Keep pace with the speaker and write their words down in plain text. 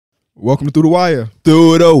Welcome to Through the Wire.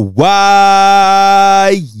 Through the wire.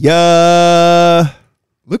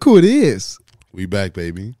 Look who it is. We back,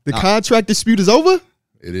 baby. The contract dispute is over?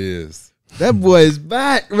 It is. That boy is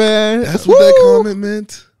back, man. That's what that comment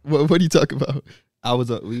meant. What are you talking about?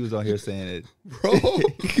 We was on here saying it. Bro.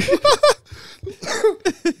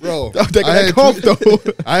 Bro.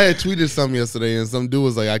 I had tweeted something yesterday and some dude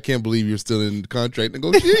was like, I can't believe you're still in contract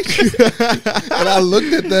negotiations. And I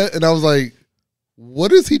looked at that and I was like,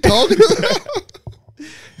 what is he talking about?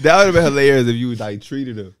 That would have been hilarious if you like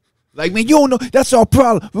treated him. Like, man, you don't know. That's our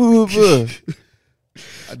problem.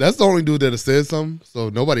 That's the only dude that has said something. So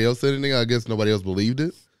nobody else said anything. I guess nobody else believed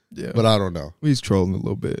it. Yeah. But I don't know. He's trolling a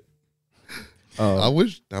little bit.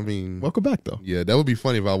 Welcome back, though. Yeah, that would be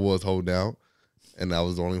funny if I was holding out and I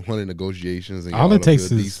was the only one in negotiations. And all it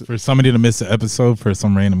takes is for somebody to miss an episode for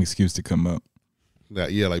some random excuse to come up.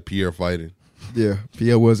 Yeah, like Pierre fighting. Yeah,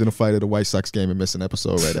 Pierre was in a fight at a White Sox game and missed an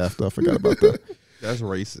episode right after. I forgot about that. That's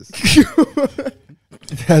racist.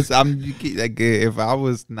 If I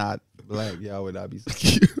was not black, y'all would not be.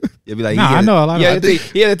 You'd be like, I know a lot. He had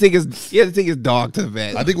to take his dog to the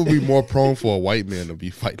vet. I think we'll be more prone for a white man to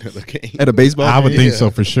be fighting at a game. At a baseball game? I would think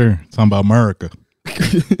so for sure. Talking about America.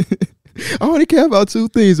 I only care about two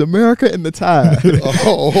things: America and the Tide.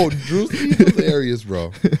 Drewski's hilarious,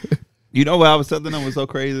 bro. You know what I was telling them was so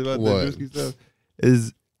crazy about What? that Drewski stuff?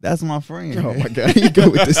 Is that's my friend. Oh my god, here you go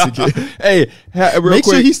with this again. Hey, Make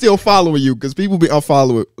sure he's still following you because people be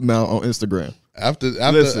unfollowing now on Instagram. After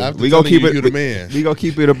we gonna keep it. You the man. We gonna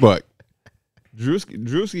keep it a buck.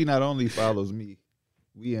 Drewski not only follows me,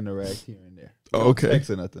 we interact here and there. We don't Okay. text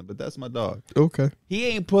or nothing, but that's my dog. Okay. He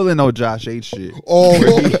ain't pulling no Josh H shit. Oh,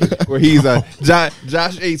 Where he's a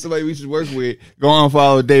Josh H, somebody we should work with. Go on and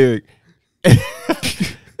follow Derek.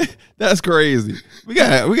 That's crazy.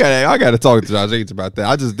 I gotta talk to Josh H about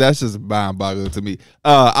that. That's just mind-boggling to me.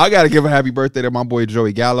 I gotta give a happy birthday to my boy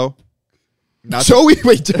Joey Gallo. Joey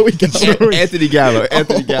Gallo. Anthony Gallo.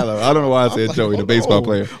 Anthony Gallo. I don't know why I said Joey, the baseball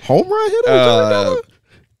player. Home run hitter. Joey Gallo?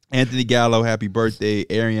 Anthony Gallo, happy birthday.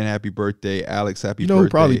 Arian, happy birthday. Alex, happy birthday. You know who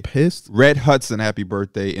probably pissed? Red Hudson, happy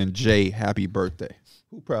birthday. And Jay, happy birthday.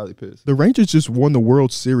 Who probably pissed? The Rangers just won the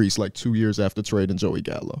World Series like 2 years after trading Joey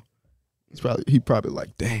Gallo. He probably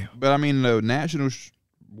like, damn. But I mean, the Nationals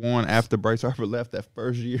won after Bryce Harper left that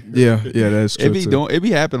first year. Yeah, that's true. It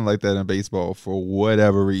be happening like that in baseball for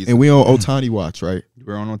whatever reason. And we on Ohtani watch, right?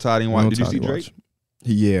 We're on Ohtani watch. Did you see Drake?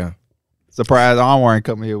 Yeah. Surprised Onward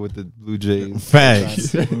coming here with the Blue Jays.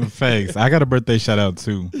 Facts. Facts. I got a birthday shout out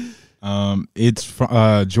too. It's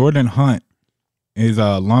from Jordan Hunt. Is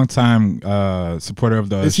a longtime supporter of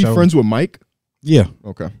the show. Is he friends with Mike? Yeah.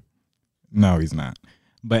 Okay. No, he's not.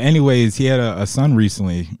 But anyways, he had a son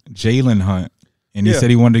recently, Jalen Hunt, and he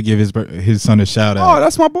said he wanted to give his son a shout out. Oh,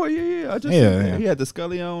 that's my boy. Yeah. He had the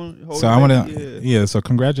Scully on. So I want to, so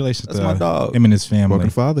congratulations that's to my dog. him and his family. Welcome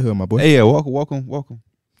to fatherhood, my boy. Hey, yeah, welcome.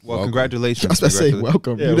 Well, congratulations. I was about to say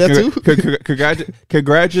welcome. Yeah, you that too?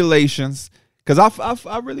 Congratulations. Because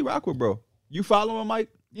I really rock with bro. You follow him, Mike?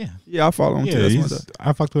 Yeah, I follow him too.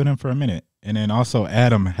 I fucked with him for a minute. And then also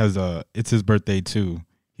Adam it's his birthday too.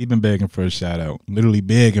 He's been begging for a shout out. Literally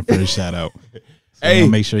begging for a shout out. So hey,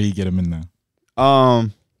 make sure you get him in there.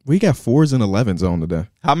 We got 4s and 11s on today.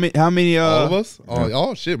 How many all of us?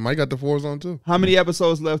 Oh shit, Mike got the 4s on too. How many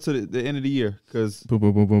episodes left to the end of the year? Cause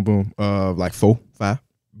boom. Like 4, 5.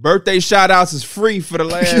 Birthday shout outs is free for the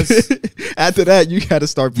last. After that, you got to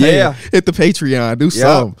start paying. Yeah. Hit the Patreon. Do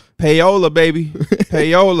something. Payola, baby.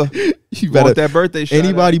 Payola. You better want that birthday shout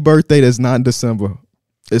anybody out. Birthday that's not in December,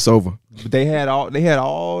 it's over. But they had all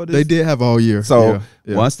this. They did have all year. So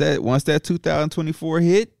once that 2024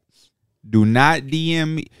 hit, do not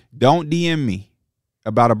DM me. Don't DM me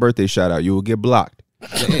about a birthday shout out. You will get blocked.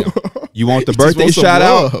 Damn. You want the birthday shout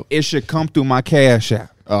out? It should come through my Cash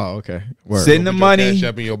App. Oh, okay. Word. Send the money. Cash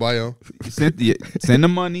App in your bio. Send the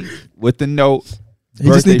money with the note. He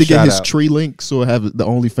just need to get his tree link so have the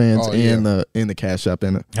OnlyFans and the Cash App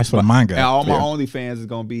in it. That's what mine got. And all my OnlyFans is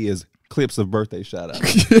gonna be is clips of birthday shout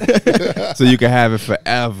outs. So you can have it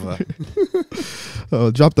forever.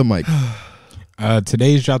 Drop the mic.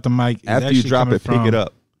 Today's Drop the Mic. After you drop it, pick it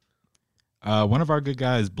up. One of our good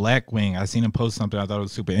guys, Blackwing. I seen him post something. I thought it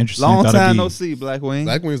was super interesting. Long time no see, Blackwing.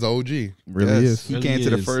 Blackwing's the OG. Really is. He came to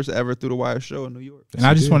the first ever Through the Wire show in New York. And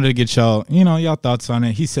I just wanted to get y'all thoughts on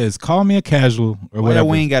it. He says, "Call me a casual or whatever."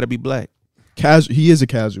 Why Wayne got to be black? Casual. He is a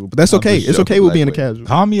casual, but that's okay. It's okay with being a casual.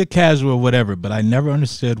 Call me a casual or whatever, but I never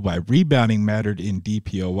understood why rebounding mattered in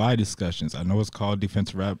DPOY discussions. I know it's called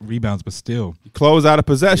defensive rebounds, but still, close out of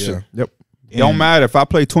possession. Yeah. Yep. It don't matter if I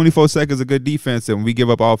play 24 seconds of good defense and we give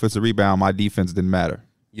up offensive rebound. My defense didn't matter.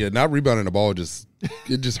 Yeah, not rebounding the ball just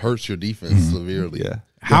hurts your defense severely. Yeah.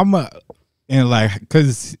 How much? And like,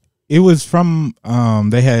 because it was from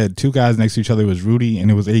they had two guys next to each other. It was Rudy and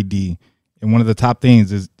it was AD. And one of the top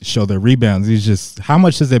things is to show their rebounds. It's just how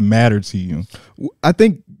much does it matter to you? I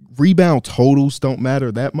think rebound totals don't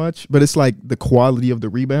matter that much, but it's like the quality of the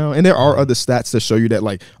rebound. And there are other stats that show you that,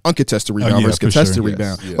 like uncontested rebound versus contested sure.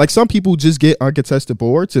 rebound. Yes, yeah. Like some people just get uncontested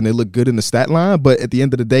boards and they look good in the stat line, but at the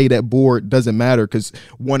end of the day, that board doesn't matter because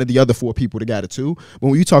one of the other four people that got it too. But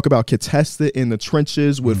when you talk about contested in the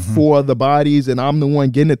trenches with four other bodies and I'm the one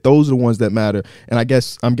getting it, those are the ones that matter. And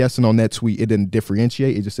I'm guessing on that tweet, it didn't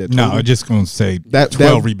differentiate. It just said No, total. I'm just going to say That-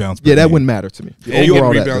 12 rebounds. per Yeah, that game. wouldn't matter to me. Yeah, you get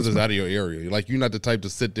Overall, that rebounds doesn't is out of your area. Like you're not the type to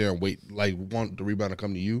sit there and wait, like want the rebound to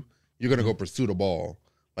come to you. You're gonna go pursue the ball.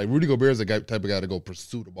 Like Rudy Gobert is the type of guy to go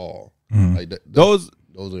pursue the ball. Like Those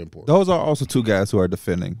are important. those are also two guys who are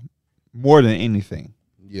defending more than anything.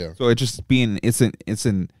 Yeah, So it just being it's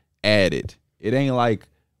an added. It ain't like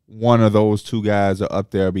one of those two guys are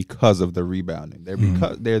up there because of the rebounding.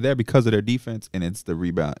 They're there because of their defense, and it's the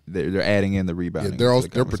rebound. They're adding in the rebounding. they're into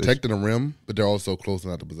the they're conversation. protecting the rim, but they're also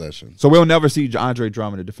closing out the possession. So we'll never see Andre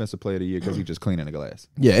Drummond the defensive player of the year because he's just cleaning the glass.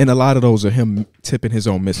 Yeah, and a lot of those are him tipping his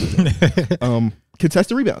own misses.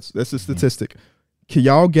 Contested rebounds. That's the statistic. Can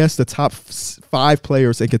y'all guess the top 5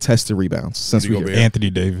 players in contested rebounds since Rudy we Gobert. here? Anthony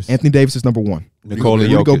Davis. Anthony Davis is number 1. Nikola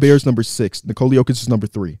Rudy Jokic. Gobert is number 6. Nikola Jokic is number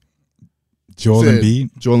 3. Joel Said-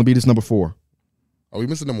 Embiid. Joel Embiid is number 4. Are we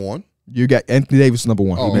missing number one? You got Anthony Davis is number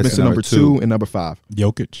 1. Oh, You okay. missing number Number 2 two. and number 5.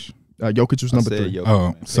 Jokic. Jokic was I number said 3. Jokic, Oh,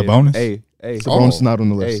 man. Sabonis? Hey, Sabonis Oh. is not on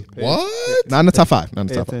the list. hey, What? Not in the top 5. Not in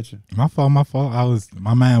the Pay top 5. attention. My fault.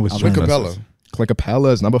 My man was Clint trying to- Capella. Clint Capella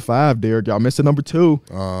is number 5, Derek. Y'all missing number 2.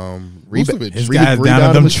 Vucevic. His guys down in them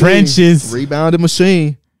Rebounding machine. trenches. Rebounding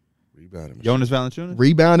machine. Rebounding. Jonas Valanciunas.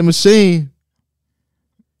 Rebounding machine.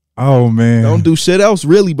 Oh, man. Don't do shit else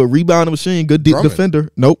really, but rebounding machine. Good Drummond. defender.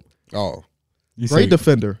 Nope. Oh, You Great say-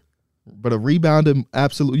 defender. But a rebounder,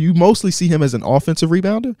 absolutely. You mostly see him as an offensive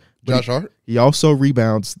rebounder. But Josh Hart. he also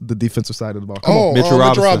rebounds the defensive side of the ball. Come on. Mitchell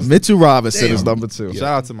Robinson. Mitchell Robinson is Damn. number 2. Shout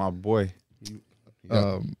out to my boy.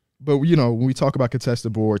 But, when we talk about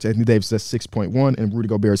contested boards, Anthony Davis is at 6.1 and Rudy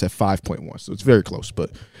Gobert is at 5.1. So it's very close.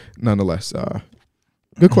 But nonetheless,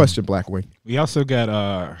 good question, Blackwing. We also got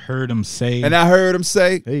heard him say. And I heard him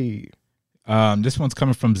say, Hey. This one's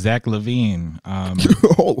coming from Zach Levine.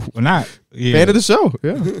 Oh, Well, not yeah. fan of the show.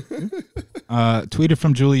 Yeah. Tweeted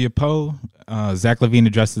from Julia Poe. Zach Levine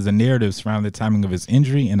addresses the narrative surrounding the timing of his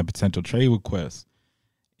injury and a potential trade request.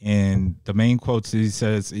 And the main quotes he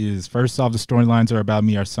says is, first off, the storylines are about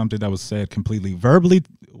me are something that was said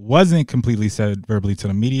wasn't completely said verbally to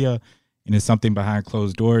the media, and it's something behind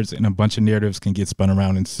closed doors, and a bunch of narratives can get spun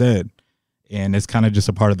around and said. And it's kind of just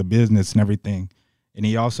a part of the business and everything. And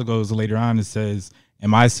he also goes later on and says,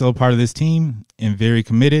 am I still a part of this team and very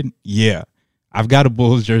committed? Yeah. I've got a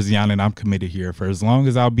Bulls jersey on and I'm committed here. For as long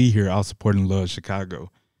as I'll be here, I'll support and love Chicago.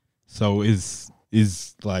 So is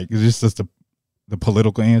this just the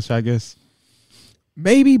political answer, I guess?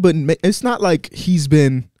 Maybe, but it's not like he's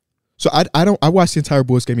been. So I watched the entire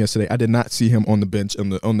Bulls game yesterday. I did not see him on the bench on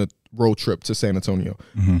the road trip to San Antonio.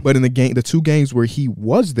 Mm-hmm. But in the 2 games where he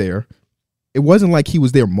was there, it wasn't like he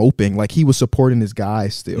was there moping. Like he was supporting his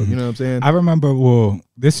guys still. You know what I'm saying? I remember,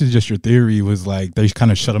 this is just your theory, was like they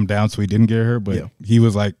kind of shut him down so he didn't get hurt. But Yeah. he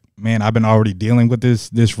was like, man, I've been already dealing with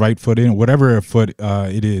this right foot in, whatever foot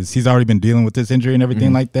it is. He's already been dealing with this injury and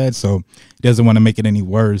everything like that. So he doesn't want to make it any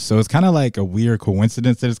worse. So it's kind of like a weird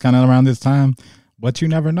coincidence that it's kind of around this time. But you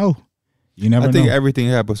never know. You never know. I think everything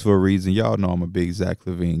happens for a reason. Y'all know I'm a big Zach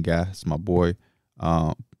Levine guy. It's my boy.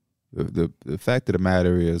 The fact of the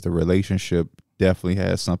matter is the relationship definitely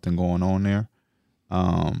has something going on there.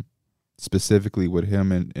 Specifically with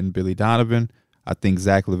him and Billy Donovan. I think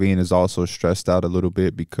Zach Levine is also stressed out a little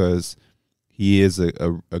bit because he is a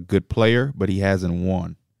good player, but he hasn't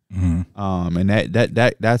won. Mm-hmm. And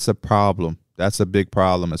that's a problem. That's a big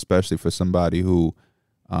problem, especially for somebody who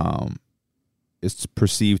is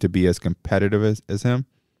perceived to be as competitive as him.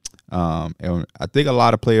 And I think a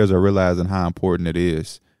lot of players are realizing how important it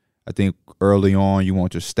is. I think early on you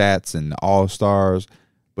want your stats and the all-stars,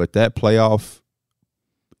 but that playoff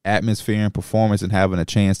atmosphere and performance and having a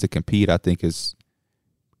chance to compete, I think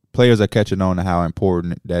players are catching on to how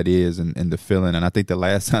important that is and the feeling. And I think the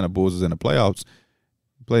last time the Bulls was in the playoffs,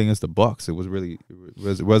 playing against the Bucks, it wasn't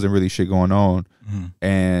really shit going on. Mm-hmm.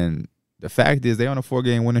 And the fact is, they're on a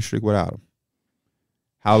 4-game winning streak without him.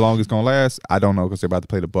 How long it's gonna last, I don't know, because they're about to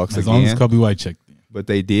play the Bucks as again. long as Kobe White checked in. But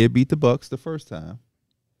they did beat the Bucks the first time.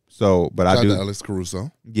 So, but Shout I out to do, Alex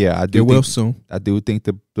Caruso. yeah, I They do. will Think, soon. I do think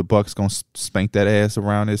the Bucks gonna spank that ass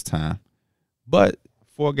around this time. But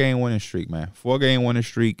 4-game winning streak, man. 4-game winning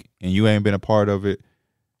streak, and you ain't been a part of it.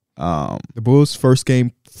 The Bulls' first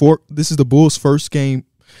game. This is the Bulls' first game.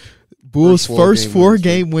 Bulls' first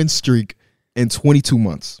 4-game win streak in 22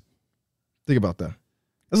 months. Think about that.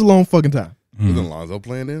 That's a long fucking time. Wasn't Lonzo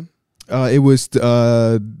playing in? It was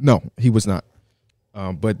no, he was not.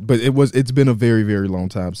 But it's been a very, very long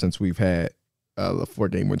time since we've had a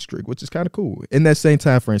 4-game win streak, which is kind of cool. In that same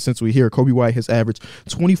time frame, since we hear Kobe White has averaged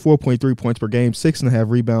 24.3 points per game, 6.5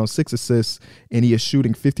 rebounds, 6 assists, and he is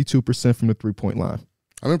shooting 52% from the 3-point line.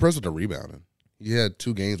 I'm impressed with the rebounding. He had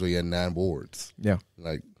 2 games where he had 9 boards. Yeah.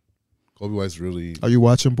 Like, Kobe White's really... Are you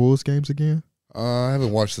watching Bulls games again? I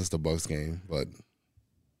haven't watched since the Bucks game, but...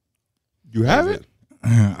 You have it?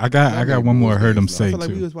 I got one more. I heard him I say feel like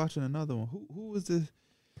we too. was watching another one. Who was this?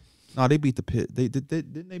 No, they beat the Pit.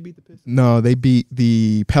 Didn't they beat the Pistons? No, they beat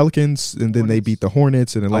the Pelicans, and then they Hornets? beat the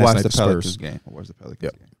Hornets, and then I last watched night the the Pelicans Spurs. game. I watched the Pelicans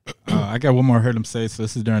Yep. game. I got one more. I heard him say. So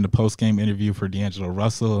this is during the post game interview for D'Angelo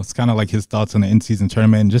Russell. It's kind of like his thoughts on the in-season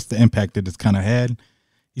tournament and just the impact that it's kind of had.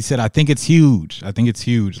 He said, "I think it's huge. I think it's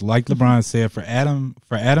huge. Like LeBron said, for Adam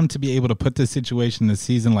to be able to put this situation in the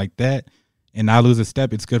season like that and not lose a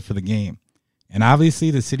step, it's good for the game. And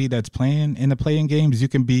obviously, the city that's playing in the playing games, you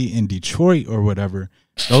can be in Detroit or whatever.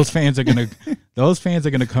 Those fans are gonna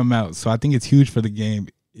come out. So I think it's huge for the game.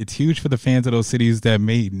 It's huge for the fans of those cities that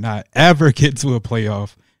may not ever get to a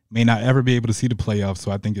playoff, may not ever be able to see the playoffs. So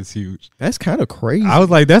I think it's huge. That's kind of crazy. I was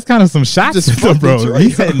like, that's kind of some shots, Just to them, bro. fucking He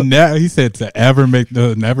Detroit. said, he said to never make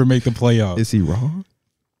the playoffs. Is he wrong?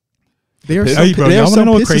 There are Hey, some, bro, there y'all are wanna some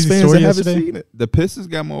know a Pistons crazy fans story that haven't yesterday? seen it. The Pistons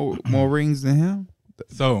got more rings than him.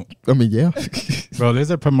 So, I mean, yeah. bro, there's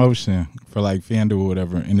a promotion for like FanDuel or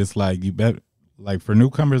whatever, and it's like you bet, like for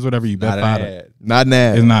newcomers, whatever, you bet Not an $5. ad. Not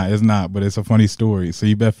now. It's not, but it's a funny story. So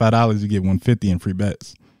you bet $5, you get $150 in free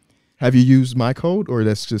bets. Have you used my code, or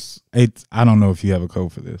that's just I don't know if you have a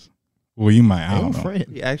code for this. Well, you might. I hey, don't know. friend?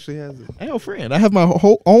 He actually has it. Hey, friend, I have my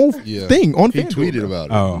whole own Yeah. thing on He FanDuel. tweeted about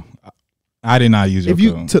it. Oh, I did not use your If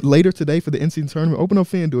you code. later today for the in-season tournament, open up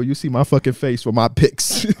FanDuel, you see my fucking face for my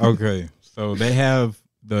picks. Okay, so they have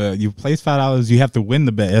you place $5, you have to win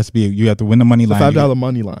the bet. SB, you have to win the money The line. $5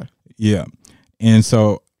 money line. Yeah, and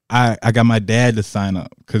so I got my dad to sign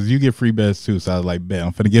up because you get free bets too. So I was like, bet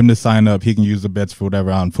I'm finna get him to sign up. He can use the bets for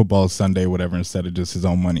whatever on football Sunday, whatever, instead of just his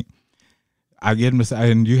own money. I get him to sign,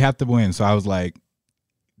 and you have to win. So I was like,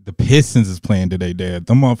 the Pistons is playing today, Dad.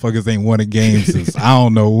 Them motherfuckers ain't won a game since I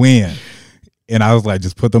don't know when. And I was like,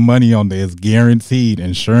 just put the money on there. It's guaranteed.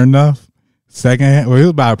 And sure enough, second half, well, it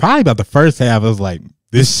was probably about the first half. I was like,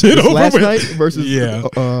 this shit over Last with. night versus Yeah.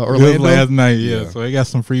 It was Orlando. last night, yeah. Yeah. So he got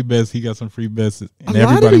some free bets. He got some free bets. And A lot of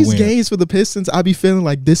everybody these wins. games for the Pistons, I be feeling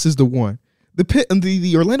like this is the one.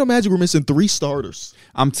 The Orlando Magic were missing 3 starters.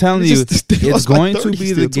 I'm telling It's you, just- they it's lost by going to 30 be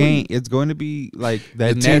still the to game. It's going to be like The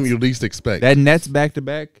that team Nets. you least expect. That Nets back to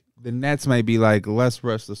back. The Nets might be like, let's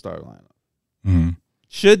rush the start lineup. Mhm.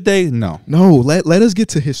 Should they? No. No, let us get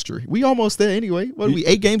to history. We almost there anyway. What are we,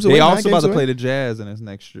 8 games away? They 9 also about games to away? play the Jazz in this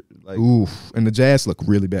next year. Like, Oof, and the Jazz look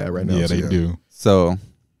really bad right now. Yeah, too. they do. so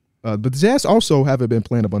But the Jazz also haven't been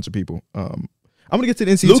playing a bunch of people. I'm gonna get to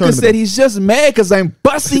the NCAA Lucas tournament. said he's just mad because I'm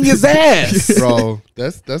busting his ass. Bro,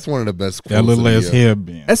 that's one of the best quotes That little of the ass year.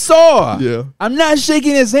 headband. That's all. Yeah. I'm not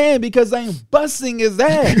shaking his hand because I'm busting his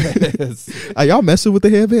ass. Are y'all messing with the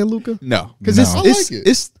headband, Luca? No. Because No. it's I it's, like it.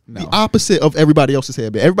 it's No. the opposite of everybody else's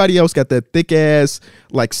headband. Everybody else got that thick ass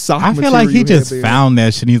like soft. I feel like he material just headband. found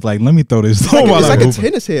that shit. He's like, let me throw this. It's like, while it's I'm like a hooping.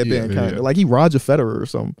 tennis headband Yeah, kind of yeah. like he Roger Federer or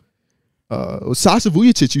something. Sasha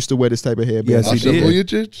Vujacic used to wear this type of headband. Yes, he Sasha did.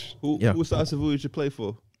 Vujacic? Yeah. Who Sasha Vujacic play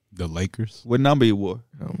for? The Lakers. What number you wore?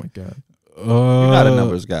 Oh my god. You're not a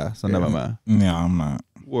numbers guy, so yeah. never mind. No, I'm not.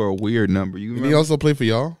 Wore a weird number. You And he remember also played for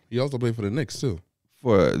y'all. He also played for the Knicks too.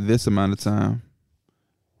 for this amount of time.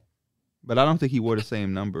 But I don't think he wore the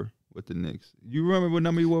same number with the Knicks. You remember what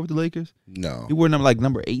number he wore with the Lakers? No. He wore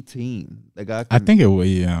number 18. The guy I think it was,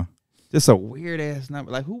 yeah. just a weird ass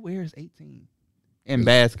number. Like, who wears 18 in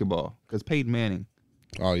basketball? Because Peyton Manning.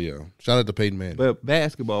 Oh yeah. Shout out to Peyton Manning. But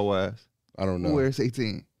basketball wise, I don't who know. wears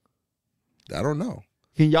 18? I don't know.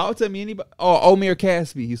 Can y'all tell me anybody? Oh, Omir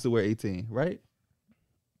Caspi used to wear 18, right?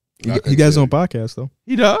 He got his own podcast though.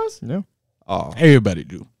 He does? Yeah. Oh, Everybody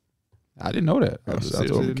do. I didn't know that. I Shout out to seriously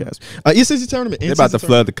didn't know. Overcast. NCAA tournament. They're about to NCAA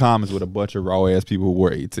flood the comments with a bunch of raw ass people who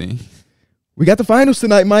wore 18. We got the finals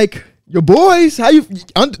tonight, Mike. Your boys, how you?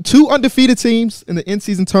 2 undefeated teams in the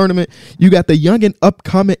in-season tournament. You got the young and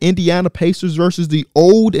upcoming Indiana Pacers versus the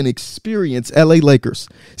old and experienced LA Lakers.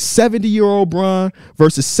 70-year-old Bron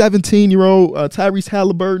versus 17-year-old Tyrese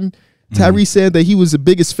Halliburton. Tyrese said that he was the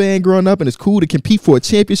biggest fan growing up, and it's cool to compete for a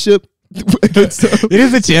championship. It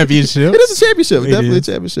is a championship. It is a championship. It Definitely is.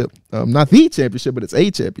 a championship. Not the championship, but it's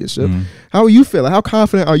a championship. How are you feeling? How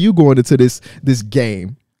confident are you going into this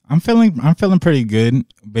game? I'm feeling pretty good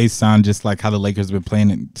based on just like how the Lakers have been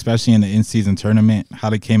playing, especially in the in-season tournament. How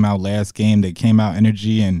they came out last game, they came out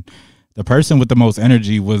energy, and the person with the most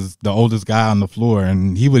energy was the oldest guy on the floor,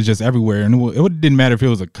 and he was just everywhere. And it didn't matter if it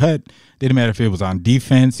was a cut, didn't matter if it was on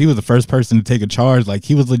defense. He was the first person to take a charge. Like,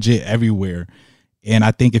 he was legit everywhere. And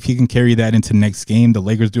I think if he can carry that into next game, the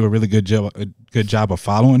Lakers do a really good job of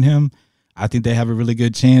following him. I think they have a really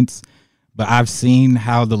good chance. But I've seen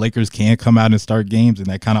how the Lakers can come out and start games, and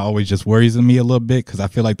that kind of always just worries me a little bit because I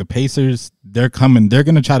feel like the Pacers, they're going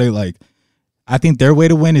to try to, like, I think their way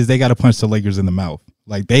to win is they got to punch the Lakers in the mouth.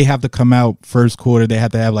 Like, they have to come out first quarter. They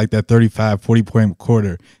have to have, like, that 35, 40-point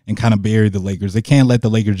quarter and kind of bury the Lakers. They can't let the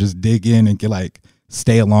Lakers just dig in and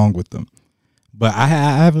stay along with them. But I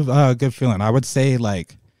have a good feeling. I would say,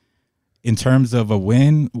 like, in terms of a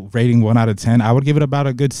win, rating 1 out of 10, I would give it about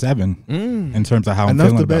a good 7 in terms of how I'm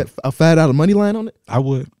feeling Enough to about bet it. a fat out of money line on it? I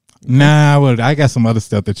would. Nah, I would. I got some other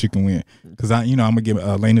stuff that you can win because I'm gonna give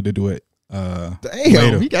Lena to do it. Damn,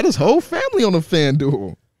 later. he got his whole family on the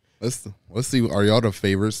FanDuel. Let's see. Are y'all the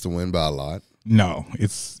favorites to win by a lot? No,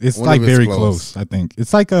 it's One like of it's very close. close. I think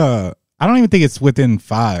it's like I don't even think it's within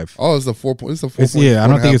 5. Oh, it's a 4 point. It's a 4 It's, yeah, I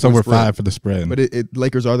don't think it's over 4.5 5 for the spread. But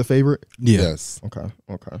Lakers are the favorite? yeah, Yes. Okay.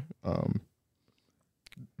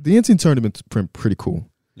 The NCAA tournament's pretty cool.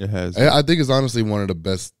 It has. I think it's honestly one of the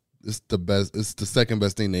best. It's the best. It's the second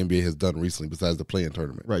best thing the NBA has done recently, besides the play-in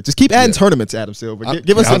tournament. Right. Just keep adding Yeah. tournaments, Adam Silver. I-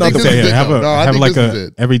 Give us I think another this one. is it. have No, I have think like this is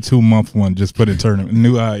it. every 2-month one. Just put a tournament,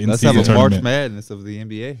 new Let's in-season have a March tournament. Madness of the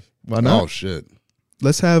NBA. Why not? Oh shit!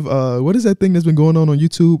 Let's have what is that thing that's been going on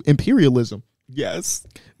YouTube? Imperialism. Yes.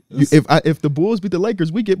 If the Bulls beat the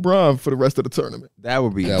Lakers, we get Bron for the rest of the tournament. That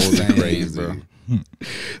would be That was insane, crazy. bro.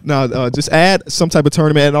 Now, just add some type of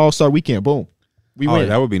tournament at All-Star Weekend. Boom. We Oh, win.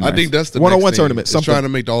 that would be nice. I think that's the One-on-one next thing. tournament, It's something. trying to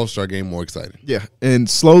make the All-Star game more exciting. Yeah, and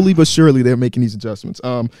slowly but surely they're making these adjustments.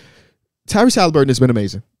 Tyrese Halliburton has been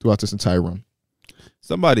amazing throughout this entire run.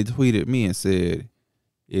 Somebody tweeted me and said,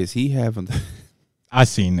 "Is he having I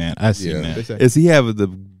seen that. Yeah. They say, is he having the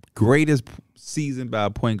greatest season by a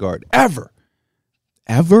point guard ever?"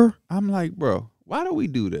 ever? I'm like, bro, why do we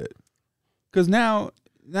do that? Because now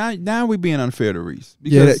we're being unfair to Reese.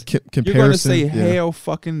 Yeah, Because that comparison. you're going to say yeah. hell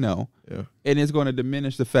fucking no, Yeah. and it's going to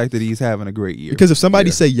diminish the fact that he's having a great year. Because if somebody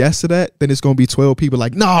Yeah. say yes to that, then it's going to be 12 people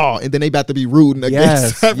like, no, and then they about to be rooting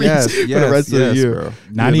against Tyrese for the rest of the year. bro.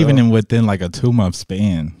 Not You even know. within like a 2-month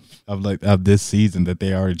span of this season that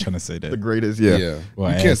they already trying to say The that. greatest, Yeah, yeah. Well,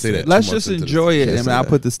 you I can't asked say it. that. Let's 2 months just into this. enjoy it, Can't and say I'll that.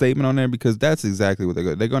 put the statement on there because that's exactly what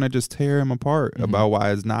they're going to just tear him apart about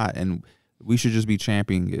why it's not, and we should just be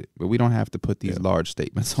championing it, but we don't have to put these large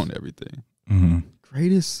statements on everything. Mm-hmm.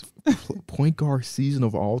 Greatest point guard season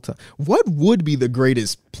of all time. What would be the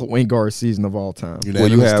greatest point guard season of all time?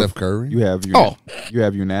 Unanimous have- Steph Curry. You have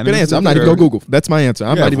Good unanimous. answer. I'm not even going to Google. That's my answer.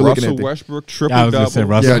 I'm not even looking Russell at that. Westbrook I triple was gonna say double.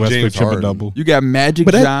 Russell Yeah, Westbrook James triple Harden. double. You got Magic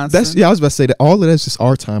But Johnson. I was about to say that all of that's just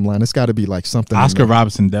our timeline. It's got to be like something. in Oscar there.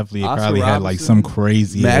 Robinson definitely Oscar probably had like Robertson, some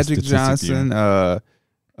crazy Magic statistic year. Johnson,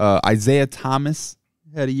 Isaiah Thomas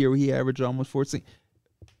had a year where he averaged almost 14.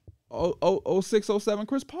 06, 07,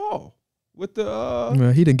 Chris Paul with the.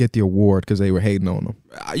 Well, he didn't get the award because they were hating on him.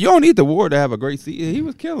 You don't need the award to have a great season. He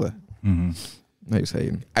was killer. Mm-hmm. They was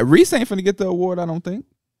hating. Reese ain't finna get the award, I don't think.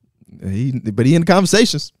 But he in the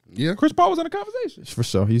conversations Yeah. Chris Paul was in the conversation. for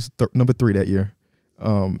sure. He's number 3 that year.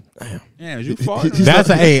 Yeah, you fought. He's That's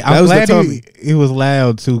not- hey. that I'm was the glad Tommy. it was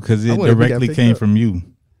loud too because I it would've got directly picked came up. from you.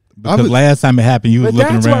 Because was- last time it happened, you was But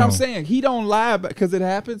looking that's around. what I'm saying. He don't lie because it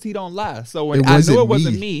happens. He don't lie. So when It I wasn't knew it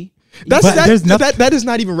wasn't me. me. That's But there's nothing- that is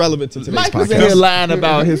not even relevant to today's Mike was in here podcast. lying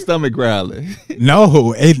about his stomach growling.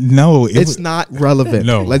 No, it It's was, not relevant.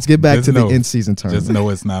 No. Let's get back Just to the no. in-season tournament. just know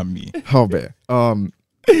it's not me. Oh man.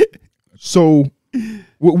 So,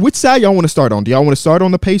 which side y'all want to start on? Do y'all want to start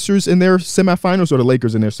on the Pacers in their semifinals or the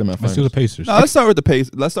Lakers in their semifinals? Let's do the Pacers. No, let's start with the pace.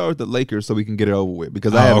 Let's start with the Lakers so we can get it over with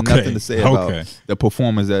because I have okay. nothing to say about Okay. the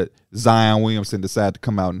performance that Zion Williamson decided to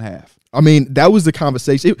come out and have. I mean, that was the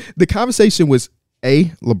conversation. The conversation was,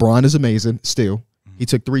 LeBron is amazing still. He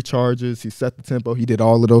took 3 charges. He set the tempo. He did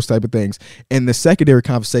all of those type of things. And the secondary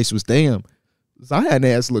conversation was, damn, Zion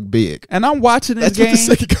ass look big. And I'm watching this That's what game. the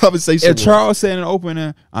second conversation And was. Charles said in the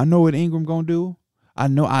opener, I know what Ingram gonna do. I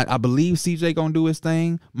know I believe CJ gonna do his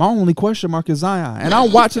thing. My only question mark is Zion. And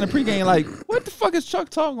I'm watching the pregame like, what the fuck is Chuck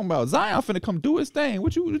talking about? Zion finna come do his thing.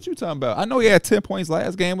 What you talking about? I know he had 10 points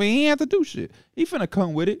last game, but he ain't have to do shit. He finna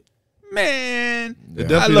come with it. Man, It definitely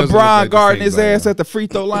doesn't look LeBron like the guarding same his ass Zion. at the free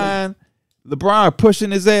throw line. LeBron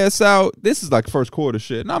pushing his ass out. This is like first quarter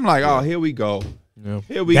shit. And I'm like, oh, here we go. Yeah.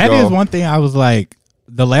 Here we That go. is one thing I was like,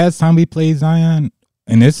 the last time we played Zion,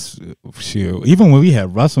 and this shit, even when we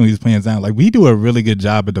had Russell when he was playing Zion, like we do a really good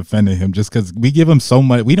job of defending him just because we give him so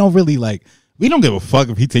much. We don't really like, we don't give a fuck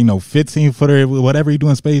if he take no 15-footer, whatever he do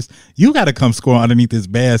in space. You got to come score underneath this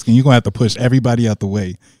basket, and you're going to have to push everybody out the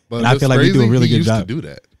way. But And I feel like we do a really he good used job. to do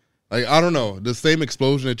that. Like, I don't know. The same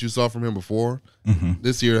explosion that you saw from him before,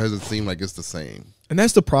 this year hasn't seemed like it's the same. And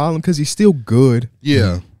that's the problem because he's still good.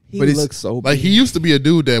 Yeah. He but it's- looks so Like, big. he used to be a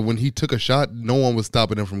dude that when he took a shot, no one was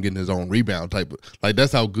stopping him from getting his own rebound type of. Like,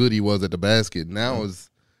 that's how good he was at the basket. Now is,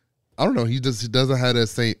 I don't know. He doesn't have that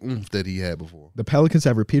same oomph that he had before. The Pelicans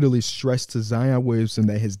have repeatedly stressed to Zion Williamson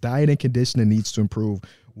that his diet and conditioning needs to improve.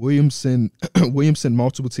 Williamson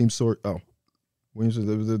multiple teams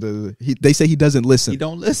Williamson, they say he doesn't listen. He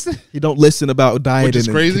don't listen. He don't listen about diet. Which is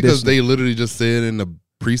and crazy because conditioning. they literally just said in the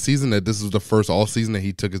preseason that this was the first off season that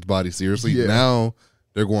he took his body seriously. Yeah. Now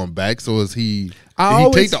they're going back. So is he? Did I he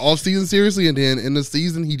always- take the off season seriously, and then in the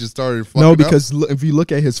season he just started fucking No, up? because if you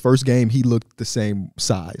look at his first game, he looked the same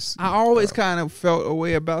size. I always kind of felt a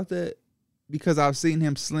way about that because I've seen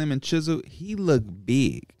him slim and chiseled. He looked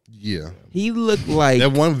big. yeah, He looked like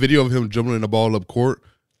that one video of him dribbling the ball up court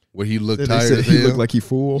where he looked They tired. said As he hell. looked like he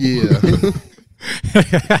fool. Yeah,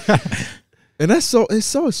 And it's so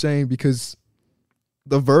a shame because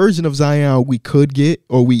the version of Zion we could get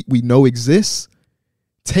or we know exists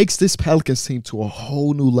takes this Pelicans team to a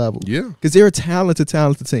whole new level. yeah. Because they're a talented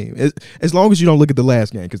team. As long as you don't look at the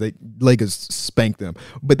last game, because Lakers spanked them.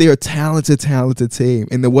 But they're a talented team.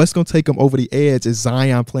 And then what's going to take them over the edge is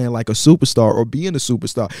Zion playing like a superstar or being a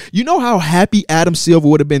superstar. You know how happy Adam Silver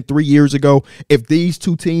would have been 3 years ago if these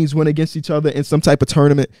two teams went against each other in some type of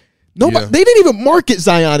tournament? Nobody, Yeah. They didn't even market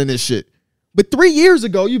Zion in this shit. But 3 years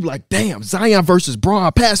ago, you'd be like, damn, Zion versus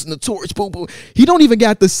Braun passing the torch. Boom, boom. He don't even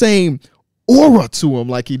got the same aura to him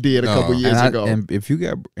like he did a No. couple years ago. And if you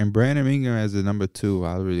got and Brandon Ingram as the number 2,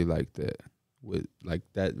 I really like that. With like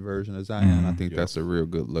that version of Zion, I think that's a real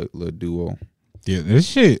good little duo. Yeah, this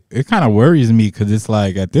shit, it kind of worries me because it's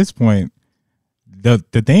like at this point, the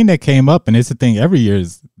thing that came up, and it's the thing every year,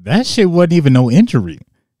 is that shit wasn't even no injury.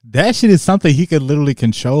 That shit is something he could literally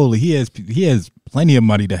control. He has plenty of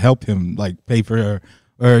money to help him, like pay for,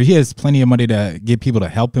 or he has plenty of money to get people to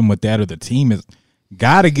help him with that, or the team is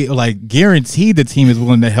gotta get like guaranteed the team is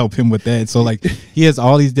willing to help him with that. So like he has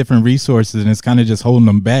all these different resources, and it's kind of just holding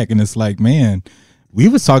them back. And it's like, man, we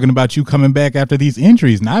was talking about you coming back after these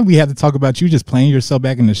injuries. Now we have to talk about you just playing yourself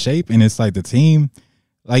back into shape. And it's like the team,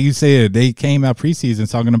 like you said, they came out preseason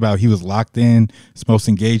talking about he was locked in, it's most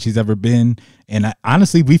engaged he's ever been. And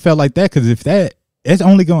honestly, we felt like that because if that, it's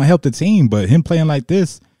only going to help the team. But him playing like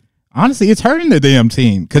this, honestly, it's hurting the damn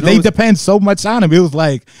team because they depend so much on him. It was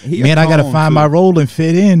like, He man, I got to alone, find too. my role and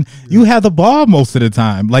fit in. You have the ball most of the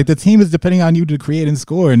time. Like the team is depending on you to create and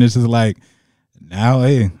score. And it's just like, now,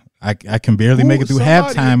 hey, I can barely make it through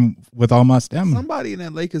somebody- halftime with all my stamina. Somebody in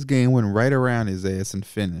that Lakers game went right around his ass and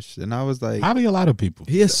finished, and I was like, Probably a lot of people.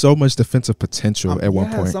 He has so much defensive potential at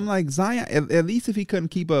one point. I'm like Zion. At least if he couldn't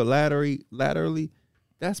keep up laterally,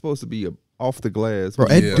 that's supposed to be a off the glass. Bro,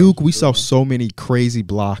 at Yeah. Duke, we saw so many crazy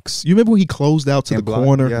blocks. You remember when he closed out to And the block,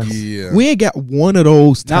 corner? yes. Yeah. We ain't got one of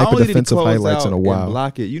those Not type of only did he defensive close highlights out in a and while.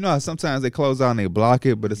 block it. You know how sometimes they close out and they block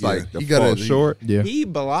it, but it's Yeah, like the he gotta- fall short. Yeah. He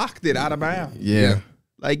blocked it out of bounds. Yeah.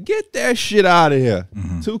 Like, get that shit out of here.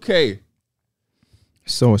 Mm-hmm. 2K.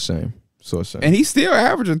 So ashamed. So ashamed. And he's still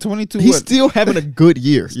averaging 22. He's still having a good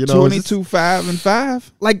year. You know, It's just 22, 5, and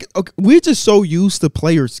 5. like okay, we're just so used to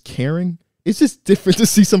players caring. It's just different to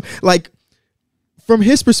see some like from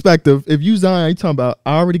his perspective. If you Zion, you talking about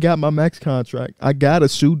I already got my max contract. I got a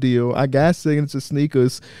shoe deal. I got signature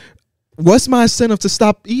sneakers. What's my incentive to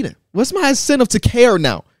stop eating? What's my incentive to care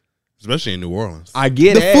now? Especially in New Orleans. I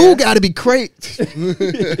get The it. food got to be great.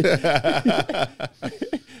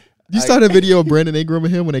 You saw that video of Brandon Ingram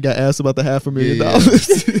and him when they got asked about the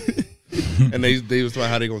 $500,000. And they was talking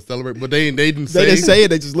how they gonna celebrate, but they didn't They say. didn't say it.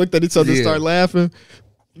 They just looked at each other and Yeah. started laughing.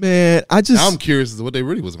 Man, I just I'm curious as to what they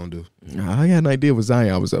really was gonna do. I got an idea what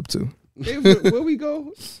Zion was up to. Hey, where we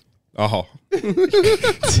go? Oh,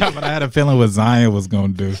 But I had a feeling what Zion was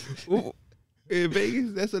going to do. In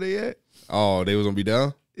Vegas? That's where they at? oh, they was gonna be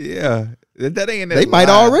down. Yeah. That ain't that They might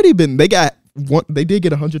live. already been. They got one. They did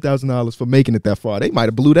get $100,000 for making it that far. They might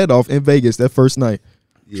have blew that off in Vegas that first night.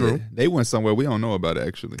 Yeah. True. They went somewhere we don't know about,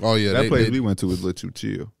 actually. Oh, yeah, That they- place they- we went to was a little too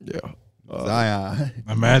chill. Yeah, Zion.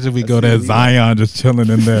 Imagine we go there, Zion just chilling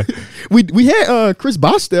in there. we had Chris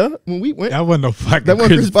Bosh there when we went. That wasn't no fucking That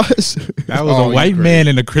wasn't Chris Chris Bosh. That was Oh, a you white crazy. man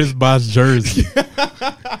in a Chris Bosh jersey.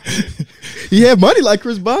 he had money like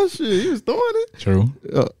Chris Bosh. He was throwing it. True.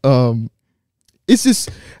 It's just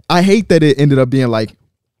I hate that it ended up being like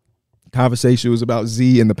conversation was about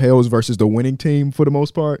Z and the Pels versus the winning team for the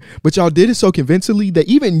most part. But y'all did it so convincingly that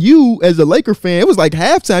even you, as a Laker fan, it was like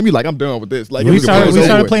halftime. You're like, I'm done with this. Like We started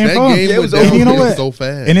playing That phone. game Yeah, it was went over. You know downhill what? so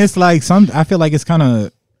fast. And it's like I feel like it's kind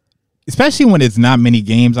of, especially when it's not many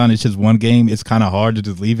games on, it's just one game. It's kind of hard to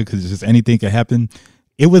just leave it because it's just anything can happen.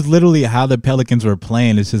 It was literally how the Pelicans were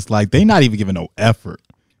playing. It's just like they not even giving no effort.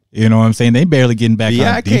 You know what I'm saying? They barely getting back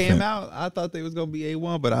Yeah, I on defense. came out. I thought they was gonna be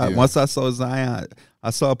A1, but once I saw Zion, I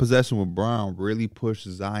saw a possession with Brown really push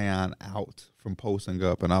Zion out from posting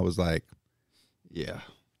up, and I was like, yeah.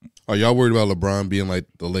 Are y'all worried about LeBron being like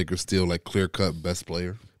the Lakers still like clear cut best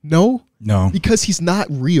player? No, No. because he's not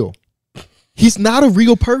real. He's not a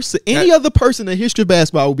real person. Any other person in the history of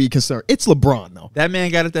basketball would be concerned. It's LeBron, though. That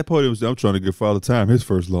man got at that podium. I'm trying to get Father Time his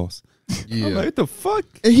first loss. Yeah. I'm like, what the fuck?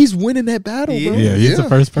 And he's winning that battle, bro. Yeah, he's the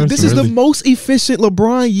first person. This is really. the most efficient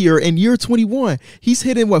LeBron year in year 21. He's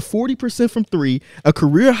hitting, 40% from three, a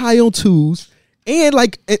career high on twos. And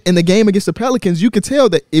like in the game against the Pelicans, you can tell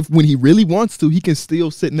that when he really wants to, he can still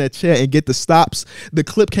sit in that chair and get the stops. The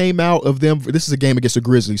clip came out of them. This is a game against the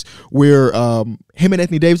Grizzlies where him and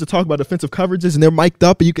Anthony Davis are talking about defensive coverages and they're mic'd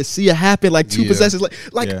up and you can see it happen like two possessions.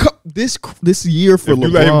 This year for If LeBron. you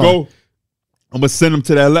let him go, I'm gonna send him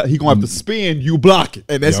to that left. He gonna have to spin. You block it,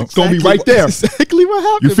 And that's it's gonna be right there. Exactly what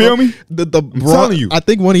happened. You feel bro. me? The I'm telling you. I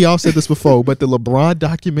think one of y'all said this before, but the LeBron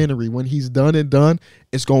documentary, when he's done, it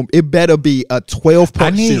better be a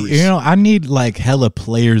 12-part series. I need like hella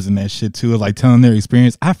players in that shit too, like telling their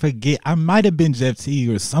experience. I forget. I might have been Jeff T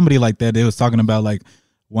or somebody like that. They was talking about like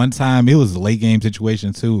one time it was a late game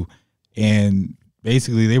situation too, and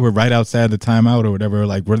basically they were right outside the timeout or whatever,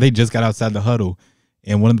 like where they just got outside the huddle.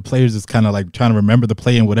 And one of the players is kind of like trying to remember the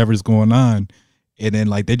play and whatever's going on. And then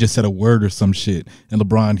like they just said a word or some shit. And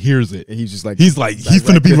LeBron hears it. And he's just like, He's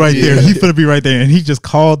finna be right there. He's finna be right there. And he just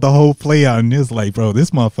called the whole play out. And it's like, bro, this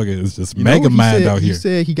motherfucker is just You know mega what he mind said? out He here.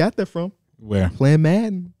 said he got that from Where? playing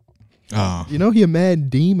Madden. Oh, You know, he a Madden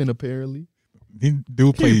demon, apparently. he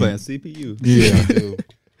do play. He playing CPU. Yeah. Dude,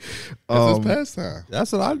 that's his pastime.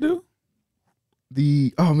 That's what I do.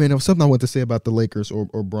 There was something I wanted to say about the Lakers or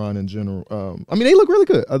Bron in general. I mean, they look really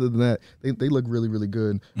good. Other than that, they look really, really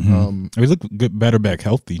good. He look good, better back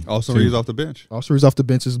healthy. Also, too. he's off the bench. Also, he's off the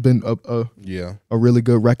bench has been Yeah. a really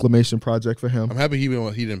good reclamation project for him. I'm happy he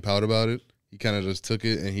didn't pout about it. He kind of just took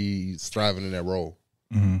it and he's thriving in that role.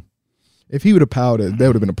 If he would have pouted, that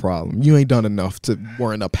would have been a problem. You ain't done enough to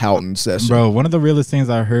warrant a pouting session. Bro, one of the realest things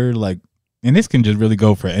I heard, like, and this can just really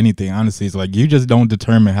go for anything, honestly, it's like you just don't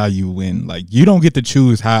determine how you win. Like, you don't get to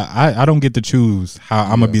choose how I don't get to choose how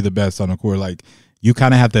I'm gonna be the best on the court. Like, you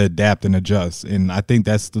kind of have to adapt and adjust, and I think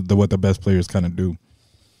that's what the best players kind of do.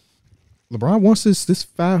 LeBron wants this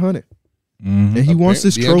 500, and he wants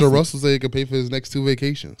this D'Angelo trophy. Russell said he could pay for his next 2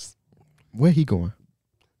 vacations. Where he going?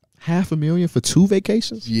 $500,000 for 2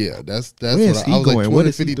 vacations? Yeah, that's Where what is I he was like going? What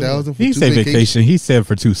is he doing? 250,000 for He 2 said vacations. vacation. He said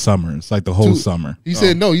for 2 summers, like the whole 2 summer. He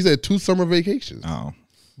said no. He said 2 summer vacations. Oh,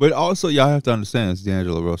 But also, y'all have to understand it's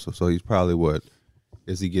D'Angelo Russell, so he's probably what?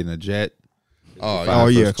 Is he getting a jet? Oh, Oh,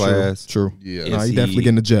 yeah. first class. True. Yeah. No, Is he definitely he-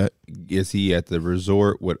 getting a jet. Is he at the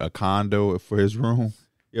resort with a condo for his room?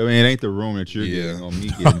 I mean, it ain't the room that you're Yeah. getting or me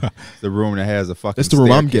getting. It's the room that has a fucking That's the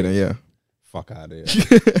room I'm staircase. getting, yeah. Fuck out of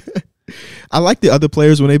there. I like the other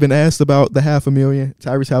players when they've been asked about the $500,000.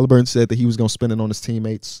 Tyrese Halliburton said that he was going to spend it on his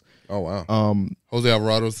teammates. Oh wow. Jose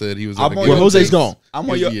Alvarado said he was. I'm gonna on give your it Jose's to- gone. I'm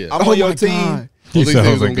on your, Yeah. I'm on your my team. God. He Jose said said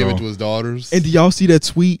he was Jose gonna give it gone. to his daughters. And do y'all see that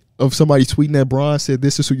tweet of somebody tweeting that Bron said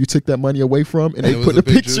this is who you took that money away from? And And it they was put a a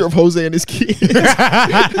picture picture. of Jose and his kids.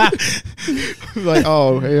 Like,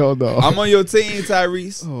 oh, hell no. I'm on your team,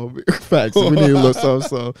 Tyrese. Oh, facts. We need a little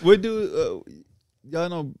so. What do y'all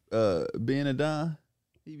know? Being a Don,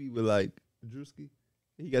 he be with like Drewski.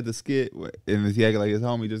 He got the skit, and he acting like his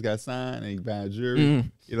homie just got signed, and he buying jewelry.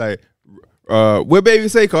 He like, what baby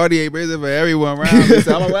say? Cartier bracelet for everyone around. He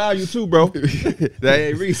said, I'm around you too, bro. That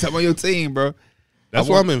ain't Reese. I'm on your team, bro. That's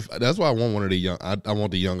why That's why I want one of the young. I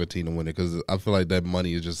want the younger team to win it because I feel like that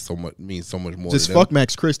money is just means so much more. Just to them. fuck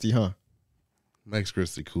Max Christie, huh? Max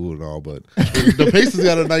Christie, cool and all, but the Pacers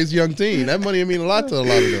got a nice young team. That money mean a lot to a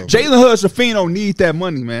lot of them. Jalen Hurts-Shafino need that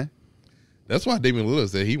money, man. That's why Damian Lillard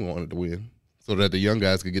said he wanted to win, so that the young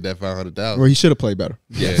guys could get that $500,000. Or he should have played better.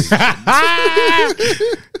 Yeah,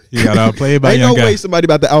 you got outplayed by Ain't young no way guys. somebody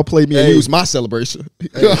about to outplay me and use my celebration.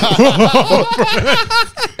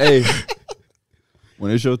 Hey,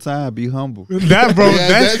 when it's your time, be humble. That bro, Yeah, that's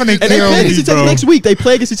that's- funny. and And they Kill play against me, each other bro. next week. They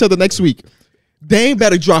play against each other next week. They ain't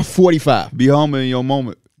better drop 45. Be humble in your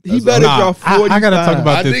moment. He better draw 45. I gotta talk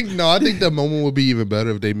about I this. think the moment would be even better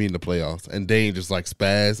if they meet in the playoffs and Dane just like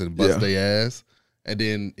spaz and bust their ass, and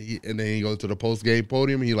then he goes to the post game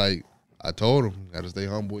podium. And he like, I told him, gotta stay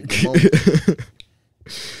humble in your moment.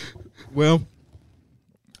 Well,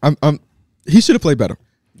 he should have played better.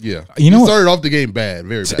 Yeah, You know he what? started off the game bad,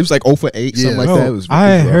 very bad. It was like 0 for 8, something like Bro, that. It was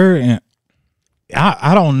I rough. heard, and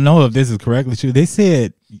I don't know if this is correctly true. They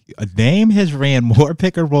said Dame has ran more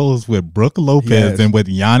pick and rolls with Brooke Lopez Yes. than with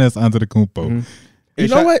Giannis Antetokounmpo. You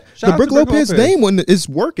know what? The Brook Lopez Dame one is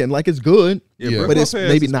working. Like, it's good. Yeah. But it's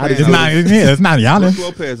maybe not as It's good. not. It's not Brooke Giannis.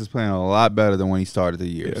 Lopez is playing a lot better than when he started the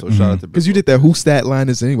year. So shout out to Because you did that who stat line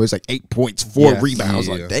is anyway. It's like 8 points, 4 Yes. rebounds.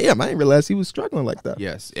 Yeah. Like, damn, I didn't realize he was struggling like that.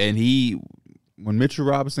 Yes, and when Mitchell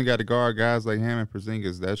Robinson got to guard guys like him and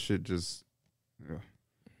Porzingis, that shit just. Yeah.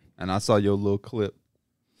 And I saw your little clip.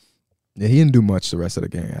 Yeah, he didn't do much the rest of the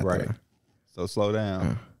game. After Right. that. So slow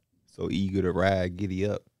down. So eager to ride, giddy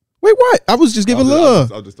up. Wait, what? I was just giving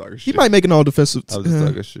love. I'm just talking He shit. might make an all defensive. I was just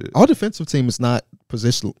talking shit. All defensive team is not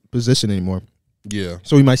position anymore. Yeah,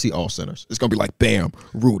 So we might see all centers. It's gonna be like Bam,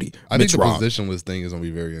 Rudy, I Mitch think the Rob. positionless thing is gonna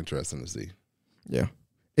be very interesting to see. Yeah,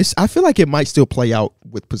 I feel like it might still play out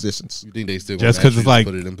with positions. You think they still Just gonna 'cause it's actually like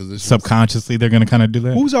put it in position? Subconsciously, they're gonna kind of do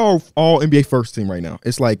that. Who's our all NBA first team right now?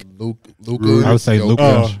 It's like Luka. I would say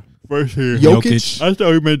Luka. First here. Jokic, I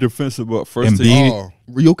thought he made defensive, but first Embiid. team. Oh,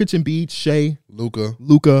 Jokic, Embiid, Shea, Luka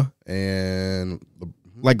Luka, and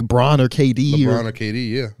like Bron or KD. LeBron or KD.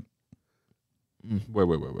 Yeah, Wait.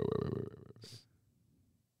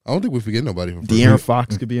 I don't think we forget nobody from De'Aaron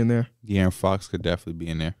Fox could be in there. De'Aaron Fox could definitely be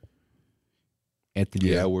in there. Anthony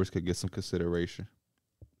Yeah. Edwards could get some consideration.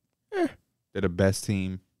 They're the best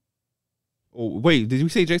team. Oh wait, did you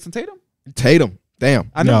say Jason Tatum? Tatum.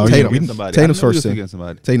 Damn. I know No, he was Tatum. against somebody. Tatum's I know he first was team. against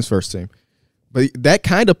somebody. Tatum's first team. But that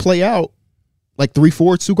kind of play out like 3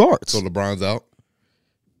 forwards, 2 guards. So LeBron's out.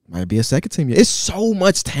 Might be a second team. It's so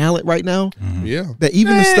much talent right now Yeah, that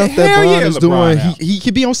even the Man, stuff that hell Bron yeah, is LeBron doing, out. he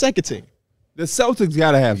could be on second team. The Celtics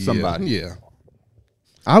got to have somebody. Yeah,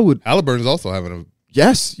 I would. Halliburton's also having a.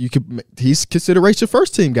 Yes, you could. He's consideration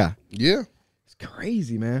first team guy. Yeah, It's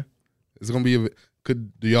crazy, man. it's gonna be.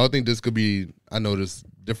 Do y'all think this could be? I know this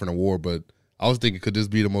different award, but I was thinking, could this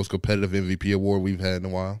be the most competitive MVP award we've had in a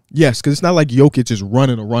while? Yes, because it's not like Jokic is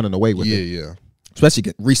running away with it, Yeah.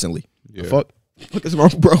 especially recently. Yeah. The fuck, what is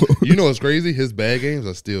wrong, bro? You know what's crazy? His bad games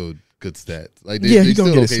are still good stats. Like Yeah, they he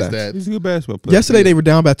gonna still get his okay stats. stats. He's a good basketball player. Yesterday they were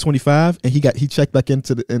down by 25, and he checked back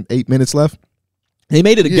into in 8 minutes left. They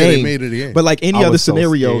made it a Yeah, game. they made it a game. But like any I other was so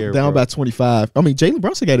scenario, scared, down bro. by 25. I mean, Jalen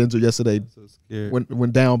Brunson got injured yesterday So scared.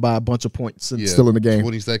 when down by a bunch of points and Yeah, still in the game.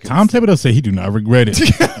 20 seconds. Tom Thibodeau said he do not regret it.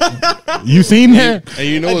 You seen that? And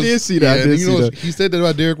you know, I what's- did see that. I yeah, did you see know, that. he said that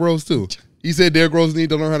about Derrick Rose too. He said Derrick Rose need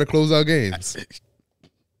to learn how to close out games.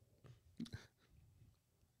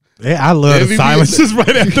 Yeah, I love the MVP silences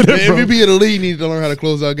right after The that, bro. MVP of the league needs to learn how to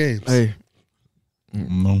close out games. Hey,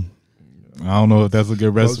 No, I don't know if that's a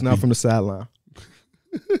good closing recipe. out from the sideline.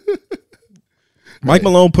 Mike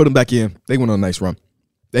Malone put him back in. They went on a nice run.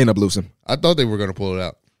 They ended up losing. I thought they were going to pull it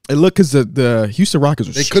out. And look, because the Houston Rockets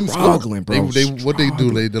were They couldn't struggling, score. bro. They what they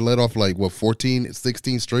do? They let off like 14,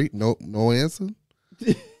 16 straight. No answer.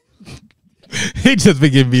 He just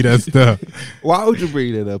been giving me that stuff. Why would you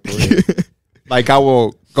bring that up? Like I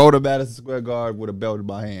will go to Madison Square Garden with a belt in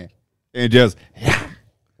my hand and just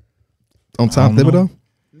On Tom I don't know. Thibodeau?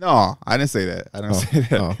 no. I didn't say that. I didn't say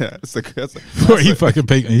that. oh. That's a Before he fucking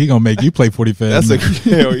pay, he gonna make you play 45 that's a minutes.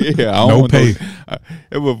 hell yeah. I don't No want pay.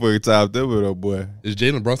 It was for Tom Thibodeau, boy. Is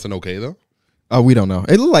Jalen Brunson okay though? Oh, we don't know.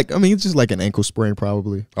 It looked like, I mean, it's just like an ankle sprain,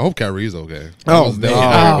 probably. I hope Kyrie's okay. Oh, That was man. very Oh,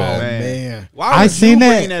 bad. man. Why I would seen you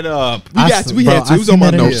that. bring that up? We had to. It was on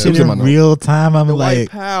my notes. It was on my In notes. real time, I'm Dwight like,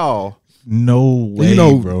 Powell. no way, You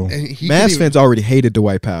know, bro. And he Mavs couldn't fans already hated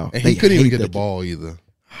Dwight Powell. And They he couldn't even hate get the that ball either.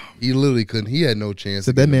 He literally couldn't. He had no chance.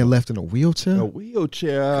 Said to that get man the left in a wheelchair? A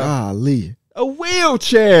wheelchair. Golly. A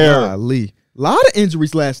wheelchair. Golly. A lot of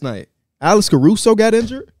injuries last night. Alex Caruso got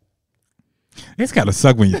injured. It's gotta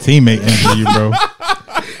suck when your teammate injure you, bro.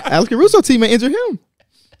 Alex Caruso teammate injured him.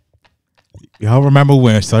 Y'all remember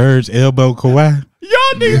when Serge elbowed Kawhi? Y'all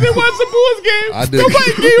niggas didn't watch the Bulls game. I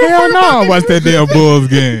did. Hell no, I watched that damn Bulls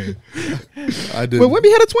game. I did. But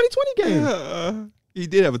Wemby had a 2020 game. He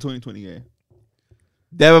did have a 2020 game.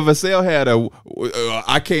 Devin Vassell had a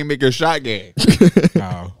I can't make a shot game.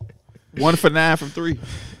 Oh. 1 for 9 from 3.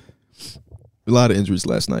 A lot of injuries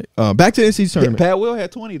last night. Back to the NCAA tournament. Pat Will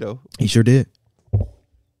had 20 though. He sure did.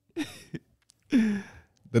 The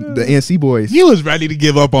NC boys. He was ready to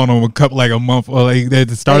give up on him a month or like at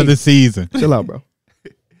the start of the season. Chill out, bro.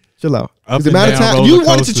 Chill out. Up It's a and matter of down time. roller You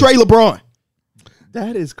wanted to coasters. trade LeBron.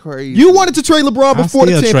 That is crazy. You wanted to trade LeBron I before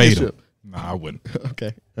the still trade him. championship. No, I wouldn't.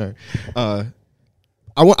 Okay. All right.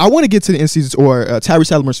 I want to get to the in-season or Tyrese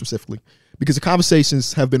Halliburton specifically because the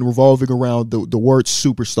conversations have been revolving around the word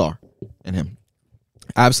superstar and him.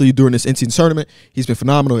 Obviously, during this in-season tournament, he's been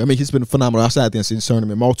phenomenal. I mean, he's been phenomenal outside the in-season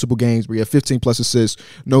tournament. Multiple games where he had 15-plus assists,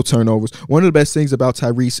 no turnovers. One of the best things about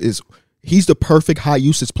Tyrese is he's the perfect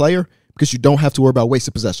high-usage player because you don't have to worry about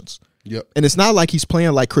wasted possessions. Yep. And it's not like he's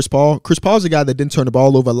playing like Chris Paul. Chris Paul's a guy that didn't turn the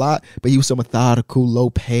ball over a lot, but he was so methodical, low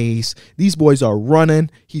pace. These boys are running.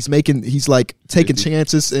 He's like taking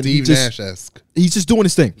chances, and Steve Nash-esque. He's just doing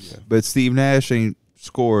his thing. Yeah. But Steve Nash ain't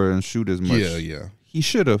score and shoot as much. Yeah. He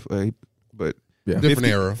should have, but Yeah. Different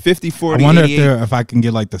era. 50, 40, I wonder 88. if I can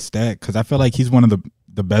get like the stat because I feel like he's one of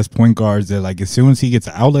the best point guards that like as soon as he gets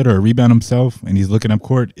an outlet or a rebound himself and he's looking up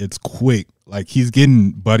court, it's quick. Like he's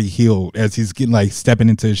getting Buddy Hield as he's getting like stepping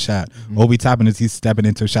into his shot. Obi Toppin as he's stepping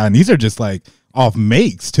into a shot, and these are just like off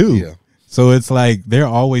makes too. Yeah. So it's like they're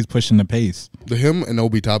always pushing the pace. Him and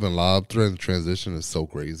Obi Toppin lob transition is so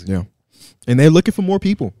crazy. Yeah. And they're looking for more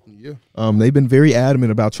people. Yeah. They've been very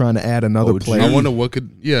adamant about trying to add another OG. player. I wonder what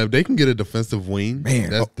could. Yeah, if they can get a defensive wing,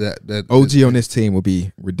 Man, that OG on this team will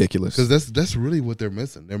be ridiculous. because that's really what they're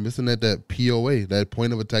missing. They're missing that POA, that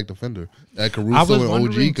point of attack defender. That I Caruso was and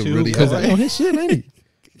wondering, OG could too, really because help. on his shit, ain't he?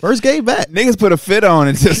 First game back. Niggas put a fit on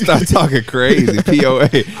and just start talking crazy. POA.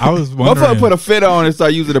 I was Motherfucker wondering. put a fit on and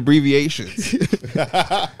start using abbreviations.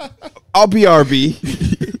 I'll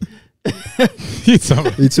BRB. He's so-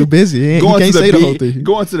 He's too busy. He Going can't to say the the whole thing.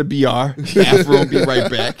 Going to the BR. Bathroom, be right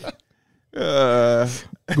back.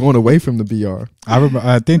 Going away from the BR.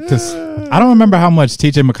 I think this. I don't remember how much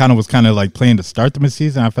TJ McConnell was kind of like playing to start the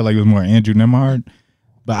season. I felt like it was more Andrew Nemhard,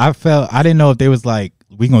 but I didn't know if they was like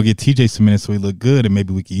we gonna get TJ some minutes so he look good and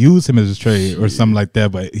maybe we could use him as a trade or something like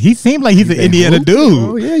that. But he seemed like he's an Indiana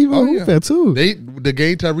Oh dude. yeah, you Oh, were yeah. that too. The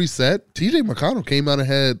game Tyrese set, TJ McConnell came out and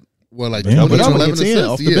had like Yeah, 20 but to I'm 11 Gets in assists.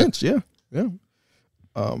 off the bench. Yeah.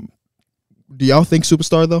 Do y'all think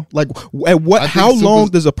superstar though? Like at what? I think How long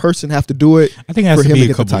does a person have to do it? I think it has For to him to be a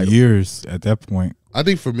get the couple title. years at that point. I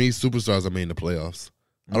think for me, superstars are made in the playoffs.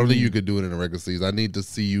 I don't think you could do it in the regular season. I need to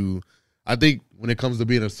see you. I think when it comes to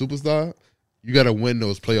being a superstar, you got to win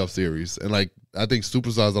those playoff series. And like, I think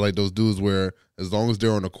superstars are like those dudes where as long as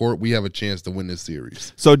they're on the court, we have a chance to win this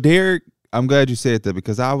series. So, Derek, I'm glad you said that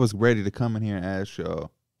because I was ready to come in here and ask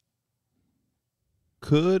y'all,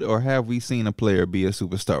 could or have we seen a player be a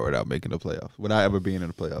superstar without making the playoffs? Without ever being in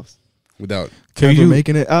the playoffs? Without Can Ever you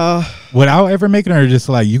making it? without ever making it, or just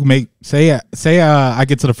like you make say I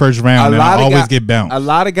get to the first round and I always get bounced. A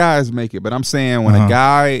lot of guys make it, but I'm saying when a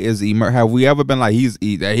guy is have we ever been like he's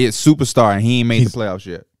superstar and he ain't made the playoffs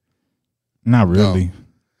yet? Not really.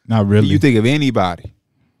 Not really. You think of anybody?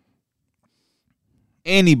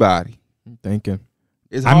 Anybody? I'm thinking.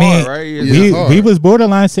 It's I hard, mean, right? Yeah. hard. we was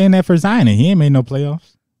borderline saying that for Zion, and he ain't made no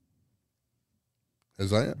playoffs.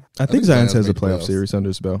 Zion. I think Zion has a made playoff playoffs. series under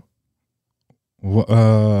his belt.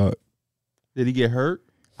 Did he get hurt?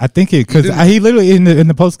 I think it because didn't- he literally in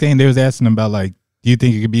the post game they was asking him about like, do you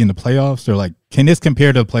think you could be in the playoffs or like can this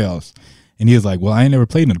compare to the playoffs? And he was like, well, I ain't never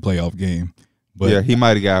played in a playoff game, but Yeah, he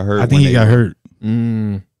might have got hurt. I think he got hurt.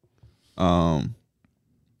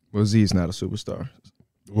 Well, Z's not a superstar.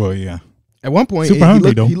 Well, yeah, At one point, Super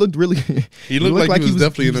hungry, though. he looked really. He looked like he was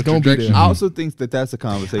definitely in a gonna be there. trajectory. I also think that's a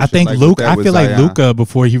conversation. I think like, Luke. with that I with feel like Zion. Luka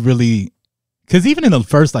before he really, because even in the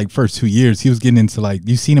first 2 years, he was getting into like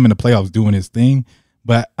you seen him in the playoffs doing his thing.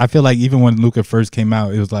 But I feel like even when Luka first came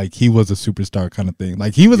out, it was like he was a superstar kind of thing.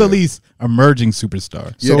 Like he was at least emerging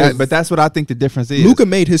superstar. So but that's what I think the difference is. Luka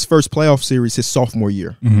made his first playoff series his sophomore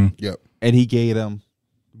year. Yep. and he gave them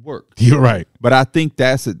work. You're right. But I think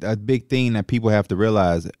that's a big thing that people have to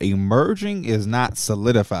realize. Emerging is not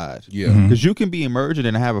solidified. Yeah. Because you can be emerging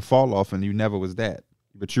and have a fall off and you never was that,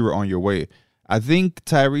 but you were on your way. I think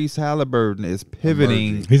Tyrese Halliburton is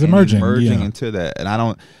pivoting. He's and emerging, emerging yeah. into that. And I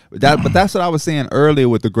don't but that's what I was saying earlier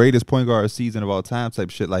with the greatest point guard season of all time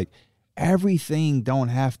type shit. Like everything don't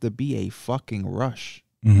have to be a fucking rush.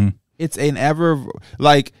 Mm-hmm. It's an ever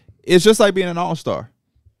like it's just like being an all-star.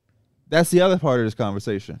 That's the other part of this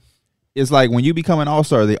conversation. It's like when you become an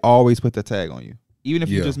all-star, they always put the tag on you. Even if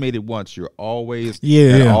you Yeah. just made it once, you're always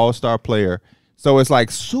Yeah. an all-star player. So it's like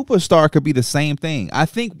superstar could be the same thing. I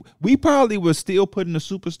think we probably were still putting the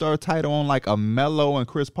superstar title on like a Melo and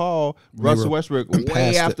Chris Paul, Russell Westbrook way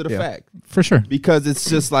past it, after the yeah. fact. For sure. Because it's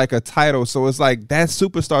just like a title. So it's like that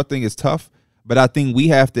superstar thing is tough. But I think we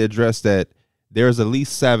have to address that there's at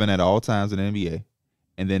least 7 at all times in the NBA.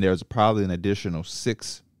 And then there's probably an additional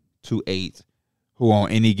 6 to 8 who on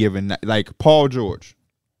any given night, like Paul George.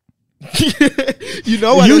 You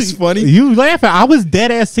know what? It's funny. You laughing? I was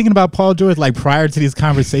dead ass thinking about Paul George like prior to these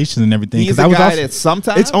conversations and everything. He's I a was guy also, that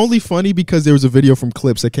sometimes It's only funny because there was a video from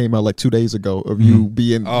Clips that came out like 2 days ago of you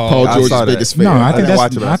being Paul I George's saw that. biggest fan. no, I think didn't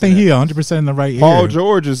watch it, but I I think seen he 100% in the right Paul ear.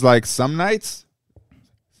 George is like some nights.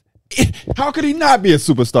 How could he not be a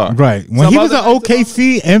superstar? Right. When Some he was an other nights,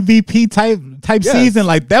 OKC MVP type Yes. season,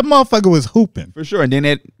 like that motherfucker was hooping. For sure. And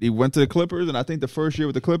then he went to the Clippers, and I think the first year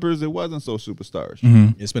with the Clippers, it wasn't so superstars.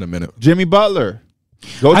 It's been a minute. Jimmy Butler.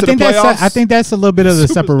 Go I to think the playoffs. I think that's a little bit of the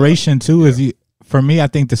Superstar. separation too. For me, I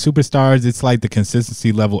think the superstars, it's like the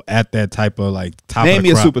consistency level at that type of like top Name of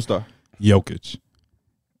me the a crop. superstar. Jokic,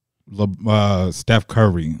 Steph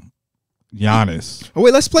Curry, Giannis. Oh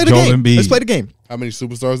wait, let's play the Joel game. Embiid. Let's play the game. How many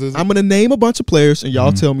superstars is it? I'm gonna name a bunch of players and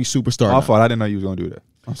y'all tell me superstar. My now. fault. I didn't know you was gonna do that.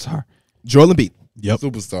 I'm sorry. Joel Embiid, Yep.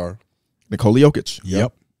 Superstar. Nikola Jokic,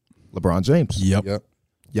 Yep. LeBron James, Yep. Yep.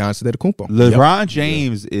 Giannis Antetokounmpo. LeBron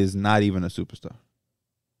James is not even a superstar.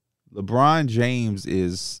 LeBron James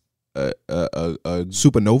is a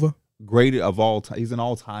Supernova. great of all time. He's an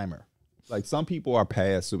all timer. Like some people are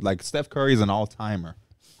past. Like Steph Curry is an all timer.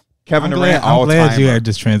 Kevin Durant, I'm all glad you timer. had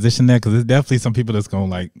just transitioned that because there's definitely some people that's gonna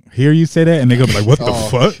like hear you say that and they're gonna be like, "What the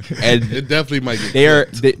fuck?" And It definitely might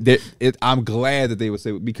get I'm glad that they would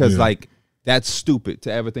say because Yeah. like that's stupid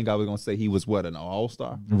to ever think I was gonna say he was what an all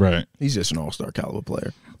star. Right. He's just an all-star caliber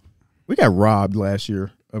player. We got robbed last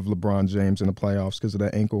year of LeBron James in the playoffs because of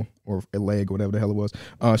that ankle or a leg, whatever the hell it was.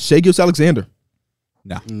 Shai Gilgeous-Alexander.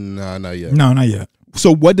 Nah, not yet. No, not yet.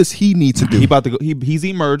 So what does he need to He do? about to go. He's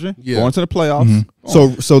emerging, Yeah. going to the playoffs.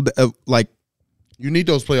 Like You need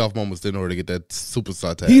those playoff moments in order to get that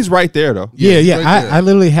superstar tag. He's right there though. Yeah, he's yeah. right there. I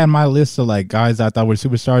literally had my list of like guys I thought were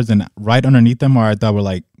superstars, and right underneath them, or I thought were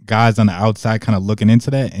like guys on the outside, kind of looking into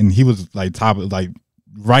that, and he was like top, like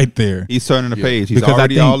right there. He's turning the page. He's Because I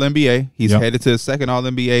already think- all NBA. He's Yep. headed to his second all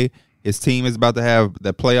NBA. His team is about to have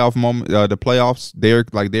the playoff moment, the playoffs. Derek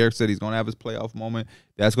said, he's going to have his playoff moment.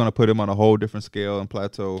 That's going to put him on a whole different scale and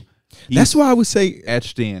plateau. He's that's why I would say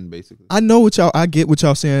etched in, basically. I know what I get what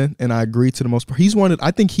y'all saying, and I agree to the most part. I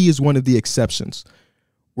think he is one of the exceptions.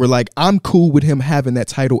 Where like I'm cool with him having that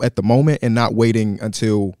title at the moment and not waiting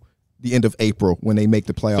until the end of April when they make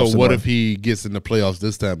the playoffs. So and what run. if he gets in the playoffs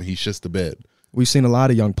this time and he shits the bed? We've seen a lot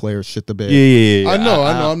of young players shit the bed. Yeah. I know.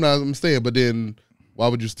 I'm saying, but then why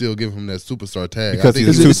would you still give him that superstar tag? Because I think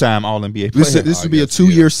he's a it's- two-time all NBA player. This I would be a guess,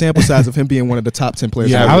 2-year sample size of him being one of the top 10 players.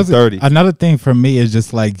 Yeah, in the I league. was 30. Another thing for me is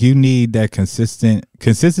just like you need that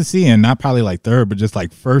consistency, and not probably like third, but just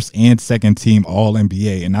like first and second team All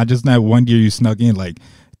NBA, and not just that 1 year you snuck in, like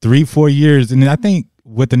 3-4 years. And I think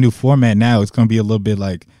with the new format now, it's going to be a little bit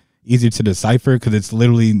like easier to decipher because it's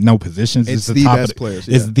literally no positions. It's the the top best of players,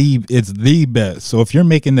 It's yeah. the best. So if you're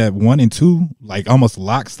making that 1 and 2 like almost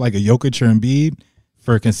locks like a Jokic or Embiid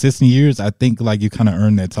for consistent years, I think like you kind of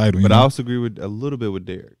earn that title. But you I know? also agree with a little bit with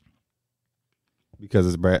Derek.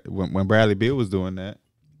 Because it's when Bradley Beal was doing that,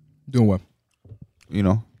 Doing what? you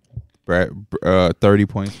know, 30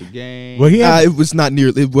 points a game. Well, he had, It was not near.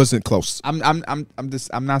 It wasn't close. I'm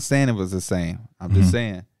not saying it was the same. I'm just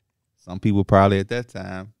saying some people probably at that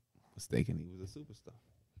time was thinking he was a superstar.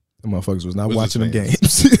 The motherfuckers was not Wizards watching them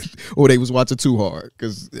fans. games, or they was watching too hard.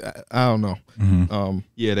 Because I don't know.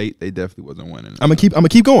 Yeah, they definitely wasn't winning. I'm gonna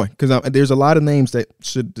keep going because there's a lot of names that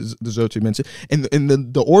should deserve to be mentioned. And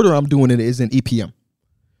the order I'm doing it is in EPM.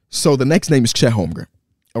 So the next name is Chet Holmgren.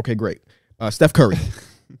 Okay, great. Steph Curry,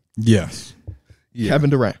 yes, Kevin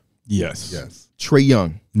Durant, yes, yes. Trey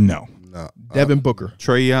Young, no. No. Devin Booker.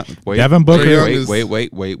 Trey Young. Wait, Devin Booker. Trae Young wait, is-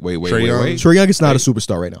 wait. Trae Young. Trey Young is not a Wait.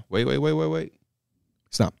 superstar right now. Wait.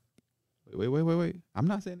 It's not. Wait. I'm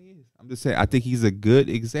not saying he is. I'm just saying I think he's a good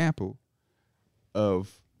example of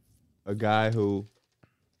a guy who,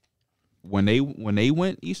 when they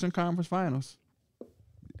went Eastern Conference Finals,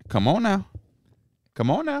 come on now.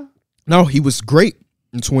 No, he was great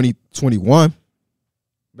in 2021.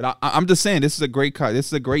 But I'm just saying this is a great card. This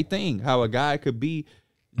is a great thing. How a guy could be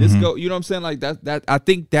this go. You know what I'm saying? Like that. I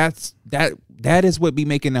think that is what be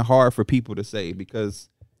making it hard for people to say because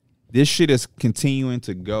this shit is continuing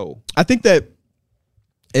to go. I think that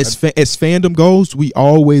as fandom goes, we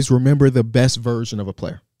always remember the best version of a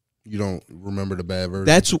player. You don't remember the bad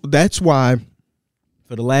version. That's why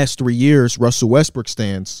for the last 3 years, Russell Westbrook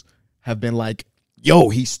stands have been like, yo,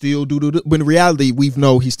 he's still do. When in reality, we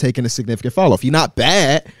know he's taken a significant fall off. He's not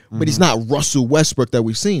bad, but he's not Russell Westbrook that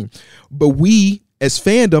we've seen. But we, as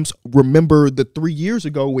fandoms, remember the 3 years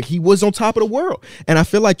ago where he was on top of the world. And I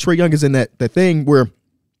feel like Trae Young is in that thing where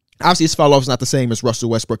Obviously, his fall off is not the same as Russell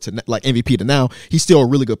Westbrook to like MVP to now. He's still a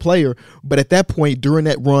really good player, but at that point, during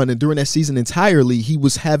that run and during that season entirely, he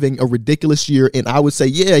was having a ridiculous year. And I would say,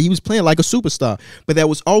 yeah, he was playing like a superstar. But that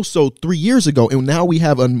was also 3 years ago, and now we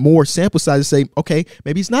have a more sample size to say, okay,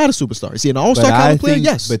 maybe he's not a superstar. Is he an all-star kind of player?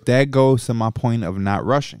 Yes. But that goes to my point of not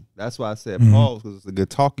rushing. That's why I said pause, because it's a good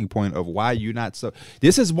talking point of why you're not so.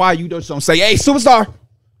 This is why you don't say, hey, superstar,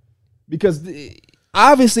 because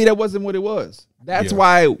obviously that wasn't what it was. That's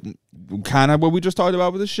why, kind of what we just talked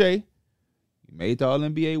about with the Shea. You made the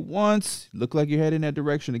All-NBA once. Look like you're heading in that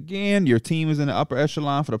direction again. Your team is in the upper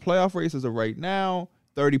echelon for the playoff race as of right now.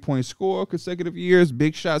 30-point score consecutive years.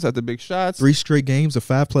 Big shots after big shots. 3 straight games of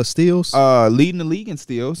 5+ steals. Leading the league in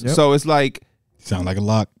steals. Yep. So it's like. Sound like a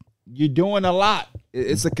lock. You're doing a lot.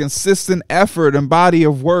 It's a consistent effort and body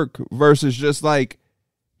of work versus just like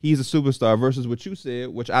he's a superstar versus what you said,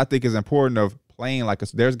 which I think is important of playing like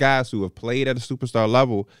there's guys who have played at a superstar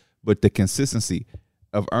level, but the consistency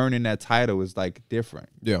of earning that title is like different.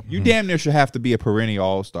 Yeah. You damn near should have to be a perennial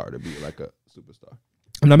all-star to be like a superstar.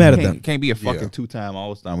 I'm not mad at that. Can't be a fucking 2-time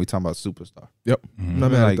all-star. We talking about superstar. Yep. I'm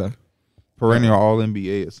not mad Like, at that. Perennial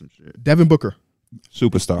all-NBA or some shit. Devin Booker.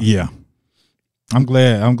 Superstar. Yeah. I'm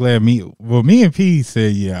glad me and P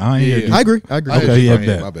said yeah. I agree. Okay, yeah,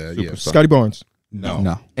 bet. My bad. Yeah. Scotty Barnes.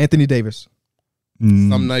 No. Anthony Davis.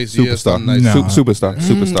 Some nights, yeah. Superstar. Some nights. No.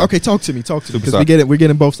 Superstar. Okay, talk to me. Because Superstar. we're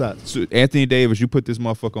getting both sides. So Anthony Davis, you put this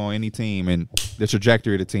motherfucker on any team, and the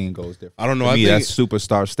trajectory of the team goes different. I don't know. To I me, think that's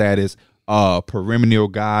superstar status. Perennial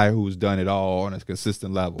guy who's done it all on a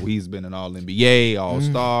consistent level. He's been an All-NBA,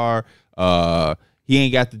 All-Star. He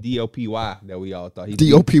ain't got the DOPY that we all thought.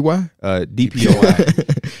 DOPY?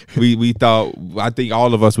 DPOY. we thought. I think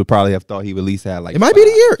all of us would probably have thought he would at least have like. It might be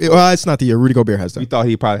the year. Well, it's not the year. Rudy Gobert has We that. thought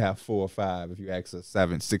he'd probably have 4 or 5 if you asked us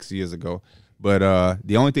 7-6 years ago. But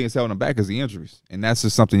the only thing that's holding him back is the injuries, and that's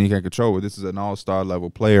just something you can't control. This is an all-star level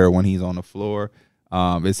player when he's on the floor.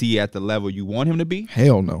 Is he at the level you want him to be?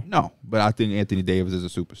 Hell no. No, but I think Anthony Davis is a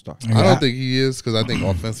superstar. I don't think he is because I think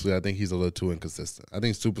offensively, I think he's a little too inconsistent. I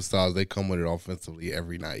think superstars, they come with it offensively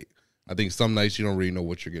every night. I think some nights you don't really know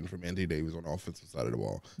what you're getting from Anthony Davis on the offensive side of the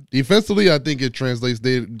ball. Defensively, I think it translates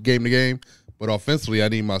game to game, but offensively, I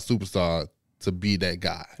need my superstar to be that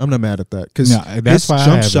guy. I'm not mad at that because that's his why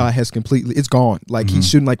jump shot has it's gone. Like he's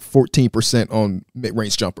shooting like 14% on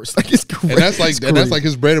mid-range jumpers. Like it's crazy. And that's like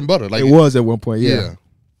his bread and butter. Like it was at one point. Yeah.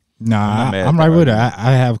 Nah, mad I'm at right that with it. right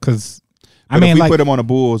I have because I But mean, if we like, put him on the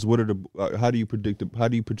Bulls, what are the? How do you project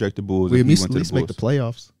the Bulls? We if at he least, went at to least the make the Bulls?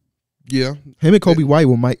 playoffs. Yeah. Him and Kobe White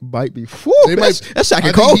might be. Whew, They that's I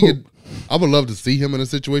shocking think cold. I would love to see him in a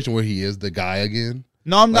situation where he is the guy again.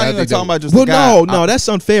 No, I'm Like, not I even think talking that- about just Well, the guy. no, that's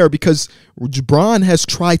unfair because Bron has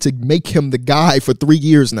tried to make him the guy for 3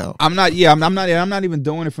 years now. I'm not. Yeah, I'm not even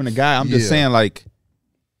doing it from the guy. I'm just Yeah. saying, like,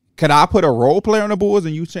 could I put a role player on the Bulls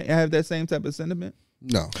and you have that same type of sentiment?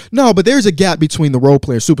 No. But there's a gap between the role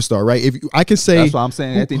player and superstar, right? If I can say, That's why I'm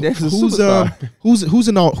saying Anthony Davis is a superstar.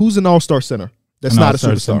 who's an all-star center that's An not a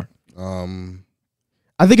all-star superstar. center.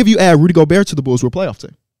 I think if you add Rudy Gobert to the Bulls, we're a playoff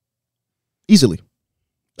team easily.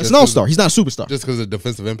 That's Just an all-star. He's not a superstar. Just because of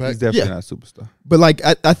defensive He's impact. definitely Yeah. not a superstar. But like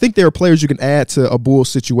I think there are players you can add to a Bulls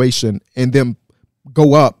situation and then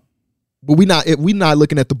go up. But we not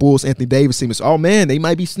looking at the Bulls Anthony Davis team as, oh man, they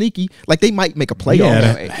might be sneaky. Like they might make a playoff.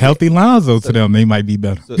 yeah, Hey, healthy Lonzo to them, they might be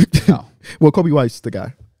better. So, no. Well, Kobe White's the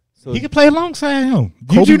guy. So, He can play alongside him.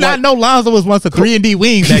 Kobe Did you White- not know Lonzo was once a 3-and-D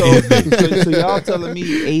wing back in the day? so y'all telling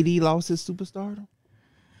me AD lost his superstardom?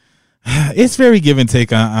 It's very give and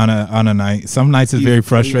take on a night. Some nights it's very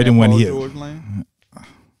frustrating when he.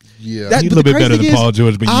 Yeah. That- He's a but little the bit crazy better thing than is, Paul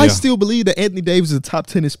George, but I yeah. still believe that Anthony Davis is a top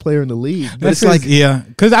 10 player in the league. But That's it's like yeah,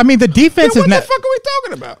 because I mean the defense is What the not. fuck are we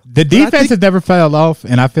talking about? The defense has never fell off,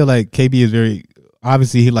 and I feel like KB is very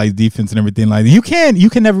obviously he likes defense and everything. Like you can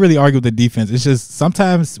never really argue with the defense. It's just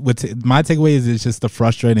sometimes my takeaway is it's just the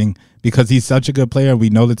frustrating because he's such a good player.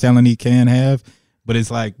 We know the talent he can have, but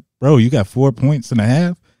it's like, bro, you got 4 points and a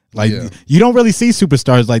half. Like Yeah. you don't really see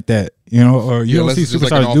superstars like that, you know, or you don't unless see it's just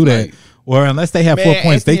like an superstars off do that, night. or unless they have 4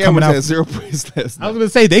 points, they coming out. Had 0 points last I was night. gonna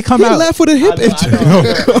say they come he out. left with a hip injury.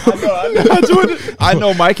 I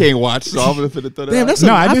know Mike ain't watched, so I'm gonna throw that Damn, out. that's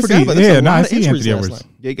No, a, I I did forgot see- about that. That's yeah, a no, lot I of see injuries Anthony last Edwards.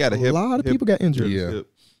 night. They got a hip. A lot of hip- people got injured. Yeah. hip.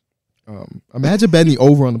 Imagine betting the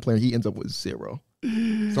over on the player. He ends up with 0.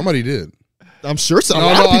 Somebody did. I'm sure some. No,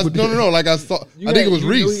 a lot of people no. Like I thought. I think it was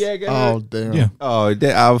Reese. Oh damn. Yeah. Oh,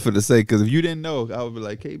 that I was finna say because if you didn't know, I would be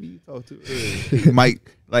like, KB, you talk to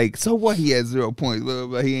Mike. Like, so what? He had 0 points,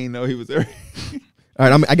 but he ain't know he was there. All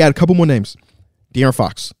right, I got a couple more names. De'Aaron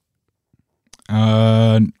Fox.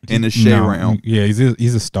 In the Shea round. Yeah,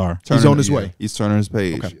 he's a star. He's on his way. He's turning his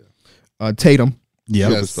page. Tatum. Yeah.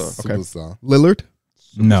 Yes, Superstar. superstar. Lillard.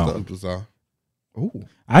 No. Superstar. Ooh.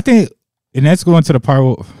 I think, and that's going to the part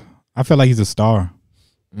where I feel like he's a star.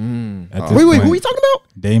 At this Wait, point. who are we talking about?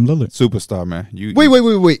 Dame Lillard. Superstar, man. You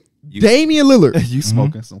Wait. You- Damian Lillard. You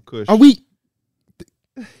smoking some kush. Are we?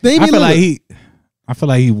 Damian I feel Lillard. like I feel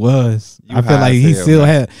like he was. You I feel high like as he hell, still man.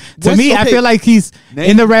 had. To What's- me, I okay. feel like he's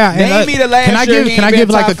in the round. Name me the last Can I year give? he Can I ain't give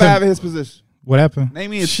been like top a? five in his position? What happened?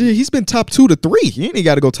 Name me a Shit, he's been top 2 to 3. He ain't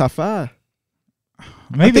got to go top 5.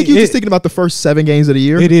 Maybe I think you're just thinking about the first 7 games of the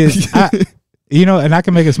year. It is. And I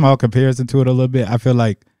can make a small comparison to it a little bit. I feel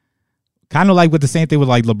like, kind of like with the same thing with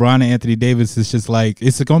like LeBron and Anthony Davis, it's just like,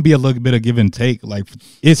 it's going to be a little bit of give and take. Like,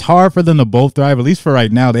 it's hard for them to both thrive, at least for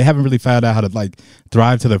right now. They haven't really found out how to like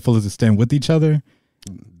thrive to their fullest extent with each other.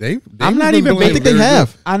 I'm not even. I think they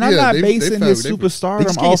have. And I'm not basing his They superstardom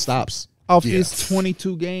just can't off stops. his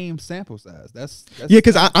 22 game sample size. That's Yeah,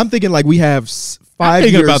 because I'm thinking like we have 5 I'm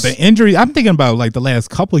thinking years. about the injury. I'm thinking about like the last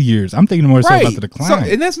couple of years. I'm thinking more so about the decline.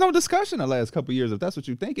 So, and there's no discussion the last couple of years if that's what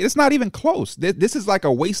you think. It's not even close. This is like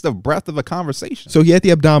a waste of breath of a conversation. So he had the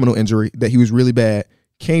abdominal injury that he was really bad.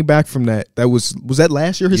 Came back from that. That was that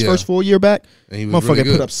last year? His first full year back. And he was Motherfucker really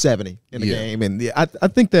good. put up 70 in the game, and I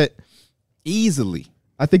think that Easily.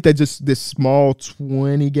 I think that just this small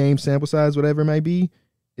 20 game sample size, whatever it may be,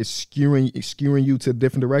 is skewing you to a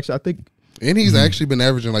different direction. I think And he's actually been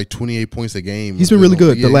averaging like 28 points a game. he's been really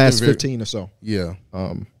good Yeah, the last he's been 15 or so. Yeah.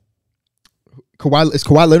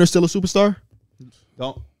 Kawhi Leonard still a superstar?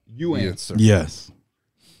 Don't you answer. Yes.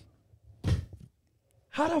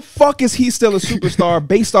 How the fuck is he still a superstar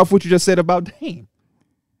based off what you just said about Dame?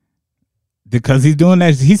 Because he's doing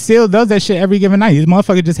that. He still does that shit every given night. His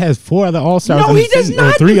motherfucker just has 4 other All-Stars. No, on he his does team, or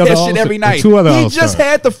not 3 do other that shit All-Stars, every or night. 2 other He All-Stars. just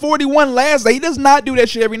had the 41 last night. He does not do that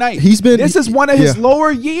shit every night. He's been- This is one of his yeah.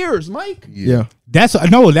 lower years, Mike. Yeah. That's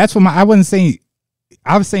what I wasn't saying.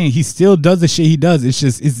 I was saying he still does the shit he does. It's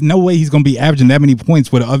just it's no way he's gonna be averaging that many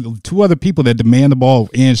points with 2 other people that demand the ball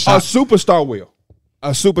and A shot. superstar will. A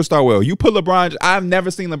superstar will. You put LeBron. I've never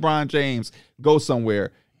seen LeBron James go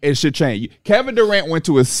somewhere. It should change. Kevin Durant went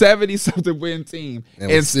to a 70-something win team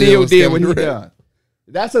and still did what he done.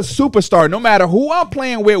 That's a superstar. No matter who I'm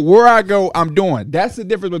playing with, where I go, I'm doing. That's the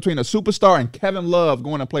difference between a superstar and Kevin Love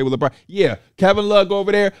going to play with LeBron. Yeah, Kevin Love go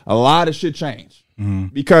over there, a lot of shit change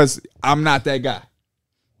because I'm not that guy.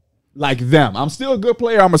 Like them. I'm still a good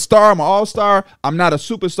player. I'm a star. I'm an all-star. I'm not a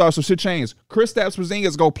superstar, so shit change. Kristaps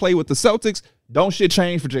Porzingis go play with the Celtics. Don't shit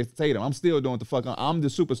change for Jason Tatum. I'm still doing what the fuck. I'm the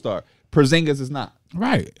superstar. Porzingis is not.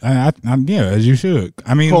 Right. I'm yeah, as you should.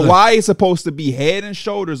 I mean, Kawhi is supposed to be head and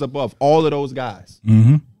shoulders above all of those guys.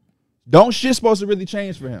 Don't shit supposed to really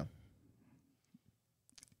change for him.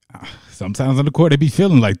 sometimes on the court they be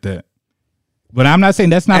feeling like that. But I'm not saying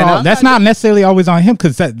that's not And all. I'm That's not- not necessarily always on him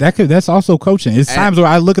because that's also coaching. It's times where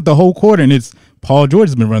I look at the whole quarter and it's Paul George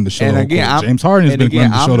has been running the show. And the whole again, quarter. James Harden has been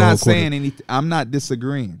running the show I'm the whole not quarter. saying anything. I'm not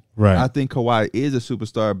disagreeing. Right. I think Kawhi is a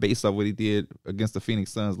superstar based off what he did against the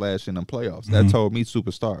Phoenix Suns last year in the playoffs. That told me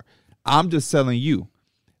superstar. I'm just telling you,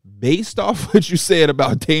 based off what you said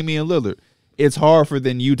about Damian Lillard, it's hard for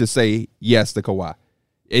then you to say yes to Kawhi.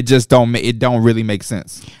 It just don't really make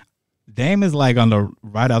sense. Dame is like on the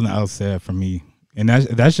right on the outside for me, and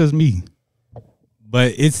that's just me.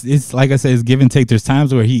 But it's like I said, it's give and take. There's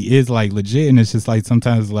times where he is like legit, and it's just like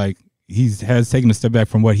sometimes like he has taken a step back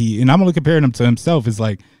from what he. And I'm only comparing him to himself. It's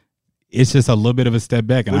like it's just a little bit of a step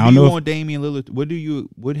back, and What I don't do you know. want Damian Lillard?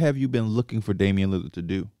 What have you been looking for Damian Lillard to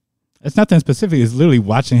do? It's nothing specific. It's literally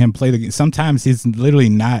watching him play the game. Sometimes he's literally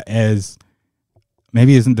not as.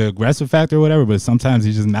 Maybe isn't the aggressive factor or whatever, but sometimes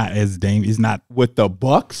he's just not as Dame. He's not With the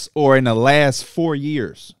Bucks or in the last 4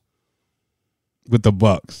 years? with the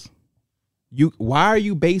Bucks. Why are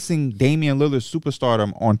you basing Damian Lillard's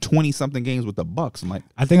superstardom on 20-something games with the Bucks, Mike?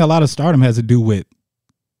 I think a lot of stardom has to do with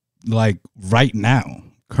like right now,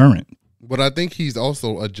 current. But I think he's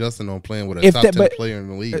also adjusting on playing with a top 10 player in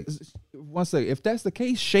the league. One second. If that's the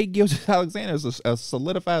case, Shai Gilgeous-Alexander is a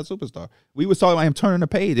solidified superstar. We was talking about him turning the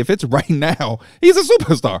page. If it's right now, he's a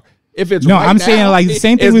superstar. If it's No, right I'm now, saying, like, the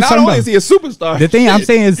same thing it's we not talking only about. is he a superstar. The thing I'm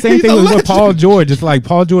saying is the same He's thing a with legend. Paul George. It's like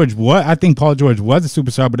Paul George. I think Paul George was a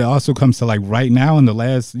superstar, but it also comes to like right now in the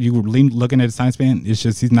last you were looking at the science span. It's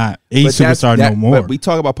just he's not a But that's- superstar no more. But we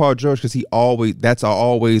talk about Paul George because that's our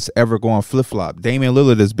always ever going flip flop. Damian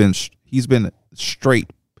Lillard has been he's been straight.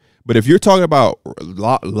 But if you're talking about a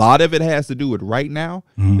lot of it has to do with right now,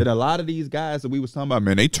 then a lot of these guys that we was talking about,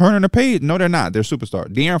 man, they turning the page. No, they're not. They're superstar.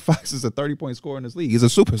 De'Aaron Fox is a 30-point scorer in this league. He's a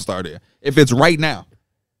superstar there. If it's right now.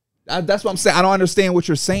 That's what I'm saying. I don't understand what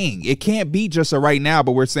you're saying. It can't be just a right now,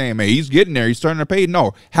 but we're saying, man, he's getting there. He's turning the page.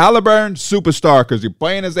 No. Halliburton, superstar, because you're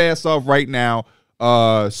playing his ass off right now.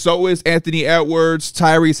 So is Anthony Edwards,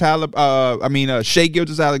 Tyrese Shea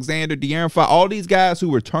Gilgeous-Alexander, De'Aaron Fox. All these guys who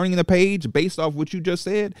were turning the page based off what you just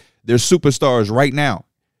said, they're superstars right now.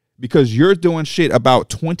 Because you're doing shit about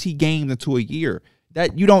 20 games into a year.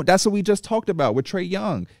 That's what we just talked about with Trae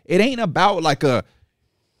Young. It ain't about like there's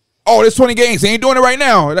 20 games. He ain't doing it right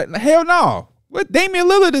now. Hell no. What Damian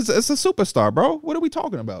Lillard is a superstar, bro. What are we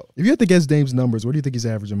talking about? If you had to guess Dame's numbers, what do you think he's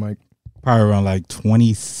averaging, Mike? Probably around like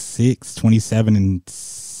 26, 27, and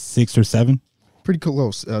 6 or 7. Pretty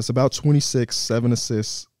close. It's about 26, 7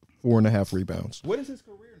 assists, 4.5 rebounds. What is his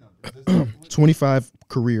career number? 25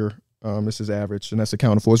 career. This is average, and that's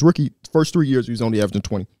accounted for. His rookie first 3 years, he was only averaging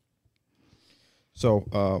 20. So,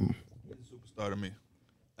 superstar to me.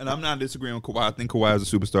 And I'm not disagreeing with Kawhi. I think Kawhi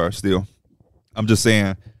is a superstar still. I'm just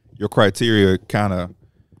saying your criteria kind of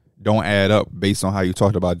don't add up based on how you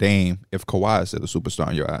talked about Dame if Kawhi is still a superstar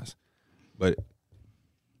in your eyes. But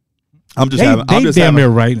I'm just having a conversation.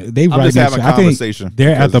 I think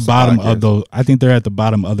they're at the bottom of those. I think they're at the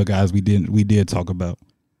bottom of the guys we did talk about.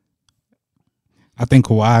 I think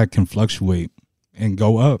Kawhi can fluctuate and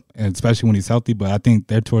go up, and especially when he's healthy. But I think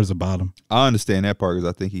they're towards the bottom. I understand that part because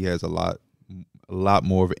I think he has a lot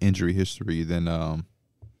more of an injury history than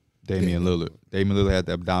Damian Lillard. Damian Lillard had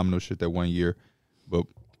the abdominal shit that 1 year, but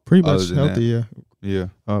pretty much healthy. Yeah.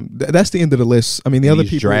 That's the end of the list. I mean, the other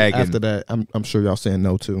people dragging, after that, I'm sure y'all saying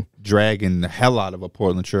no to. Dragging the hell out of a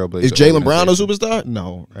Portland Trailblazer. Is Jaylen Brown a superstar?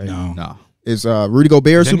 No, right? No. Is Rudy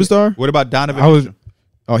Gobert a superstar? What about Donovan Mitchell?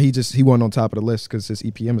 Oh, he wasn't on top of the list because his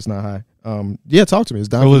EPM is not high. Yeah, talk to me. Is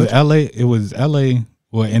It was LA.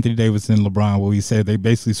 Well, Anthony Davis and LeBron. Well, we said they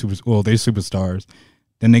basically they're superstars.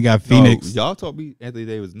 Then they got Phoenix. No, y'all told me Anthony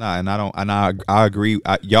Davis not, and I don't. And I agree.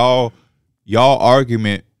 Y'all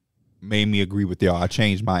argument made me agree with y'all. I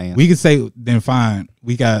changed my answer. We could say then fine.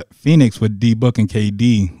 We got Phoenix with D Book and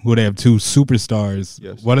KD, who they have 2 superstars.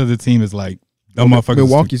 Yes. What other team is like? Motherfuckers.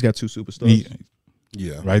 Milwaukee's got 2 superstars.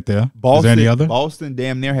 Yeah, right there. Boston, is there any other? Boston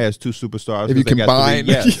damn near has 2 superstars. If you combine,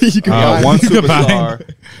 you combine one superstar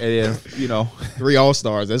and then 3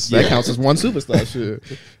 all-stars. That counts as 1 superstar. Shit.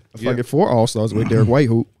 Fucking 4 all-stars with Derek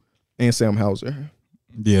Whitehoop and Sam Hauser.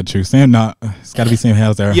 Yeah, true. It's got to be Sam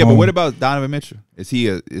Hauser. Yeah, but what about Donovan Mitchell? Is he?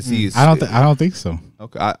 I don't think so.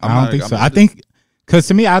 Okay, I don't think so. I think. Because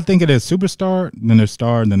to me, I think it is superstar, then there's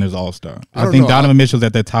star, and then there's all-star. I think Donovan Mitchell's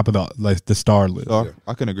at the top of the star list. Yeah.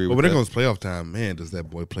 I can agree with that. But when it comes playoff time, man, does that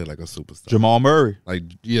boy play like a superstar? Jamal Murray.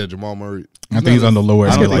 Jamal Murray. I think he's on the lower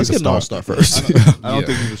end. Let's get an all-star first. I don't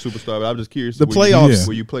think he's a superstar, but I'm just curious. The playoffs,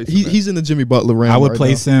 where you place him he's in the Jimmy Butler range. I would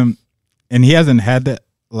place him, and he hasn't had the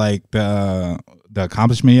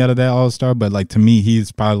accomplishment yet of that all-star, but to me,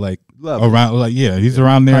 he's probably around, he's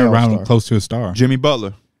around there, around close to a star. Jimmy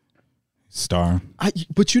Butler. Star,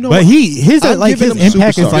 but his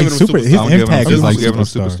impact is like super. His impact is like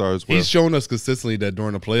superstar as well. He's shown us consistently that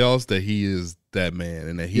during the playoffs that he is that man,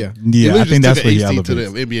 and that he I think that's where he elevates to the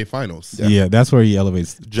NBA Finals. Yeah, that's where he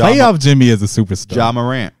elevates. Playoff Jimmy is a superstar. Ja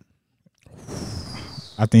Morant.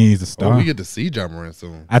 I think he's a star. We get to see Ja Morant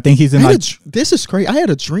soon. I think he's in this is crazy. I had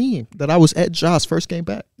a dream that I was at Ja's first game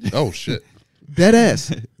back. Oh shit, dead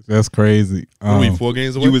ass. That's crazy. We 4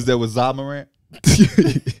 games away. You was there with Ja Morant.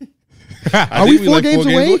 Are we 4 games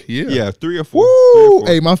away? Yeah, 3 or 4. Woo!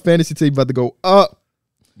 Hey, my fantasy team about to go up.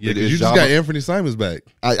 Yeah, you just got Anthony Simons back.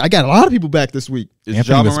 I got a lot of people back this week. Is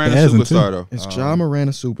Ja Morant a superstar though? Is Ja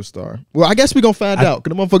Morant a superstar? Well, I guess we're gonna find out.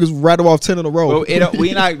 Cause the motherfuckers rattle off 10 in a row. Well,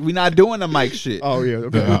 we not doing the Mike shit. Oh yeah.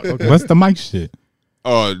 Okay. What's the Mike shit?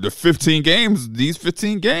 The 15 games. These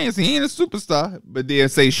 15 games, he ain't a superstar. But then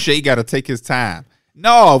say Shea got to take his time.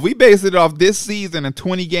 No, we base it off this season and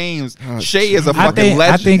 20 games. Shea is a fucking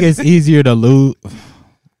legend. I think it's easier to lose.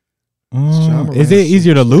 Is it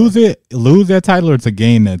easier to lose that title, or to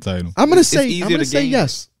gain that title? I'm gonna say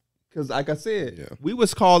yes. Because like I said, we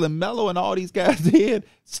was calling Melo and all these guys did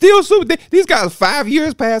still super. These guys 5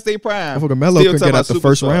 years past their prime. I forgot Melo could get out the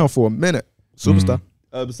first round for a minute. Superstar.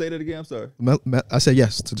 Say that again. I'm sorry. I said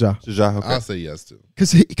yes to Ja. Okay. I say yes too.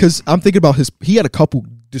 Because I'm thinking about he had a couple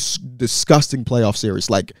disgusting playoff series,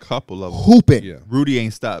 like couple of them. Hooping. Yeah. Rudy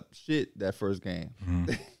ain't stopped shit that first game.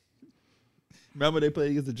 Remember they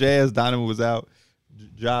played against the Jazz. Donovan was out.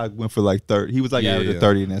 Ja went for like 30. He was like averaging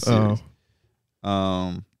 30 in that series.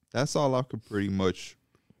 That's all I could pretty much.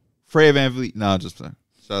 Fred VanVleet. No, just shout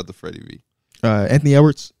out to Freddie V. Anthony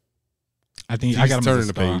Edwards. I think I got him turning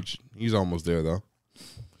the page. He's almost there though.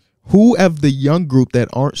 Who of the young group that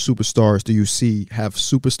aren't superstars do you see have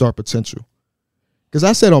superstar potential? Because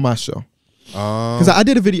I said on my show, Because I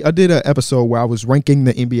did an episode where I was ranking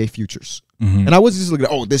the NBA futures, and I wasn't just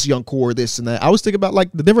looking at this young core, this and that. I was thinking about like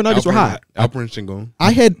the Denver Nuggets were high. Alperen Sengun.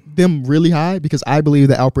 I had them really high because I believe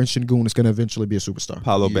that Alperen Sengun is going to eventually be a superstar.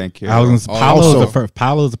 Paolo Banchero.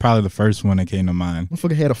 Paolo is probably the first one that came to mind.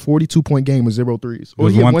 Motherfucker had a 42-point game with 0 threes. He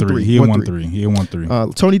had 1-3. He had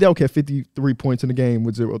 1-3. Tony Delk had 53 points in the game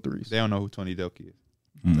with 0 threes. They don't know who Tony Delk is.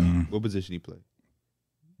 What position he played?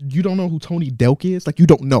 You don't know who Tony Delk is? Like, you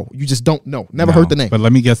don't know. You just don't know. Never heard the name. But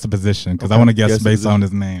let me guess the position because I want to guess based on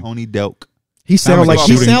his name. Tony Delk. He sound like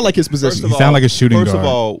his position. He sound like a shooting guard. First of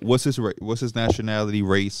all, what's his nationality,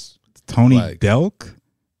 race? Tony Delk?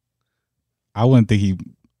 I wouldn't think he.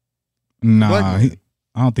 Nah, I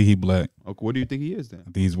don't think he black. Okay, what do you think he is then?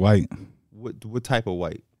 I think he's white. What type of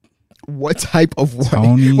white? What type of white?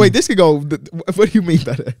 Tony? Wait, this could go. What do you mean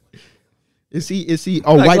by that? Is he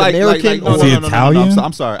a white American? Is he Italian?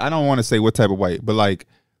 I'm sorry. I don't want to say what type of white, but like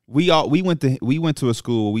we went to a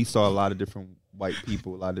school where we saw a lot of different white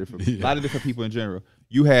people, a lot of different people in general.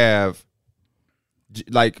 You have,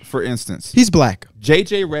 like, for instance, he's black.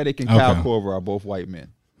 JJ Redick and Kyle Korver are both white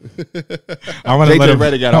men. I want to JJ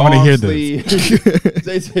Redick got I want to hear this.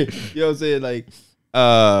 JJ, you know what I'm saying? Like,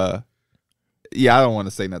 yeah, I don't want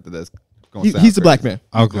to say nothing that's going to sound he's a black man.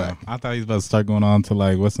 Okay. I thought he was about to start going on to,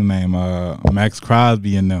 like, what's the name? Max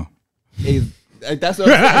Crosby and them. That's what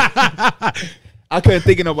I'm saying. I couldn't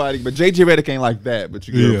think of nobody, but JJ Redick ain't like that, but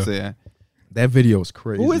you get what I'm saying. That video is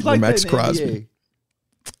crazy. Who is like Max that Crosby?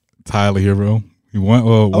 Tyler Hero. He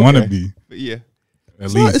wanna be. Yeah.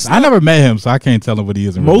 At least. I never met him, so I can't tell him what he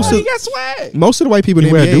is in real life. He got swag. Most of the white people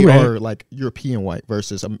in the NBA are like European white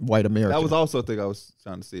versus white American. That was also a thing I was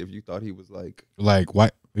trying to see if you thought he was like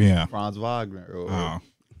white, yeah. Franz Wagner or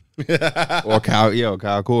Kyle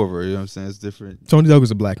Korver. You know what I'm saying? It's different. Tony Delk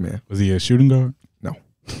was a black man. Was he a shooting guard? No.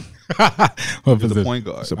 What was a point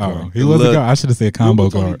guard. He was a guard. I should have said combo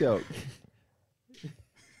guard.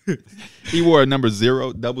 He wore a number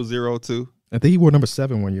 000 too. I think he wore number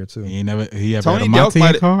 7 one year too. He ever Tony had a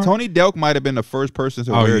Monte card? Tony Delk might have been the first person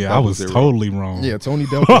to wear. I was totally wrong. Yeah, Tony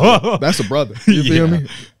Delk. That's a brother. You feel me?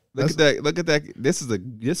 Look at that. This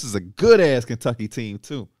is a good ass Kentucky team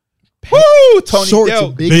too. Woo! Tony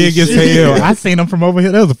Delk, big as hell. I seen him from over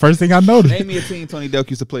here. That was the first thing I noticed. Name me a team Tony Delk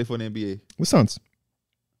used to play for in the NBA. What Suns?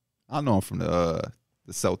 I know him from the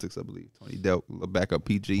Celtics, I believe. Tony Delk, backup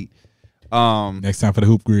PG. Next time for the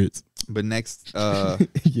Hoop Grids. But next, yeah,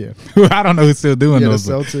 I don't know who's still doing those.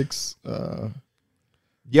 The Celtics,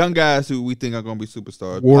 young guys who we think are going to be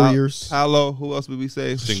superstars. Warriors. Paolo. Who else would we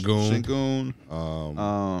say? Sengun.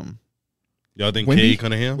 Y'all think Wemby? Cade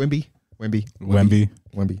Cunningham? Wemby.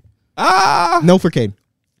 No for Cade.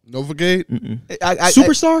 No for Cade?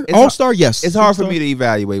 Superstar? All-star? Yes. It's hard for me to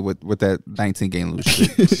evaluate with that 19-game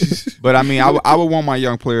losing streak. But, I mean, I would want my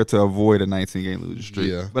young player to avoid a 19-game losing streak.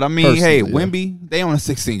 Yeah. But, I mean, hey, Wemby, they on a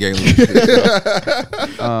 16-game losing streak.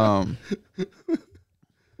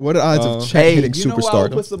 What are the odds of Chet hitting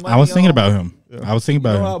superstar? I was thinking about him. I was thinking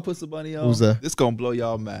about him. I'll put some money on? Who's that? This going to blow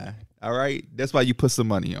y'all mind. All right? That's why you put some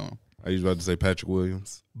money on. I was about to say Patrick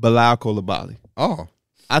Williams. Bilal Coulibaly. Oh.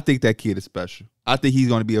 I think that kid is special. I think he's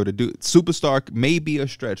going to be able to do it. Superstar may be a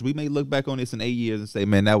stretch. We may look back on this in 8 years and say,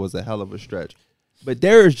 man, that was a hell of a stretch. But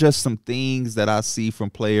there is just some things that I see from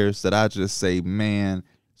players that I just say, man,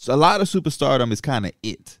 so a lot of superstardom is kind of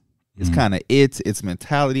it. It's kind of it. It's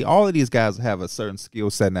mentality. All of these guys have a certain skill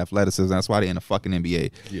set and athleticism. That's why they're in the fucking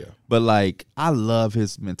NBA. Yeah. But, like, I love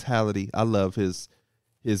his mentality. I love his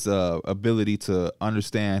ability to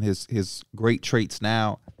understand his great traits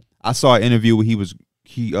now. I saw an interview where he was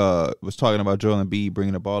talking about Joel Embiid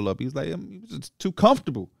bringing the ball up. He was like, he was just too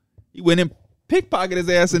comfortable. He went in, pickpocket his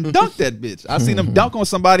ass, and dunked that bitch. I seen him dunk on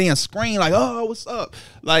somebody and scream like, "Oh, what's up?"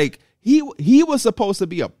 Like he was supposed to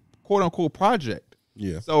be a quote unquote project.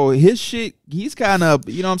 Yeah. So his shit, he's kind of,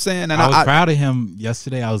 you know what I'm saying. And I was proud of him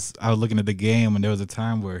yesterday. I was looking at the game, and there was a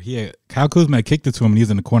time where Kyle Kuzma had kicked it to him, and he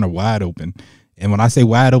was in the corner wide open. And when I say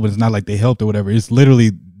wide open, it's not like they helped or whatever. It's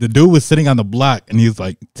literally the dude was sitting on the block, and he was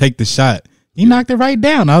like, "Take the shot." He knocked it right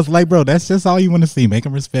down. I was like, bro, that's just all you want to see. Make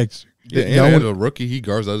him respect you. Yeah, and as a rookie, he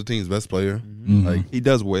guards the other team's best player. Mm-hmm. Like he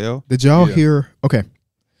does well. Did y'all hear? Okay,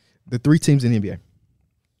 the 3 teams in the NBA,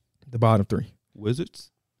 the bottom 3: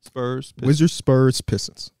 Wizards, Spurs, Pistons. Wizards, Spurs,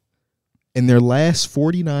 Pistons. In their last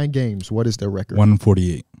 49 games, what is their record?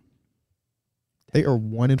 148. They are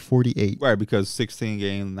 1-48. Right, because 16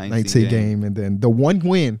 game, 19 game, and then the one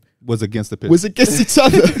win was against the Pistons. Was against each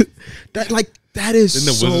other. That is Didn't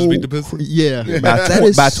the so Wizards beat the Pistons? Yeah, that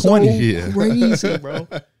is by 20. So crazy, bro.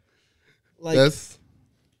 Like it's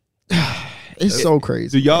so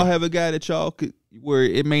crazy. Do y'all have a guy that y'all could where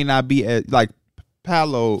it may not be at like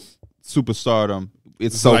Paolo superstardom.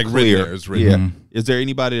 It's so like written clear. there, it's written. Yeah. Mhm. Is there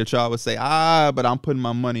anybody that y'all would say, but I'm putting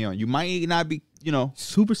my money on? You might not be,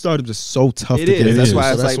 Superstardom is so tough it to get is. That's into, why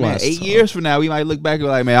so it's that's like, man, it's 8 tough. years from now, we might look back and be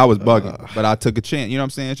like, man, I was bugging, but I took a chance. You know what I'm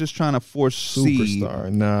saying? It's just trying to foresee.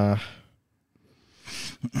 Superstar, nah.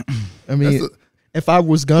 I mean, if I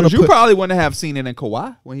was gonna Because you put, probably wouldn't have seen it in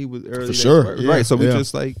Kawhi when he was early. For sure, Spurs, yeah, right? So we yeah.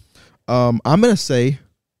 just like, I'm gonna say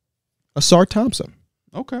Asar Thompson.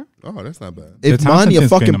 okay. Oh, that's not bad. If Thompson Mania can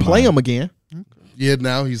fucking spin him play out. him again, Yeah,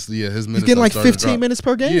 now his minutes he's getting are like starting to 15 drop. minutes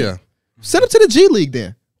per game. Yeah, Send him to the G League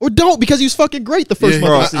then, or don't because he was fucking great the first Yeah, month.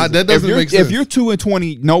 bro, of the season. that doesn't make sense. If you're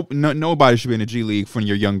 2-20, nobody should be in the G League from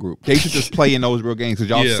your young group. They should just play in those real games because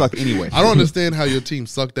y'all Yeah. suck anyway. I don't understand how your team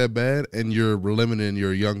sucked that bad and you're limiting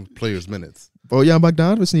your young players' minutes. Bojan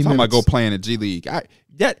Bogdanovic need Talking about minutes. go play in the G League.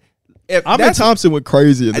 Ahmed Thompson went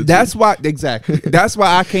crazy. In the That's why exactly. That's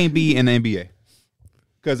why I can't be in the NBA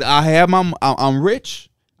because I'm rich.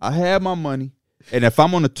 I have my money, and if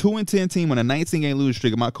I'm on a 2-10 team on a 19-game losing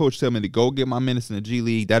streak, and my coach tell me to go get my minutes in the G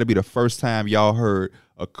League, that'll be the first time y'all heard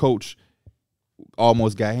a coach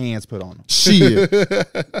almost got hands put on him. shit.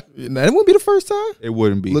 That wouldn't be the first time. It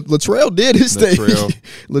wouldn't be. Latrell did his thing. Latrell.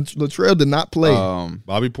 Latrell did not play.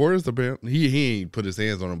 Bobby Porter's the band. He ain't put his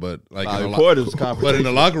hands on him, but like Bobby in the Porter's but in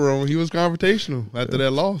the locker room, he was confrontational after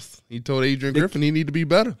that loss. He told Adrian Griffin he need to be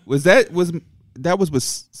better. Was with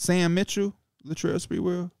Sam Mitchell, Latrell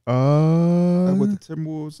Sprewell, with the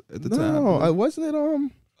Timberwolves at the time? no, wasn't it?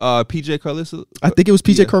 PJ Carlisi. I think it was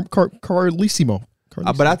PJ Yeah. Carlissimo.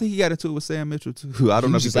 But I think he got into it with Sam Mitchell too. I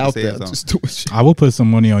don't know if he's he just put out his there hands on. just doing shit. I will put some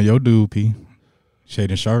money on your dude, P.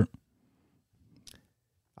 Shaden Sharp.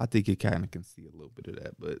 I think it kind of can see a little bit of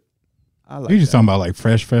that, but I like You just that. talking about like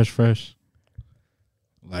fresh.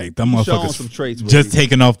 Like them He's showing some motherfuckers traits. just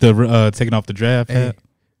taking off the draft. Hey, hat.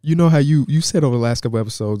 you know how you said over the last couple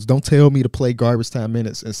episodes, don't tell me to play garbage time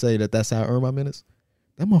minutes and say that's how I earn my minutes.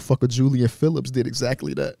 That motherfucker Julian Phillips did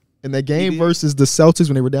exactly that. In that game did? versus the Celtics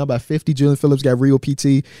when they were down by 50, Julian Phillips got real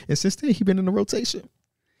PT. And since then, he been in the rotation.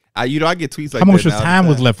 I get tweets like How much that now time all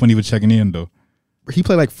the was left when he was checking in though? He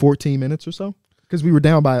played like 14 minutes or so because we were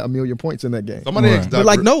down by 1 million points in that game. Somebody Right. asked But Doc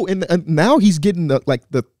like, Ri- no, and now he's getting the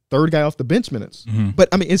third guy off the bench minutes. Mhm. But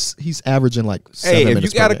I mean, he's averaging like 7 Hey, if you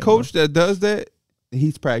minutes got per a game, coach that does that,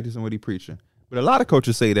 he's practicing what he preaching. But a lot of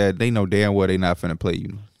coaches say that they know damn well they not finna play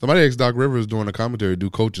you. Somebody asked Doc Rivers during the commentary, do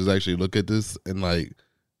coaches actually look at this and like,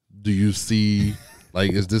 do you see,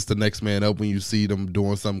 like, is this the next man up when you see them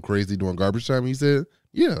doing something crazy during garbage time? He said,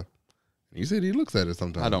 yeah. He said he looks at it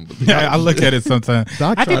sometimes. I don't believe I look at it sometimes.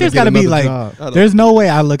 Doc I trying think to there's get got to be another like, job. there's no way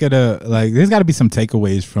I look at there's got to be some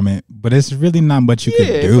takeaways from it, but it's really not much you Yeah,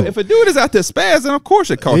 can do. if a dude is out there spazzing, of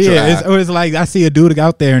course it caught your Yeah, eye. it's like I see a dude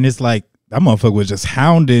out there and it's like that motherfucker was just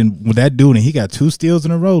hounding with that dude and he got 2 steals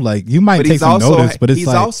in a row. Like you might But take he's some also notice, but it's he's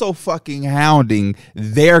like also fucking hounding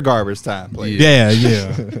their garbage time players.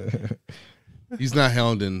 yeah. He's not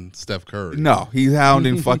hounding Steph Curry. No, he's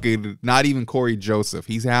hounding fucking not even Corey Joseph.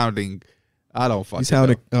 He's hounding. I don't fucking. He's how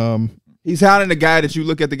know. He's hounding the guy that you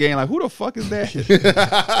look at the game like, who the fuck is that?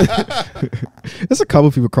 there's a couple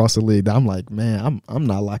people across the league that I'm like, man, I'm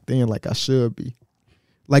not locked in like I should be.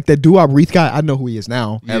 Like that Duop Reith guy, I know who he is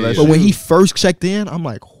now. LSU. But when he first checked in, I'm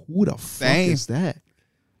like, who the fuck Same. is that?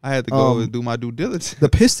 I had to go and do my due diligence. The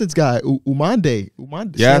Pistons guy, Umande,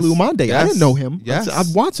 Yes. Stanley Umande. I Yes. didn't know him. Yes. I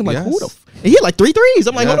watched him like, who the? Yes. And he had like 3 threes.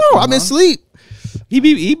 I'm like, Yes. hold on, I'm in sleep. He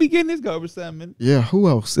be getting his garbage time minutes. Yeah, who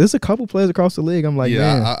else? There's a couple players across the league. I'm like,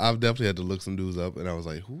 man, I've definitely had to look some dudes up, and I was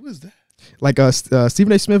like, who is that? like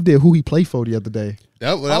Stephen A. Smith did who he played for the other day.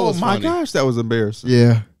 That Oh was my funny. gosh, that was embarrassing.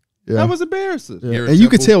 Yeah, That was embarrassing. yeah. Garrett And you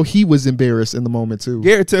could Temple. tell he was embarrassed in the moment too.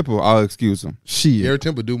 Garrett Temple, I'll excuse him. Shit. Garrett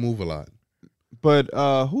Temple do move a lot. But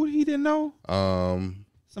who he didn't know?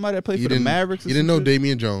 Somebody that played He for the didn't. Mavericks. or He didn't some know shit?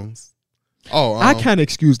 Damian Jones. Oh, I kind of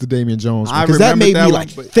excused the Damian Jones I because that remember made that me one,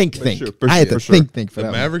 like but- think. for I had to sure. think for the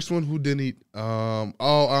that. Mavericks one. Who didn't he?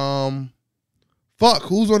 Fuck.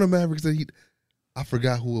 Who's on the Mavericks that he? I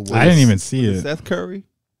forgot who it was. I didn't even see it. Seth Curry.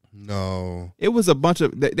 No, It was a bunch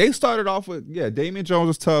of. They started off with Damian Jones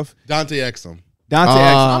was tough. Dante Exum. Dante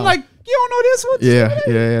Exum. I'm like, you don't know this one.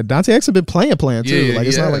 Yeah. Dante X have been playing too. Yeah, Like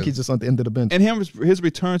it's not yeah. like he's just on the end of the bench. And his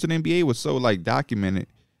return to the NBA was so like documented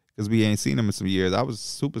because we ain't seen him in some years. I was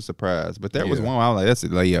super surprised. But there was Yeah. one where I was like, that's a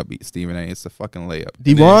layup, Stephen A. It's a fucking layup.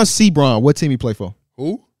 DeRon Sebron, what team he play for?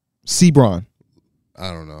 Who? Sebron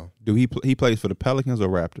I don't know. Do he plays for the Pelicans or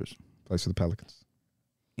Raptors? plays for the Pelicans.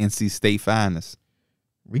 NC State finest.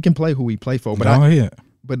 We can play who we play for, but Go ahead.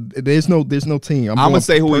 but there's no team. I'm gonna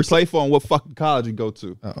say who he play for and what fucking college he go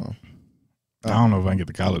to. Uh-oh. I don't know if I can get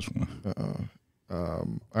the college one. All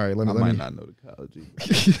right, let I me. might not know the college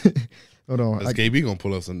either. Hold on. That's KB gonna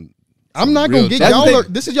pull up some I'm not real gonna get That's y'all. the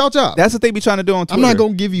thing. This is y'all job. That's what they be trying to do on Twitter. I'm not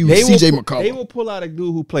gonna give you They CJ will, McCollum. They will pull out a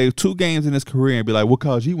dude who played 2 games in his career and be like, "What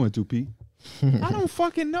college he went to, P?" I don't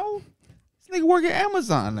fucking know. This nigga work at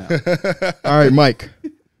Amazon now. All right, Mike.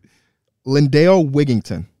 Lindale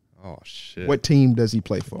Wigington. Oh shit. What team does he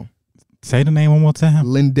play for? Say the name one more time.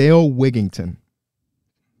 Mm-hmm. Lindale Wigington.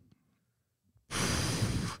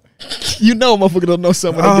 You know, motherfucker don't know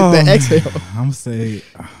someone that get that exhale. I'm gonna say.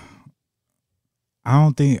 I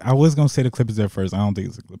don't think I was gonna say the Clippers there first. I don't think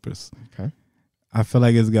it's the Clippers. Okay. I feel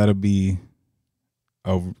like it's got to be.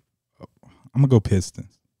 I'm gonna go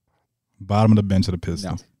Pistons. Bottom of the bench of the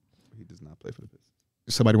Pistons. No, he does not play for the Pistons.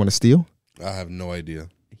 Somebody want to steal? I have no idea.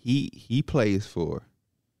 He plays for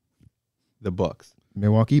the Bucks.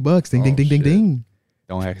 Milwaukee Bucks. Ding, ding, Oh, ding, ding, shit. ding.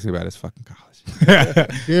 Don't ask me about his fucking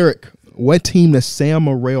college. Derek, what team does Sam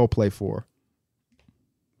Morrell play for?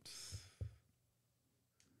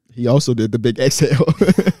 He also did the big exhale.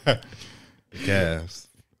 Cavs.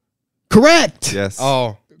 Correct. Yes.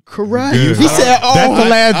 Oh, Correct. Good. He said, "Oh,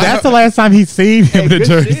 That's the last time he's seen him in the good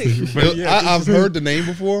jersey. shit. But yeah, I've heard the name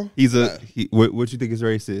before. He's what you think his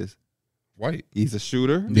race is? White. He's a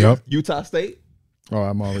shooter. Yep. Utah State. oh,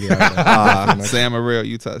 I'm already out of that." Sam Morrell,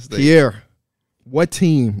 Utah State. Pierre, what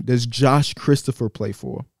team does Josh Christopher play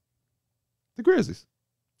for? The Grizzlies.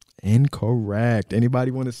 Incorrect.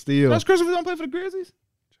 Anybody want to steal? Josh Christopher don't play for the Grizzlies.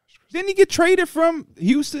 Didn't he get traded from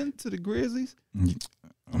Houston to the Grizzlies?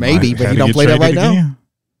 Maybe, but Had he to don't get play that traded right now. again.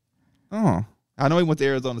 Oh, I know he went to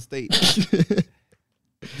Arizona State.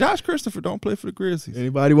 Josh Christopher don't play for the Grizzlies.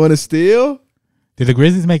 Anybody want to steal? Did the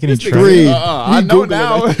Grizzlies make any trade? Three. I He know Googling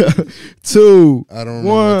now. it right 2. I don't know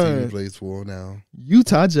what team One. he plays for now.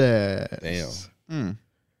 Utah Jazz. Damn.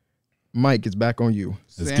 Mike, it's back on you.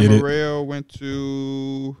 Let's Sam get it. Morrell went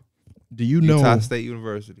to Do you Utah know State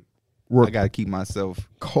University. where I gotta keep myself.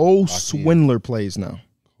 Cole Swindler plays now?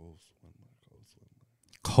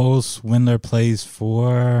 Cole Swindler plays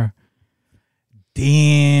for.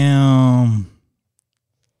 Damn.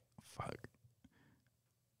 Fuck.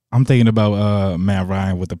 I'm thinking about Matt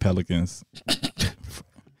Ryan with the Pelicans.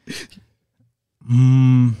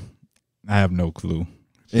 I have no clue.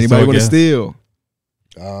 Anybody So want to guess- steal?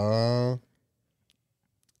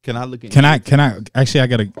 Can I look at? Can I actually I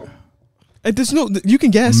gotta There's no. You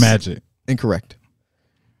can guess. Magic. Incorrect.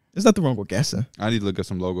 There's nothing wrong with guessing. I need to look at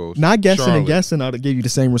some logos. Not guessing and Charlotte. guessing ought to give you the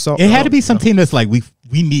same result. It had to be some team that's like we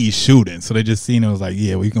need shooting, so they just seen it was like,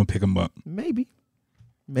 yeah, we gonna pick them up. Maybe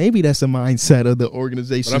that's a mindset of the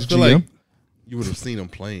organization. But I feel like you would have seen him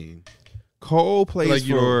playing. Cole plays Like,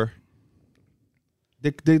 you for.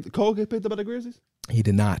 Did Cole get picked up by the Grizzlies? he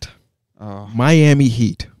did not. Oh, Miami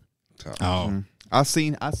Heat. Oh, I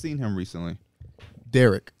seen him recently.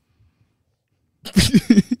 Derek.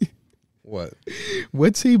 What?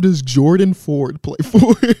 What team does Jordan Ford play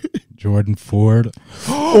for? Jordan Ford.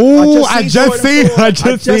 Oh, I just seen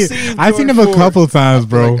I've seen him a couple times,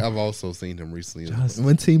 bro. Like I've also seen him recently.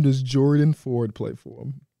 What team does Jordan Ford play for?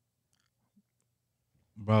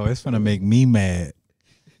 Bro, it's gonna make me mad.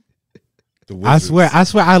 The I Wizards.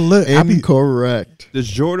 swear. I look. I be, Incorrect. Does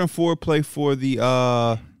Jordan Ford play for the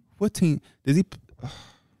what team? Does he?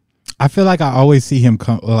 I feel like I always see him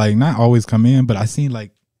come, like not always come in, but I seen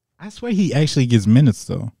like I swear he actually gets minutes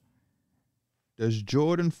though. Does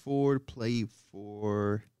Jordan Ford play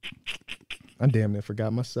for? I damn near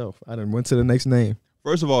forgot myself. I done went to the next name.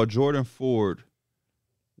 First of all, Jordan Ford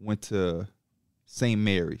went to St.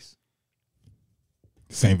 Mary's.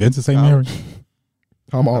 St. Vincent, St. Oh. Mary.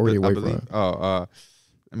 I'm already I away believe. from it. Oh,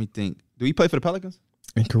 let me think. Do he play for the Pelicans?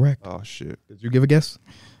 Incorrect. Oh shit. Did you give a guess?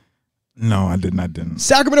 No, I didn't.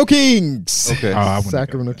 Sacramento Kings. Okay. I wouldn't have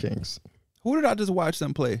Sacramento got that. Kings. Who did I just watch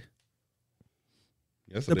them play?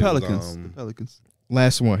 The Yesterday Pelicans. was, The Pelicans.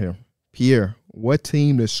 Last one here. Pierre, what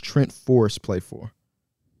team does Trent Forrest play for?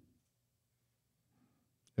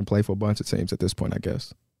 And play for a bunch of teams at this point, I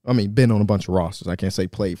guess. I mean, been on a bunch of rosters. I can't say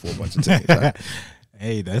played for a bunch of teams. Right?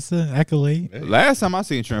 Hey, that's an accolade. Hey. Last time I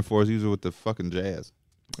seen Trent Forrest, he was with the fucking Jazz.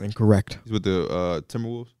 Incorrect. He's with the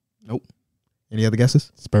Timberwolves. Any other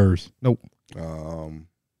guesses? Spurs.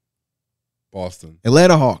 Boston.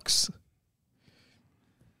 Atlanta Hawks.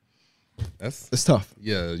 That's It's tough.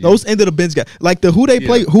 yeah. Those end of the bench guys, like the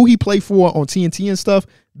who he played for on TNT and stuff.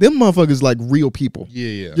 Them motherfuckers like real people.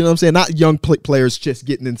 Yeah. You know what I'm saying? Not young players just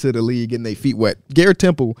getting into the league, getting their feet wet. Garrett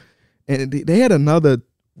Temple, and they had another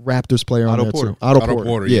Raptors player on Otto there Porter. too. Otto Otto Porter.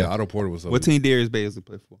 Porter. Yeah. Otto Porter was. What team Darius Baisley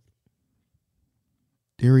play for?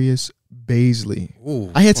 Darius Baisley.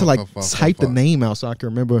 Ooh, I had to type the name out so I can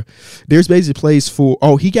remember. Darius Baisley plays for.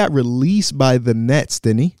 Oh, he got released by the Nets,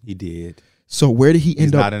 didn't he? He did. So where did he He's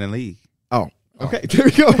end not up? in the league. Oh, Okay, there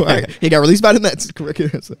we go. All right. He got released by the Nets. Correct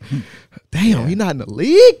answer. Damn, he not in the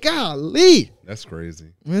league? Golly. That's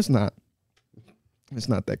crazy. It's not. It's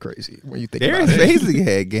not that crazy when you think Terrence about it. basically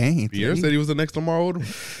had games. Pierre said he was the next Lamar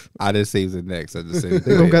Odom. I didn't say he was the next. I just said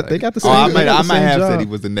They got the same. I they got the might same have job. said he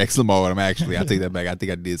was the next Lamar Odom. Actually, I take that back. I think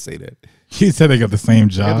I did say that. He said they got the same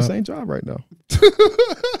They got job. the same job right now.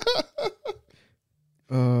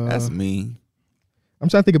 That's me. I'm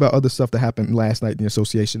trying to think about other stuff that happened last night in the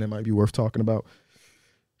association that might be worth talking about.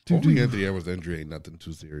 Hopefully Anthony Edwards' injury ain't nothing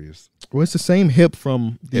too serious. Well, it's the same hip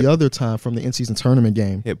from the other time from the in-season tournament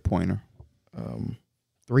game. Hip pointer.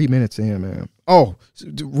 3 minutes in, man. Oh,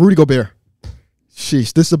 Rudy Gobert.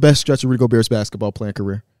 Sheesh, this is the best stretch of Rudy Gobert's basketball playing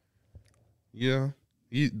career. Yeah.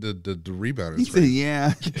 The rebound He is said, crazy.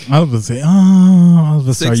 yeah. I was gonna say, I was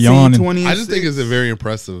gonna start 16, yawning. 20, I just think it's very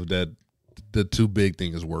impressive that the too big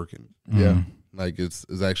thing is working. Yeah. Like it's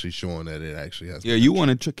actually showing that it actually has. Yeah, you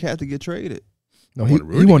wanted Cat to get traded. No, I he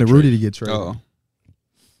wanted wanted Rudy Rudy to to get traded. Oh.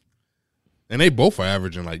 And they both are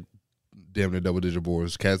averaging like damn near double digit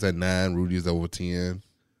boards. Cat's at 9, Rudy's over 10.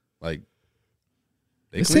 Like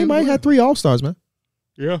This team might have 3 All-Stars, man.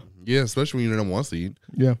 Yeah. Yeah, especially when you're number 1 seed.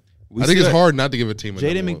 Yeah. I think it's hard not to give a team a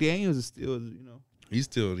Jaden number 1. McDaniels is still, He's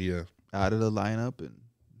still out of the lineup and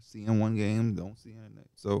see him one game, don't see him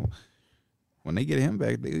next. So when they get him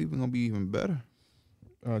back, they're even gonna be even better.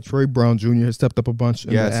 Trey Brown Jr. has stepped up a bunch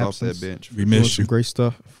in the Yes, off absence. that bench. We Doing miss some you. great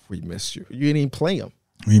stuff. We missed you. You didn't even play him.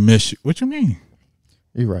 We miss you. What you mean?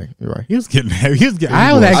 You're right. You're right. He was getting. He was getting. He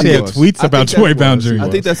I was was. actually He had was. tweets I about think Troy that Brown was. Jr. He I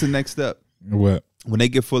was. think that's the next step. What? When they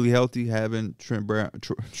get fully healthy, having Troy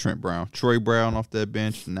Brown off that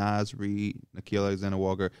bench, Nas Reed, Nickeil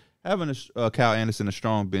Alexander-Walker, having Kyle Anderson a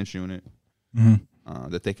strong bench unit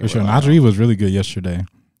that they can. For sure. rely on. Najee was really good yesterday.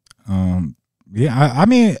 Yeah, I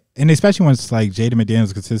mean, and especially when it's like Jaden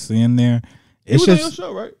McDaniels consistently in there. He It's was on your just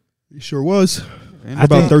show, right? He sure was. And I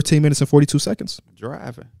About think- 13 minutes and 42 seconds.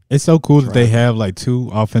 driving. it's so cool that they have like 2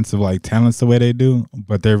 offensive like talents the way they do,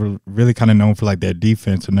 but they're really kind of known for like their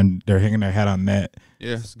defense, and then they're hanging their hat on that.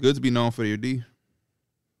 Yeah, it's good to be known for your D.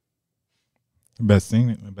 Best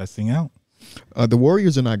thing out. The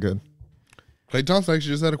Warriors are not good. Klay Thompson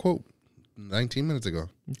actually just had a quote 19 minutes ago.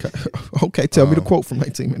 Okay, tell me the quote from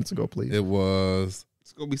 19 minutes ago, please. It was,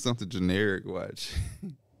 It's gonna be something generic. Watch.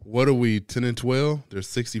 what are we, 10 and 12? There's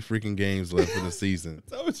 60 freaking games left in the season.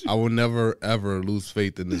 I will never, ever lose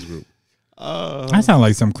faith in this group. I sound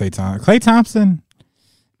like some Klay Thompson. Klay Thompson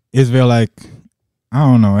is very like, I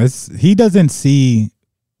don't know. He doesn't see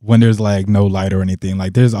when there's like no light or anything.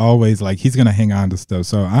 Like there's always like he's gonna hang on to stuff.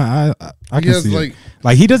 So I He can has see like, it.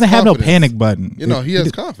 Like he doesn't have no confidence. panic button. you know, he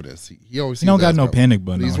has confidence. He always He don't seems to got have no confidence. panic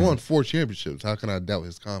button. He's on him. won 4 championships. How can I doubt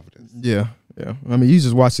his confidence? Yeah, yeah. I mean, you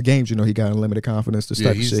just watch the games. You know, he got unlimited confidence. This Yeah,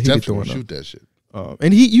 type of he's shit he be definitely throwing shoot that shit. up.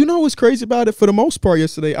 And he, you know, what's crazy about it? For the most part,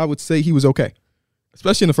 yesterday, I would say he was okay,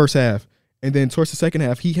 especially in the first half. And then towards the second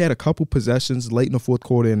half, he had a couple possessions late in the fourth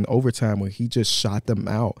quarter and overtime where he just shot them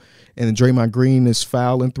out. And then Draymond Green is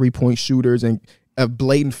fouling 3-point shooters and a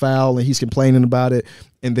blatant foul, and he's complaining about it.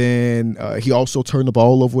 And then he also turned the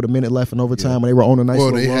ball over with a minute left in overtime when they were on a nice Well,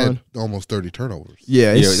 little they run. had almost 30 turnovers.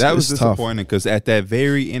 Yeah, Yeah, that was it's tough. disappointing because at that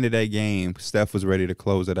very end of that game, Steph was ready to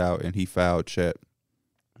close it out, and he fouled Chet.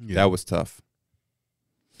 Yeah. That was tough.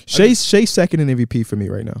 Shay's second in MVP for me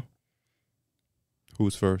right now.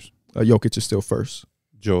 Who's first? Jokic is still first.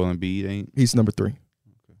 Joel Embiid ain't. He's number 3.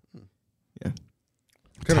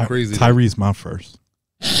 Kind of crazy. Tyrese my first.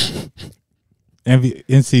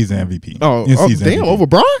 In season MVP. Oh, In-season damn, MVP. over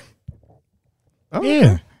Bron? Oh,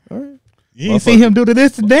 Yeah. all right. You ain't see him do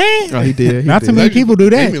this today? Oh, he did. Not too many Actually, people do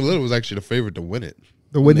that. Damian Lillard was actually the favorite to win it.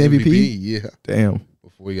 The win MVP? Yeah, Damn.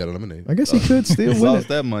 before he got eliminated. I guess he could still win Lost it.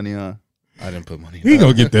 that money, huh? I didn't put money. He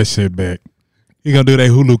gonna get that shit back. He gonna do that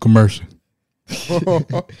Hulu commercial.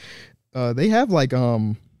 They have like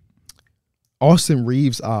Austin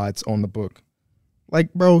Reeves odds on the book.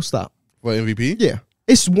 Like, bro, stop. For MVP? Yeah,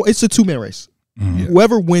 it's a 2-man race. Yeah.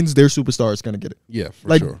 Whoever wins their superstar is gonna get it. Yeah, for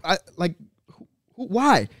Like, sure.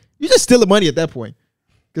 why? You just stealing money at that point.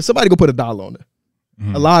 Because somebody gonna put $1 on it.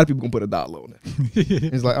 A lot of people gonna put $1 on it.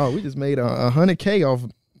 It's like, oh, we just made $100K off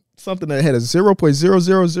something that had a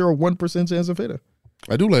 0.0001% chance of hitting.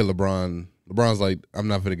 I do like LeBron. LeBron's like, I'm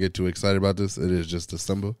not going to get too excited about this. It is just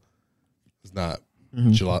December. It's not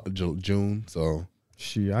July, June. So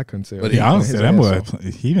Shit, I couldn't say. But Yeah, I don't His say that ass boy. off.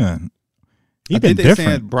 He been I been think they're saying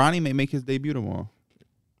different. Bronny may make his debut tomorrow.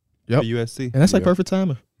 Yep. For USC. And that's like Yeah. perfect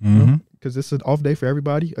timing. Mm-hmm. Because it's an off day for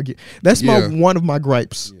everybody. Again, that's Yeah. one of my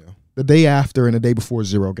gripes. yeah, The day after and the day before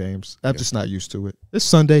 0 games. I'm just not used to it. It's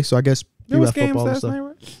Sunday, so I guess There you was have games football and last stuff. night,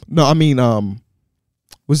 right? No, I mean,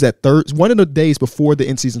 was that one of the days before the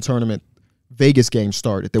in-season tournament? Vegas game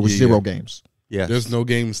started, there was Yeah, 0 yeah. games. Yeah. There's no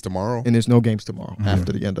games tomorrow. And there's no games tomorrow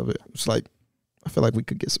after the end of it. It's like, I feel like we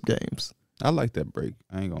could get some games. I like that break.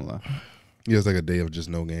 I ain't gonna lie. Yeah, it's like a day of just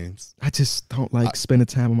no games. I just don't like spending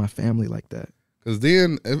time with my family like that. Because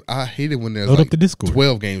then I hate it when there's Load like up the Discord.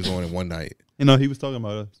 12 games on in one night. You know, he was talking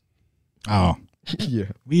about us. Oh, Yeah.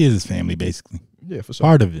 we is his family basically. Yeah, for sure.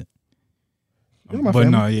 Part of it. You're my But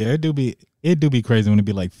family. no, yeah, it do be crazy when it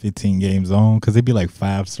be like 15 games on because it'd be like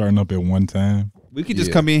 5 starting up at one time. We could just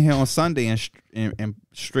Yeah. come in here on Sunday and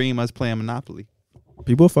stream us playing Monopoly.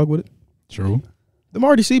 People will fuck with it. True. The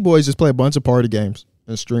RDC boys just play a bunch of party games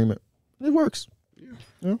and stream it. It works.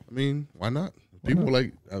 I mean, why not? People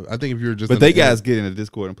like, I think if you're just. But in they the- guys get in the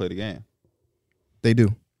Discord and play the game. They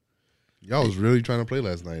do. Y'all was really trying to play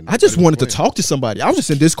last night. I just Nobody wanted to was talk to somebody. I was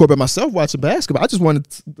just in Discord by myself watching basketball. I just wanted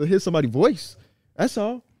to hear somebody's voice. That's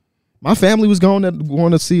all. My family was going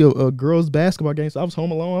to see a girls' basketball game, so I was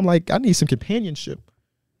home alone. I'm like, I need some companionship.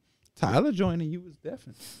 Tyler joining you was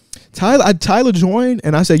definite. Tyler joined,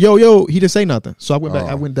 and I said, yo. He didn't say nothing, so I went back.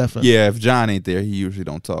 I went deafened. Yeah, if John ain't there, he usually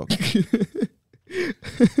don't talk.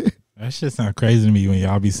 That shit sound crazy to me when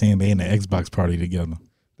y'all be saying they in the Xbox party together.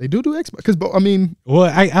 They do Xbox because, I mean, Well,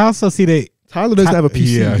 I also see that Tyler doesn't have a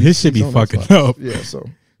PC. Yeah, his shit be He's on fucking Xbox. up. Yeah, so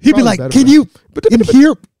He'd be probably like, better "Can for you in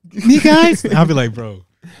here, me guys?" I'll be like, "Bro,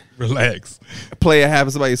 relax." Player having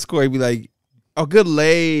somebody score, he be like, "Oh, good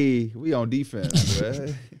lay. We on defense."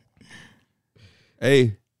 Bruh.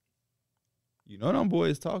 Hey, you know them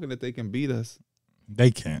boys talking that they can beat us. They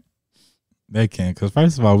can't. They can't because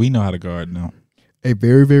first of all, we know how to guard now. a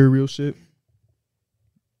very, very real shit.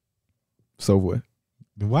 So what?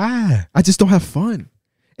 Why? I just don't have fun.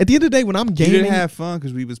 At the end of the day, when I'm You gaming, didn't have fun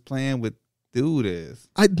because we was playing with dudes.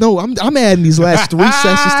 I'm adding these last 3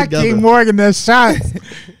 sessions together. King Morgan, that shot.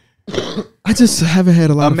 I just haven't had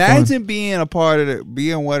a lot of fun. Imagine being a part of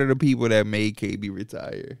being one of the people that made KB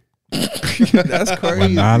retire. That's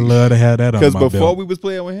crazy. I love to have that on Because my before belt. we was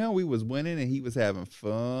playing with him, we was winning and he was having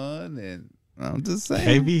fun. And I'm just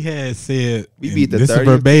saying, KB had said, We and beat the this is 30th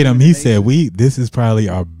verbatim. team in He the said, nation. this is probably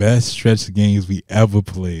our best stretch of games we ever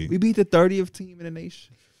played. we beat the 30th team in the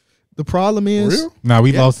nation. The problem For is real? No,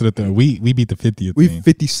 we Yeah. lost to the third. We beat the 50th we team.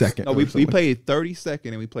 52nd. No, or we something. played 32nd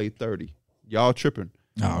and we played 30. Y'all tripping.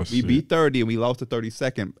 Oh, We shit. beat 30 and we lost to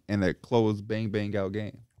 32nd in a closed bang out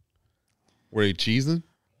game. Were they cheesing?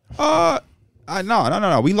 No.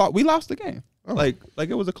 We lost the game. Oh. Like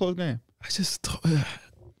it was a close game. I just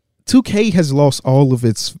 2K has lost all of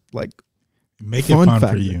its like Make it fun fun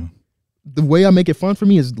factor. for you. the way I make it fun for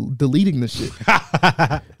me is deleting the shit.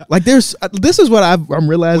 Like this is what I'm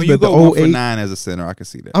realizing When you that the go 1 for 08 9 as a center, I can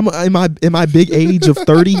see that. I'm in my big age of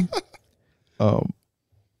 30.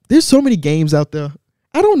 There's so many games out there.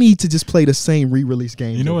 I don't need to just play the same re-release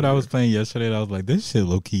games. You know what over I was playing yesterday? And I was like, this shit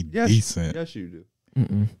low key Yes, decent. yes, you do. there.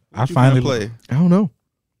 Mm-mm. I You finally finna play. I don't know,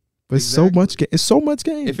 but Exactly. it's so much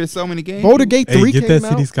game. If it's so many games, Boulder Gate Hey, 3 get came that out.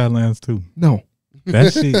 City Skylines too. No,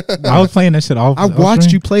 That shit. I was playing that shit off. I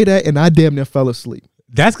watched you play that and I damn near fell asleep.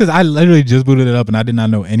 That's because I literally just booted it up and I did not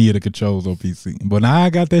know any of the controls on PC. But now I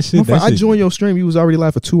got that shit. Motherfucker, That I shit joined your stream. You was already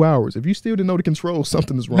live for 2 hours. If you still didn't know the controls,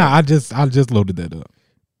 something is wrong. Nah, I just loaded that up.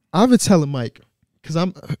 I've been telling Mike because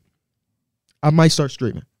I might start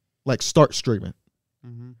streaming, like start streaming.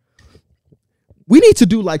 Mhm. We need to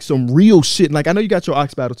do like some real shit. Like I know you got your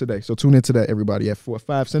Ox battle today, so tune into that, everybody, at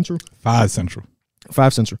 5 Central. 5 Central.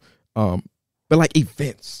 5 Central. But like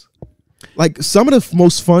events. Like some of the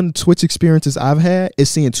most fun Twitch experiences I've had is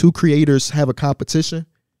seeing two creators have a competition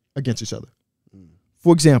against each other.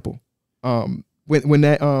 For example, when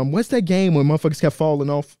that what's that game when motherfuckers kept falling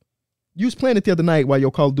off? You was playing it the other night while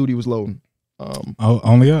your Call of Duty was loading. Oh,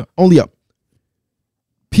 only up. Only Up.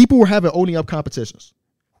 People were having Only Up competitions.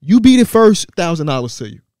 You beat it first, $1,000 to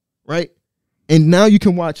you, right? And now you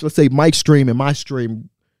can watch, let's say, Mike's stream and my stream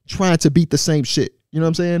trying to beat the same shit. You know what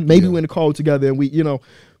I'm saying? Maybe Yeah. we're in a call together and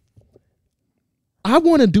I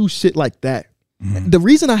want to do shit like that. The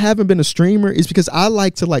reason I haven't been a streamer is because I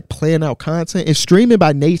like to like plan out content, and streaming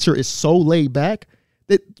by nature is so laid back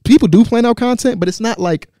that people do plan out content, but it's not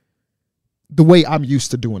like the way I'm used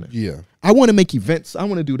to doing it. Yeah. I want to make events. I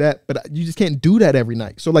want to do that, but you just can't do that every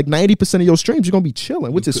night. So like 90% of your streams, you're going to be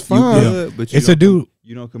chilling, which is You fine. could, but you It's a don't dude.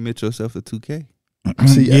 You don't commit yourself to 2K.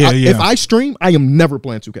 See, Yeah, if I stream, I am never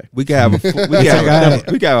playing 2K. We can have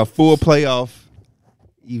we can have a full playoff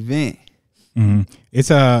event. Mhm. It's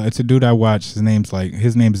a dude I watch. His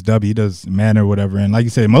name's W. He does Madden or whatever. And like you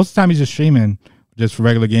said, most of the time he's just streaming just for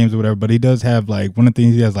regular games or whatever. But he does have like one of the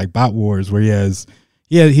things he has like Bot Wars where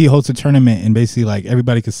he hosts a tournament and basically like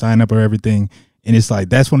everybody can sign up or everything. And it's like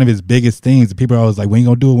that's one of his biggest things. People are always like, when you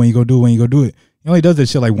gonna do it? When you gonna do it? When you gonna do it? he only does that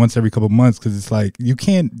shit like once every couple months because it's like you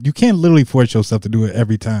can't literally force yourself to do it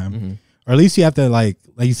every time, or at least you have to like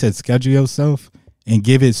you said, schedule yourself and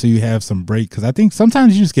give it so you have some break. Because I think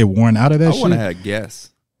sometimes you just get worn out of that. I shit. want to have a guess.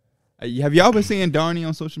 Have y'all been seeing Darnie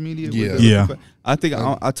on social media? Yeah. I think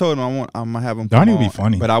I told him I'm gonna have him. Darnie would be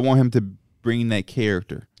funny, but I want him to bring that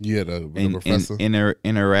character. Yeah, the professor. And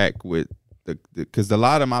interact with because a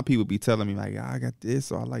lot of my people be telling me like, I got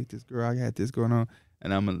this, or I like this girl, I got this going on,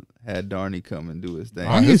 and I'm gonna have Darnie come and do his thing.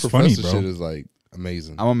 His funny, professor bro. shit is like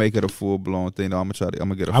amazing. I'm gonna make it a full blown thing. I'm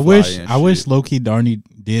gonna get a. I wish low key Darnie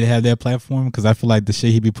did have that platform because I feel like the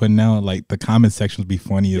shit he be putting out, like the comment sections be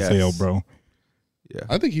funny as hell, bro. Yeah,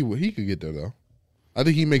 I think he could get there though. I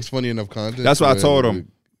think he makes funny enough content. That's what I told him.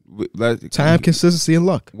 Time, consistency, and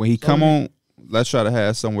luck. When he come on, let's try to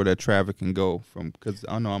have somewhere that Travis can go from because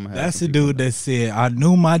I know I'm gonna have. That's the dude that said, I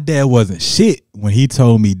knew my dad wasn't shit when he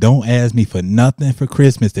told me, don't ask me for nothing for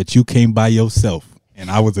Christmas that you came by yourself. And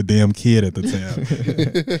I was a damn kid at the time.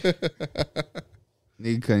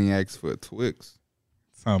 Nigga couldn't ask for a Twix.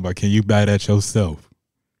 Sound about, can you buy that yourself?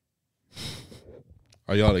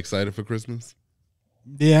 Are y'all excited for Christmas?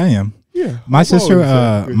 Yeah, I am. Yeah, My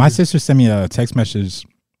sister sent me a text message,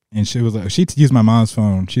 and she was like, she used my mom's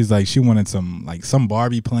phone. She's like, she wanted some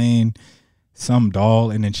Barbie plane, some doll,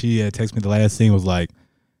 and then she texted me the last thing was like,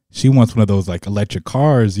 she wants one of those like electric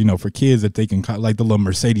cars, for kids that they can like the little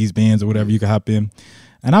Mercedes Benz or whatever you can hop in.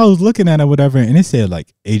 And I was looking at it, whatever, and it said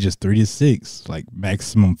like ages 3 to 6, like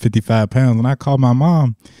maximum 55 pounds. And I called my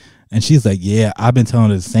mom, and she's like, yeah, I've been telling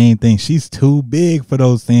her the same thing. She's too big for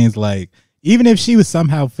those things. Like, even if she was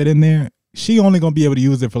somehow fit in there, she only gonna be able to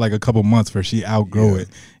use it for like a couple months before she outgrow it.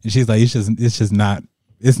 And she's like,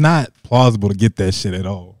 it's not plausible to get that shit at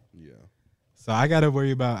all. Yeah. So I gotta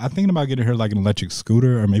worry about. I'm thinking about getting her like an electric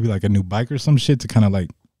scooter or maybe like a new bike or some shit to kind of like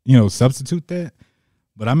substitute that.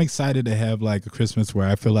 But I'm excited to have like a Christmas where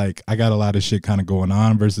I feel like I got a lot of shit kind of going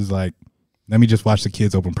on versus like, let me just watch the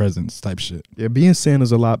kids open presents type shit. Yeah, being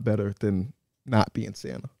Santa's a lot better than not being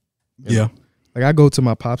Santa. Yeah. Like I go to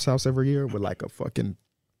my pop's house every year with like a fucking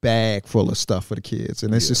bag full of stuff for the kids,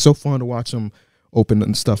 and it's just so fun to watch them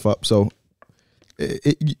open stuff up. So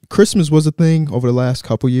Christmas was a thing over the last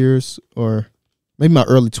couple years, or maybe my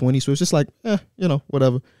early 20s. So it's just like,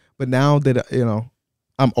 whatever. But now that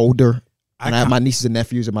I'm older, and I have my nieces and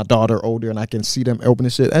nephews and my daughter older, and I can see them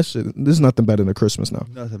opening shit. That shit, there's nothing better than Christmas now.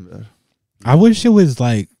 Nothing better. I wish it was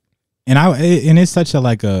like, and it's such a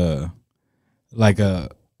like a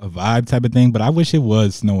vibe type of thing, but I wish it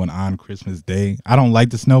was snowing on Christmas Day. I don't like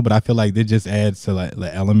the snow, but I feel like it just adds to like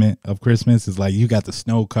the element of Christmas. It's like you got the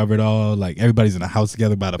snow covered all, like everybody's in a house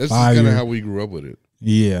together by the fire. That's kind of how we grew up with it.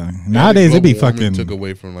 Yeah. Nowadays it'd be fucking took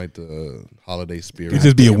away from like the holiday spirit. It'd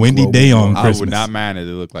just be a windy day on Christmas. I would not mind it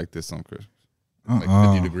to look like this on Christmas.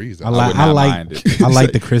 Like 50 degrees. I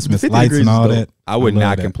like the Christmas lights and all that. I would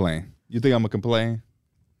not complain. You think I'm gonna complain?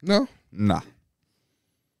 No. Nah.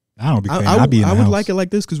 I don't be. I would like it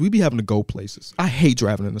like this because we be having to go places. I hate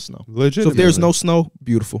driving in the snow. Legitimately. So if there's no snow,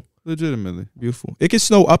 beautiful. Legitimately. Beautiful. It can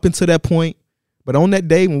snow up until that point, but on that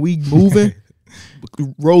day when we moving,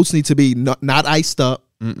 roads need to be not iced up.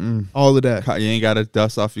 All of that. You ain't got to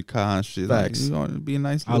dust off your car and shit. Facts. Like, be a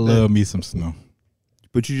nice. I love me some snow.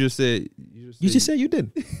 But you just said you just said you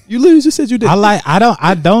didn't. You literally just said you didn't.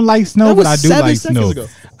 I don't like snow, but I do like snow. Ago.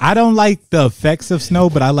 I don't like the effects of snow,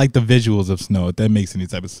 but I like the visuals of snow. If that makes any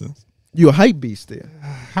type of sense. You a hype beast there.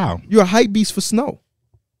 How? You're a hype beast for snow.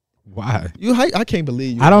 Why? You hype. I can't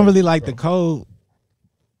believe you. I don't really like the cold,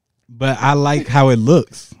 but I like how it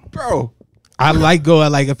looks, bro. I like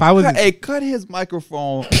going like if I was. Hey, cut his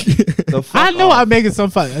microphone. I know I'm making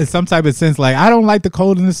some type of sense. Like I don't like the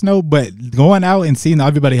cold and the snow, but going out and seeing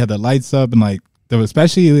everybody have the lights up and like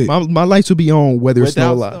especially my lights will be on whether it's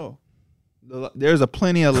snow or not. There's a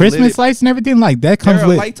plenty of Christmas lights and everything like that comes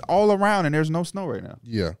with lights all around, and there's no snow right now.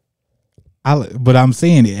 Yeah. But I'm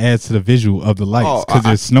saying it adds to the visual of the lights because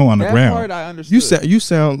there's snow on the ground. Part I understood. You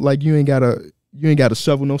sound like you ain't gotta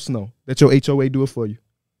shovel no snow. That your HOA do it for you.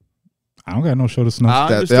 I don't got no show to snow.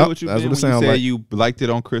 I understood what you meant when you said like. You liked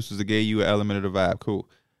it on Christmas. It gave you an element of the vibe. Cool.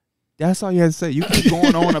 That's all you had to say. You keep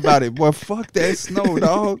going on about it, boy. Fuck that snow,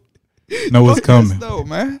 dog. No, it's coming. Snow,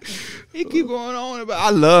 man. He keep going on about.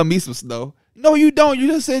 I love me some snow. No, you don't. You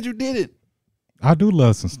just said you didn't. I do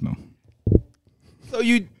love some snow. So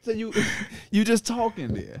you just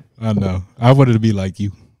talking there. I know. I wanted to be like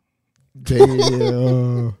you.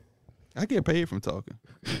 Damn. I get paid from talking.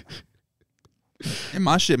 And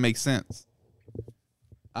my shit makes sense.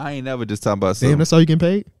 I ain't never just talking about something. Damn, that's all you getting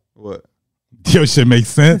paid? What? Your shit makes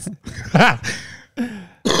sense. I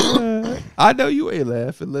know you ain't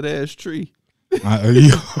laughing, little ass tree.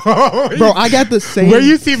 Bro, I got the same. Where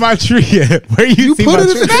you see my tree at? Where you see put my it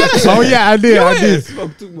in tree? the chat. Oh yeah, I did. I did.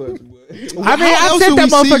 Spoke too much, boy. I mean, How I else said do that we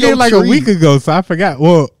see motherfucker your like a tree? week ago, so I forgot.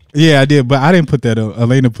 Well, yeah, I did, but I didn't put that up.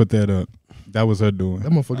 Elena put that up. That was her doing.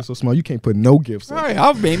 That motherfucker's so small, you can't put no gifts All on. right,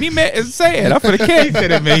 I'll make me mad. Say it. I'm finna He catch.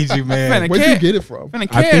 said it made you mad. Finna Where'd you catch. get it from? Finna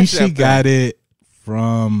I think catch she that got it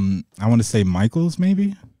from, I want to say Michael's,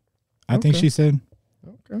 maybe. I think Okay. she said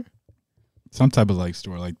Okay. some type of like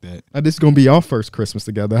store like that. Now, this is gonna be our first Christmas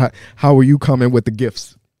together. How are you coming with the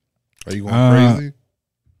gifts? Are you going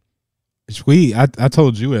crazy? I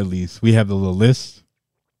told you at least we have the little list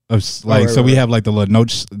of like, right, so we right. have like the little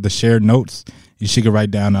notes, the shared notes. She could write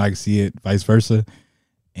down and I can see it, vice versa.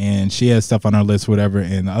 And she has stuff on her list, whatever.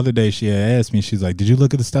 And the other day she had asked me, she's like, "Did you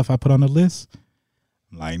look at the stuff I put on the list?"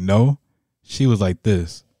 I'm like, no. She was like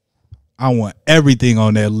this. I want everything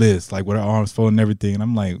on that list, like with her arms folded and everything. And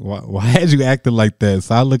I'm like, why had you acted like that?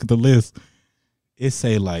 So I look at the list. It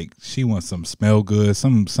say like she wants some smell good,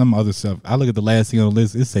 some other stuff. I look at the last thing on the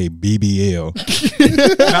list. It say BBL.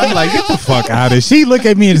 And I'm like, get the fuck out of here. She look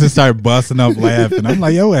at me and just start busting up laughing. I'm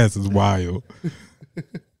like, your ass is wild.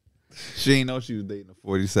 She ain't know she was dating a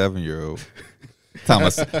 47-year-old.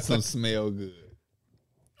 Talking about some smell good.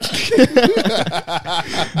 Don't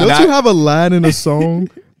you have a line in a song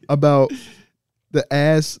about the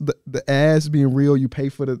ass, the ass being real? You pay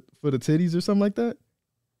for the titties or something like that.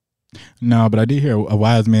 No, but I did hear a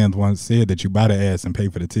wise man once said that you buy the ass and pay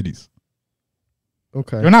for the titties.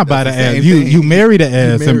 Okay. You're not buy the That's the ass. same You thing. you marry the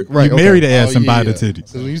ass marry- and right, you marry okay. the ass and buy the So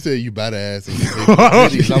titties. when you said you buy the ass and you pay for the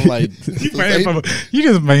titties, I'm like, You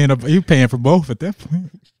just paying for both at that point.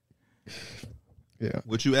 Yeah.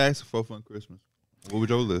 What you asked for Christmas? What was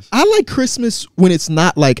your list? I like Christmas when it's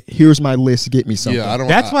not like, here's my list, get me something. yeah, I don't.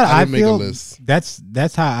 That's what I didn't make a feel. list.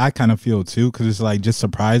 That's how I kind of feel too, because it's like just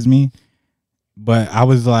surprised me. But I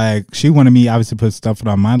was like, she wanted me obviously put stuff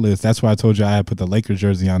on my list. That's why I told you I had put the Lakers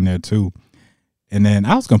jersey on there too. And then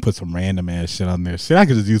I was gonna put some random ass shit on there. Shit I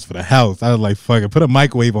could just use for the house. I was like, fuck it, put a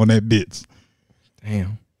microwave on that bitch.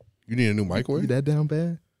 Damn. You need a new You microwave? that down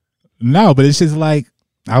bad? No, but it's just like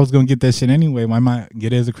I was gonna get that shit anyway. Why might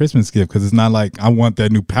get it as a Christmas gift? Because it's not like I want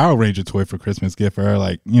that new Power Ranger toy for Christmas gift for her,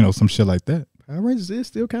 like, you know, some shit like that. Power Rangers is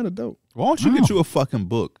still kind of dope. Why don't you Oh. get you a fucking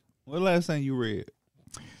book? What the last thing you read?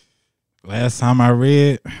 Last time I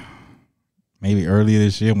read, maybe earlier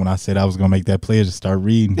this year when I said I was gonna make that pledge to start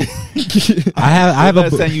reading. I have What a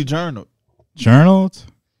last time you journaled? journaled.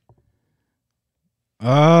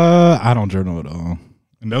 I don't journal at all.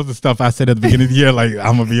 And those are stuff I said at the beginning of the year, like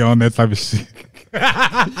I'm gonna be on that type of shit.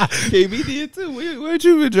 KB did too. Where'd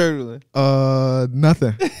you been journaling?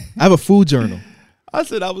 Nothing. I have a food journal. I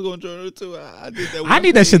said I was gonna journal too. I did that. I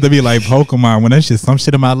need that shit to be like Pokemon. When that's just some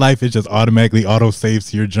shit in my life, it just automatically auto saves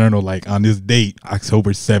to your journal. Like on this date,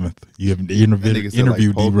 October 7th, you have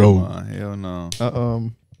interviewed D Rose. Hell no.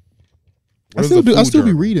 I still do. I still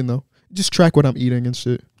be reading though. Just track what I'm eating and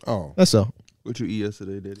shit. Oh, That's all. What you eat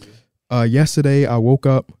yesterday, Daddy? Yesterday I woke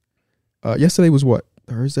up. Yesterday was what?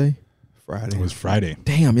 Thursday? Friday. It was Friday.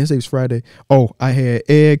 Damn, yesterday was Friday. Oh, I had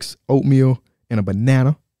eggs, oatmeal, and a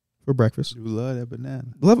banana for breakfast. You love that banana.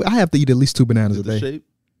 I have to eat at least 2 bananas a Is it the day. shape?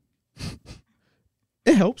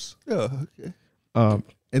 It helps. Yeah. Okay.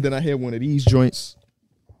 And then I had one of these joints.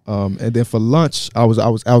 And then for lunch, I was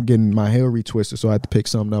out getting my hair retwisted, so I had to pick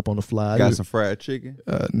something up on the fly. Got some fried chicken.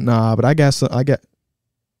 Nah, but I got some. I got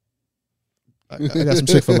some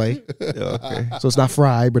Chick-fil-A. Yeah. Okay. So it's not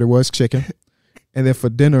fried, but it was chicken. And then for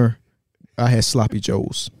dinner, I had sloppy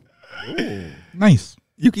joes. Nice.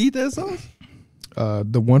 You can eat that sauce.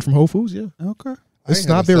 The one from Whole Foods, yeah. Okay. It's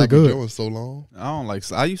not very good. In so long. I don't like.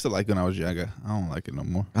 I used to like when I was younger. I don't like it no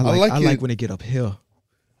more. I like like it. when it get up here. You know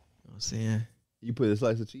what I'm saying? You put a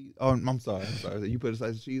slice of cheese. Oh, I'm sorry. You put a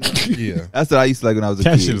slice of cheese on it? Yeah. That's what I used to like when I was a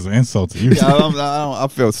That kid. shit is an insult to you. Yeah, I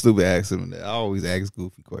felt stupid asking them that. I always ask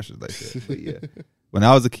goofy questions like that. But yeah, when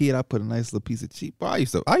I was a kid, I put a nice little piece of cheese. I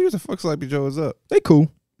used to fuck Sloppy Joes up. They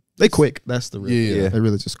cool. They quick. That's the real. Yeah. They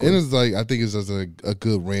really just quick. And it's like, I think it's just a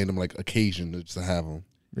good random like occasion to just have them.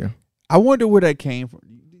 Yeah. I wonder where that came from.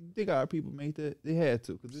 You think our people made that? They had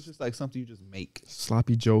to, because it's just like something you just make.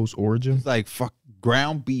 Sloppy Joe's origin. It's like fuck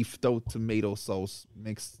ground beef, throw tomato sauce,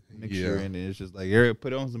 mixture Yeah. in it. It's just like, here,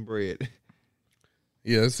 put on some bread.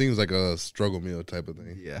 Yeah, it seems like a struggle meal type of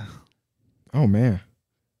thing. Yeah. Oh man.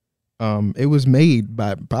 It was made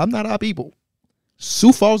by probably not our people.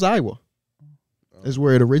 Sioux Falls, Iowa, is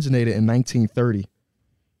where it originated in 1930.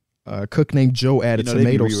 A cook named Joe added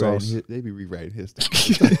tomato sauce. They be rewriting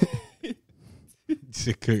history.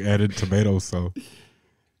 Shit could added tomato sauce.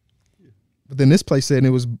 But then this place said it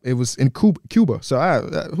was in Cuba. So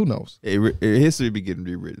who knows? History be getting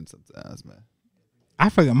rewritten sometimes, man. I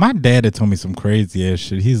forgot. My dad had told me some crazy ass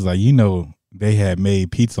shit. He's like, you know, they had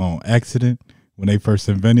made pizza on accident when they first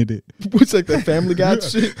invented it. What's like that Family Guy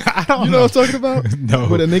shit? I don't You know what I'm talking about? No.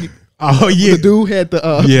 Where the nigga, Oh yeah, the dude had the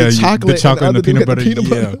chocolate, and the peanut butter.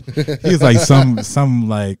 butter. Yeah, he was like some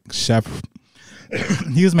like chef.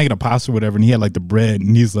 He was making a pasta or whatever, and he had like the bread,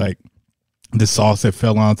 and he's like the sauce that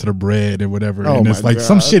fell onto the bread or whatever, Oh and it's my like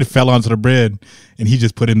some God. shit fell onto the bread, and he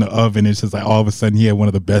just put it in the oven. It's just like all of a sudden he had one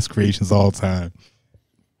of the best creations of all time.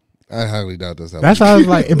 I highly doubt that's how. That's why I was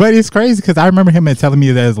like, but it's crazy because I remember him telling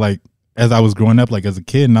me that as I was growing up, like as a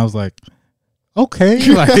kid, and I was like, okay,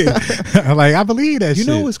 like I believe that. You shit.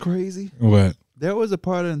 know what's crazy? What? There was a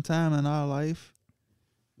part of the time in our life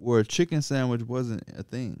where a chicken sandwich wasn't a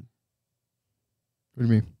thing. What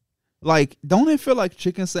do you mean? Like, don't it feel like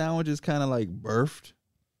chicken sandwiches kind of like birthed?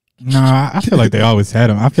 Nah, I feel like they always had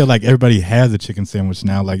them. I feel like everybody has a chicken sandwich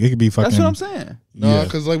now. Like it could be fucking. That's what I'm saying. No, Yeah.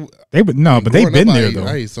 because like They would no, but they've growing been up, there though.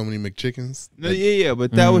 I ate so many McChickens. No, yeah,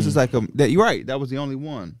 but that was just like that. You're right. That was the only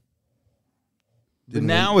one. But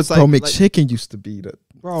now it's like, Bro, like McChicken used to be the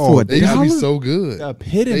bro, for a They used to be dollar? so good. the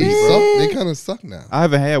epitome. They kind of suck now. I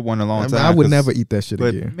haven't had one in a long I, mean, time. I would 'cause- never eat that shit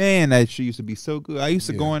But again. man, that shit used to be so good. I used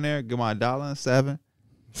to Yeah. go in there, get my $1.07.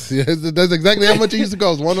 Yeah, that's exactly how much it used to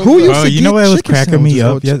cost. Who used Oh, to you know get what was chicken cracking me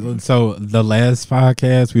up? sandwiches? Yeah, so the last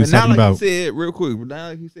podcast we But was now, talking like you about said, real quick. But now,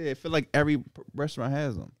 like you said, I feel like every restaurant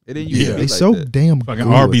has them. It didn't used Yeah. to be They like so that. damn fucking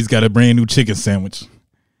good. Arby's got a brand new chicken sandwich.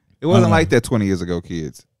 It wasn't like that 20 years ago,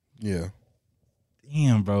 kids. Yeah.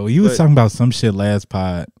 Damn, bro, you was But- talking about some shit last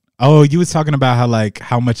pod. Oh, you was talking about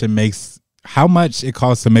how much it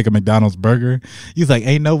costs to make a McDonald's burger. You was like,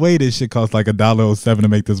 ain't no way this shit costs like $1.07 to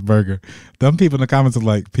make this burger. Them people in the comments are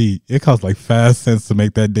like, Pete, it costs like 5 cents to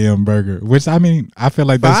make that damn burger. Which I mean, I feel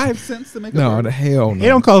like that's 5 cents to make a No, burger? the hell no. it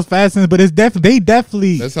don't cost 5 cents, but it's they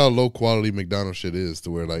definitely. That's how low quality McDonald's shit is,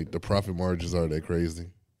 to where like the profit margins are that crazy.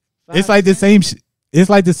 It's like the same. It's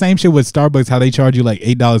like the same shit with Starbucks. How they charge you like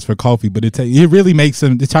 $8 for coffee, but it really makes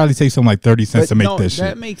them. It probably takes them like 30 cents But to make no, that shit.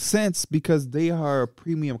 That makes sense because they are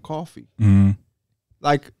premium coffee. Mhm.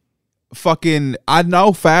 Like, fucking, I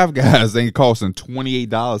know Five Guys ain't costing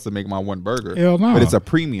 $28 to make my one burger. Hell no. But it's a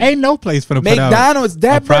premium. Ain't no place for them. Put out McDonald's,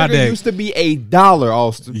 that a product. burger used to be $1,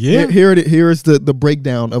 Austin. Yeah, Here is the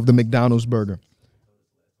breakdown of the McDonald's burger.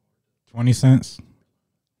 20 cents.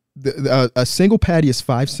 A single patty is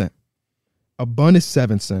 5 cents. A bun is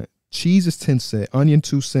 7 cents. Cheese is 10 cents. Onion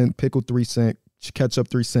 2 cents. Pickle 3 cents. Ketchup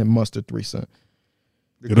 3 cents. Mustard 3 cents.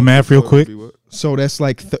 Do the math real quick. So that's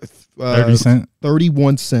like 30 cents.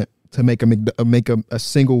 31 cents to make a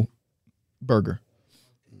single burger.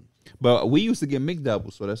 But we used to get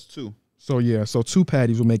McDoubles, so that's 2. So yeah, so 2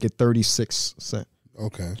 patties will make it 36 cents.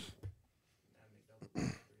 Okay.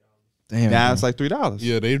 Damn. Now bro. it's like $3.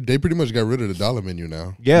 Yeah, they pretty much got rid of the dollar menu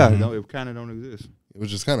now. Yeah, Mhm. no, it kind of don't exist. It was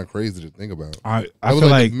just kind of crazy to think about. I That was feel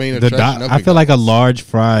like like the main the attraction of I feel like a McDonald's. large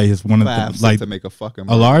fry is one of 5 the cents like to make a fucking a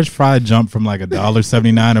burger. large fry jump from like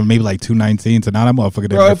 $1.79 or maybe like $2.19 to now that motherfucker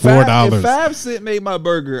Bro, at if $5 $4. 5 cent made my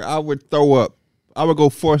burger, I would throw up. I would go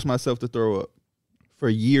force myself to throw up for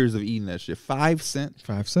years of eating that shit. 5 cents,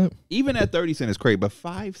 5 cents. even at 30 cents is crazy, but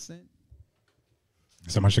 5 cents.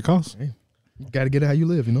 That's how much it costs. You got to get it how you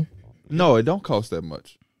live, you know. No, it don't cost that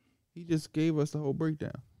much. He just gave us the whole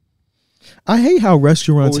breakdown. I hate how Or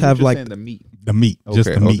restaurants was you have just like saying the meat. The meat, just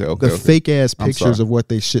the meat. Okay. the fake ass I'm pictures sorry. of what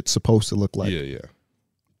they shit's supposed to look like. Yeah.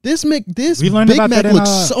 This We learned Big about Mac that in, looks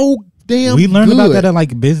so damn We learned good. about that in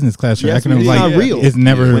like business class. Yes, Acting we like did. It's not real. It's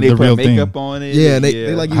never When they the put real thing. makeup on it. Yeah,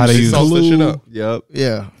 they like How use to use- Sauce that shit up. Yep.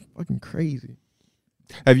 Yeah, fucking crazy.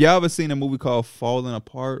 Have y'all ever seen a movie called Falling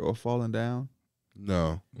Apart or Falling Down?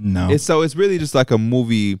 No. No, It's really just like a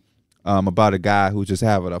movie about a guy who's just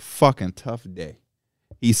having a fucking tough day.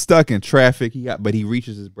 He's stuck in traffic. But he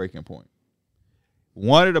reaches his breaking point.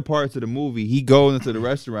 One of the parts of the movie, he goes into the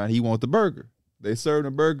restaurant. He wants the burger. They serve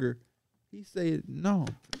the burger. He said, "No,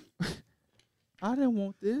 I didn't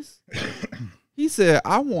want this." He said,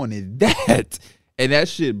 "I wanted that," and that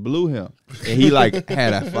shit blew him. And he like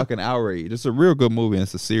had a fucking outrage. It's a real good movie. And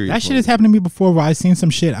it's a serious. that shit movie. has happened to me before where I seen some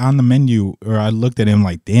shit on the menu or I looked at him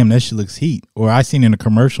like, damn, that shit looks heat. Or I seen it in a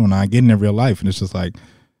commercial and I get in real life and it's just like,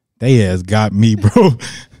 they has got me, bro.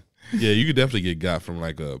 Yeah, you could definitely get got from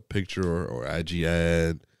like a picture or IG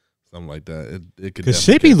ad, something like that. It could. Cause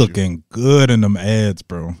definitely shit be catch you. looking good in them ads,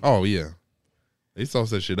 bro. Oh yeah, they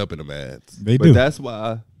sauce that shit up in them ads. They But do. that's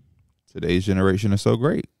why today's generation is so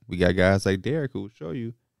great. We got guys like Derek who will show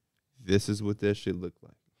you this is what that shit look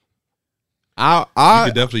like. You I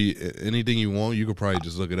could definitely anything you want. You could probably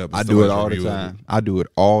just look it up. and do it somebody's all the review of time. I do it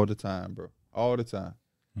all the time, bro. All the time.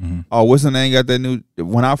 Mhm. Oh, what's the name? Got that new?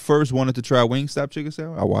 When I first wanted to try Wingstop chicken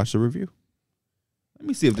sandwich, I watched the review. Let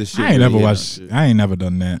me see if this shit. I ain't really never hit watched. shit. I ain't never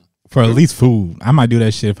done that for at least food. I might do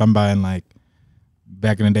that shit if I'm buying like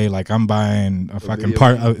back in the day. Like I'm buying a fucking video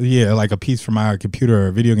part. Yeah, like a piece for my computer or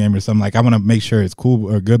a video game or something. Like I want to make sure it's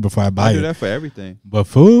cool or good before I buy I do it. that for everything. But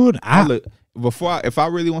food, I look if I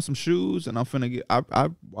really want some shoes and I'm finna get, I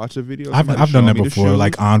watch a video. of somebody I've done showing that me the before. shoes.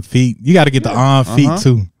 Like on feet, you got to get the on feet Uh-huh.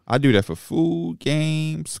 too. I do that for food,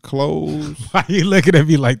 games, clothes. Why you looking at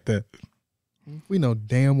me like that? We know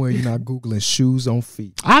damn well you're not Googling shoes on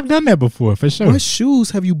feet. I've done that before for sure. What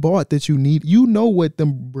shoes have you bought that you need? You know what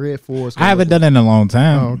them bread for is. I haven't done it in a long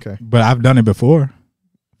time. Oh, okay. But I've done it before,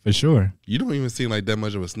 for sure. You don't even seem like that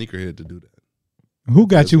much of a sneakerhead to do that. Who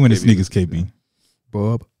got That's you in what the KB sneakers, was KB?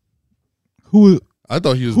 Bub. Who I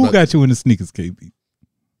thought he was. who about- got you in the sneakers, KB?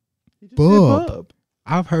 Bub.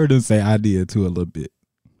 I've heard him say I did too a little bit.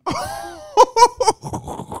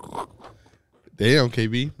 Damn,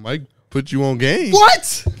 KB. Mike put you on game.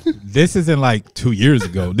 What? This isn't like 2 years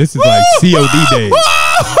ago. This is like COD days.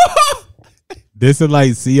 This is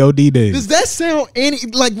like COD days. Does that sound any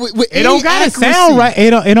like with It don't any gotta accuracy? sound right.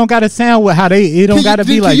 It don't gotta sound with how they. It don't gotta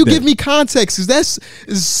be like Can you that. give me context? Because that's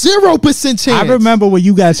 0% chance. I remember when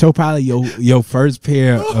you got probably your first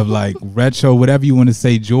pair of like retro, whatever you want to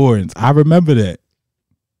say, Jordans. I remember that,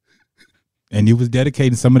 and you was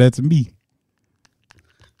dedicating some of that to me.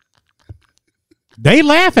 They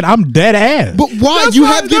laughing. I'm dead ass. But why? You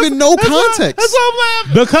have given no context.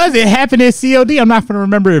 Because it happened at COD. I'm not gonna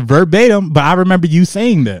remember it verbatim, but I remember you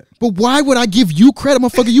saying that. But why would I give you credit,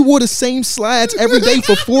 motherfucker? You wore the same slides every day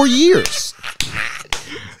for 4 years.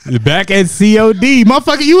 Back at COD,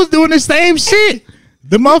 motherfucker, you was doing the same shit.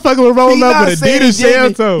 The motherfucker would roll up with Adidas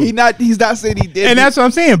shell toe. He's not saying he did. And that's what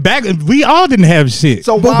I'm saying. Back, we all didn't have shit.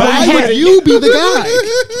 So But why why would would you be the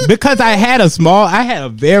guy? Because I had a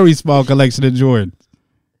very small collection of Jordans.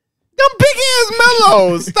 them big ass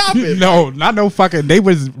mellows? Stop it. No, not no fucking. They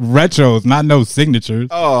was retros, not no signatures.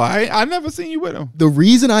 Oh, I never seen you with them. The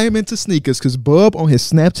reason I am into sneakers because Bub on his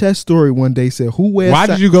Snapchat story one day said, "Who wears?" Why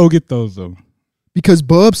did you go get those though? Because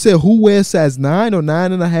Bub said, "Who wears size 9 or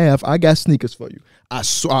 9.5? I got sneakers for you." I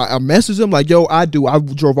messaged him like, "Yo, I do." I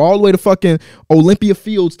drove all the way to fucking Olympia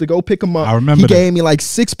Fields to go pick him up. I remember he that. gave me like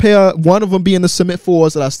 6 pair. One of them being the Cement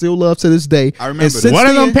 4s that I still love to this day. I remember And that. since One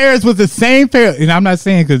of them then- pairs was the same pair, and I'm not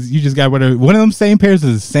saying because you just got whatever. One of them same pairs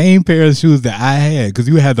was the same pair of shoes that I had because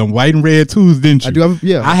you had them white and red twos, didn't you? I do have,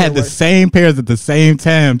 yeah. I had the same pairs at the same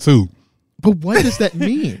time too. But what does that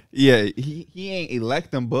mean? Yeah, he ain't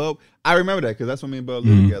elect them, Bub. I remember that because that's when me and Bub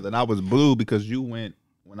lived together, and I was blue because you went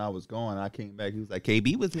when I was gone. I came back. He was like,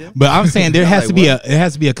 "KB was here." But I'm saying there I'm has like, to be what? it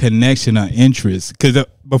has to be a connection of interest because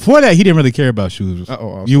before that he didn't really care about shoes.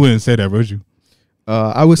 Uh-oh. You wouldn't say that, would you?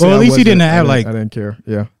 I would say, Well, at I least he didn't wasn't- have, I like- I didn't care.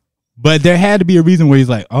 Yeah. But there had to be a reason where he's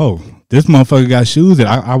like, oh, this motherfucker got shoes that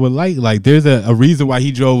I would like. Like, there's a reason why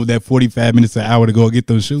he drove that 45 minutes an hour to go get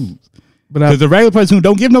those shoes. But Because the regular person who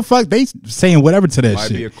don't give no fuck, they saying whatever to that Might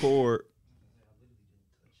be a shit. chord,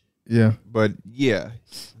 yeah. but yeah,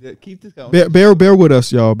 keep this going. Bear with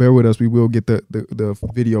us, y'all. Bear with us. We will get the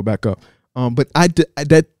video back up. But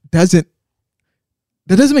that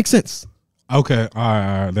doesn't make sense. Okay, all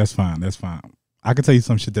right, that's fine. That's fine. I can tell you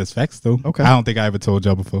some shit that's facts, though. Okay. I don't think I ever told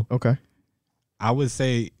y'all before. Okay. I would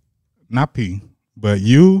say, not P, but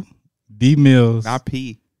you, D Mills, Not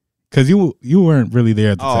P. because you weren't really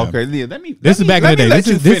there at the Oh, time. okay. Yeah, let me. This is back in the day.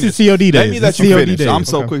 This is COD days. Let me let This you is COD finish. days. I'm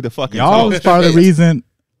so Okay. quick to fucking Y'all was talk. part of the reason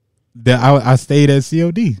that I stayed at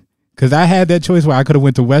COD because I had that choice where I could have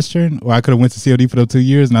went to Western or I could have went to COD for those 2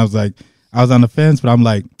 years, and I was like, I was on the fence, but I'm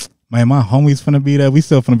like, man, my homies finna be there. We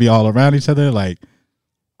still finna be all around each other. Like,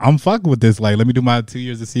 I'm fucking with this. Like, let me do my 2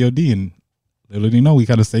 years of COD, and literally, no, we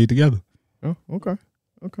kind of stayed together. Oh, okay.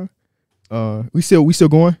 Okay. We still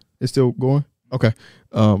going? It's still going? Okay.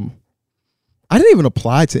 I didn't even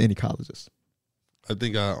apply to any colleges. I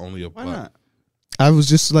think I only Why applied. not? I was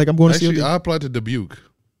just like, I'm going to Actually, COD. I applied to Dubuque,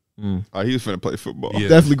 Oh, he was finna play football. Yeah.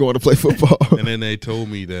 Definitely going to play football. and then they told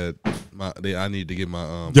me that I need to get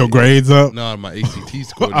my Your grades up. No, my ACT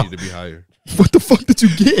score need to be higher. What the fuck did you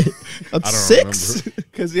get? A don't 6? remember.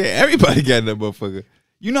 Cause yeah, everybody got that motherfucker.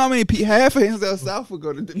 You know how many half of Hinsdale South would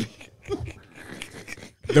go to Dubuque?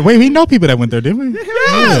 The way we know people that went there, didn't we?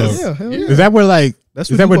 Yes. Yeah, hell yeah. Is that where like? That's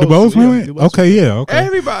is where that where DuBose- DuBose yeah, went? DuBose Okay, yeah, okay.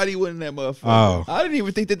 Everybody went in that motherfucker. Oh. I didn't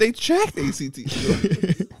even think that they tracked ACT.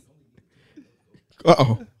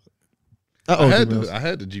 Uh-oh. I had DuBose. I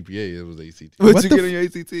had the GPA. It was ACT. What What you the get on your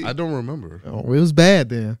ACT? I don't remember. Oh, it was bad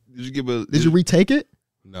then. Did you give a? Did you retake it?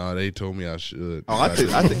 No, they told me I should. Oh, I think.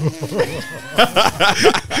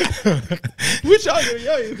 Which y'all get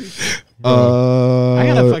your ACT? I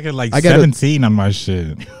got a fucking like I got a- 17 on my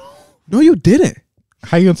shit. No, you didn't.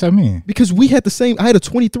 How you gonna tell me? Because we had the same. I had a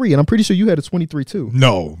 23, and I'm pretty sure you had a 23 too.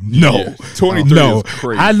 No. 23 No. is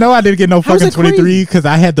crazy. I know I didn't get no How is fucking that crazy? 23 because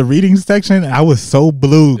I had the reading section and I was so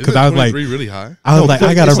blue because I was like, really high. I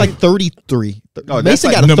got it's like 33. No, that's Mason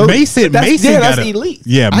like- got a no, 30. Mason that's got elite.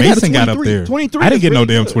 Yeah, I got a Mason got up 23. there. 23 I didn't is get no really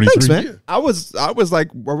damn good. 23. Thanks, man. I was like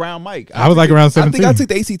around Mike. I was like around 17. I think I took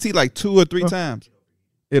the ACT like 2 or 3 times.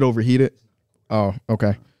 It overheated. Oh,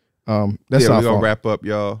 okay. That's Yeah, our we're gonna fault. wrap up,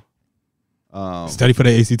 y'all. Study for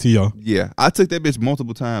the ACT, y'all. Yeah, I took that bitch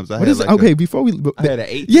multiple times. What is it? Okay, before we. I had an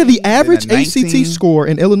 18. Yeah, the then a average 19. ACT score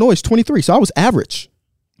in Illinois is 23, so I was average.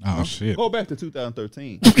 Oh shit. Go back to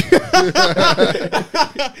 2013.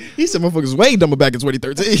 He said motherfuckers way dumber back in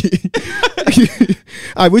 2013.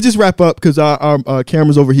 All right, we'll just wrap up because our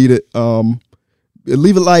camera's overheated.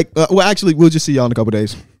 Leave it like, well, actually, we'll just see y'all in a couple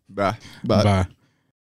days. Bye. Bye. Bye.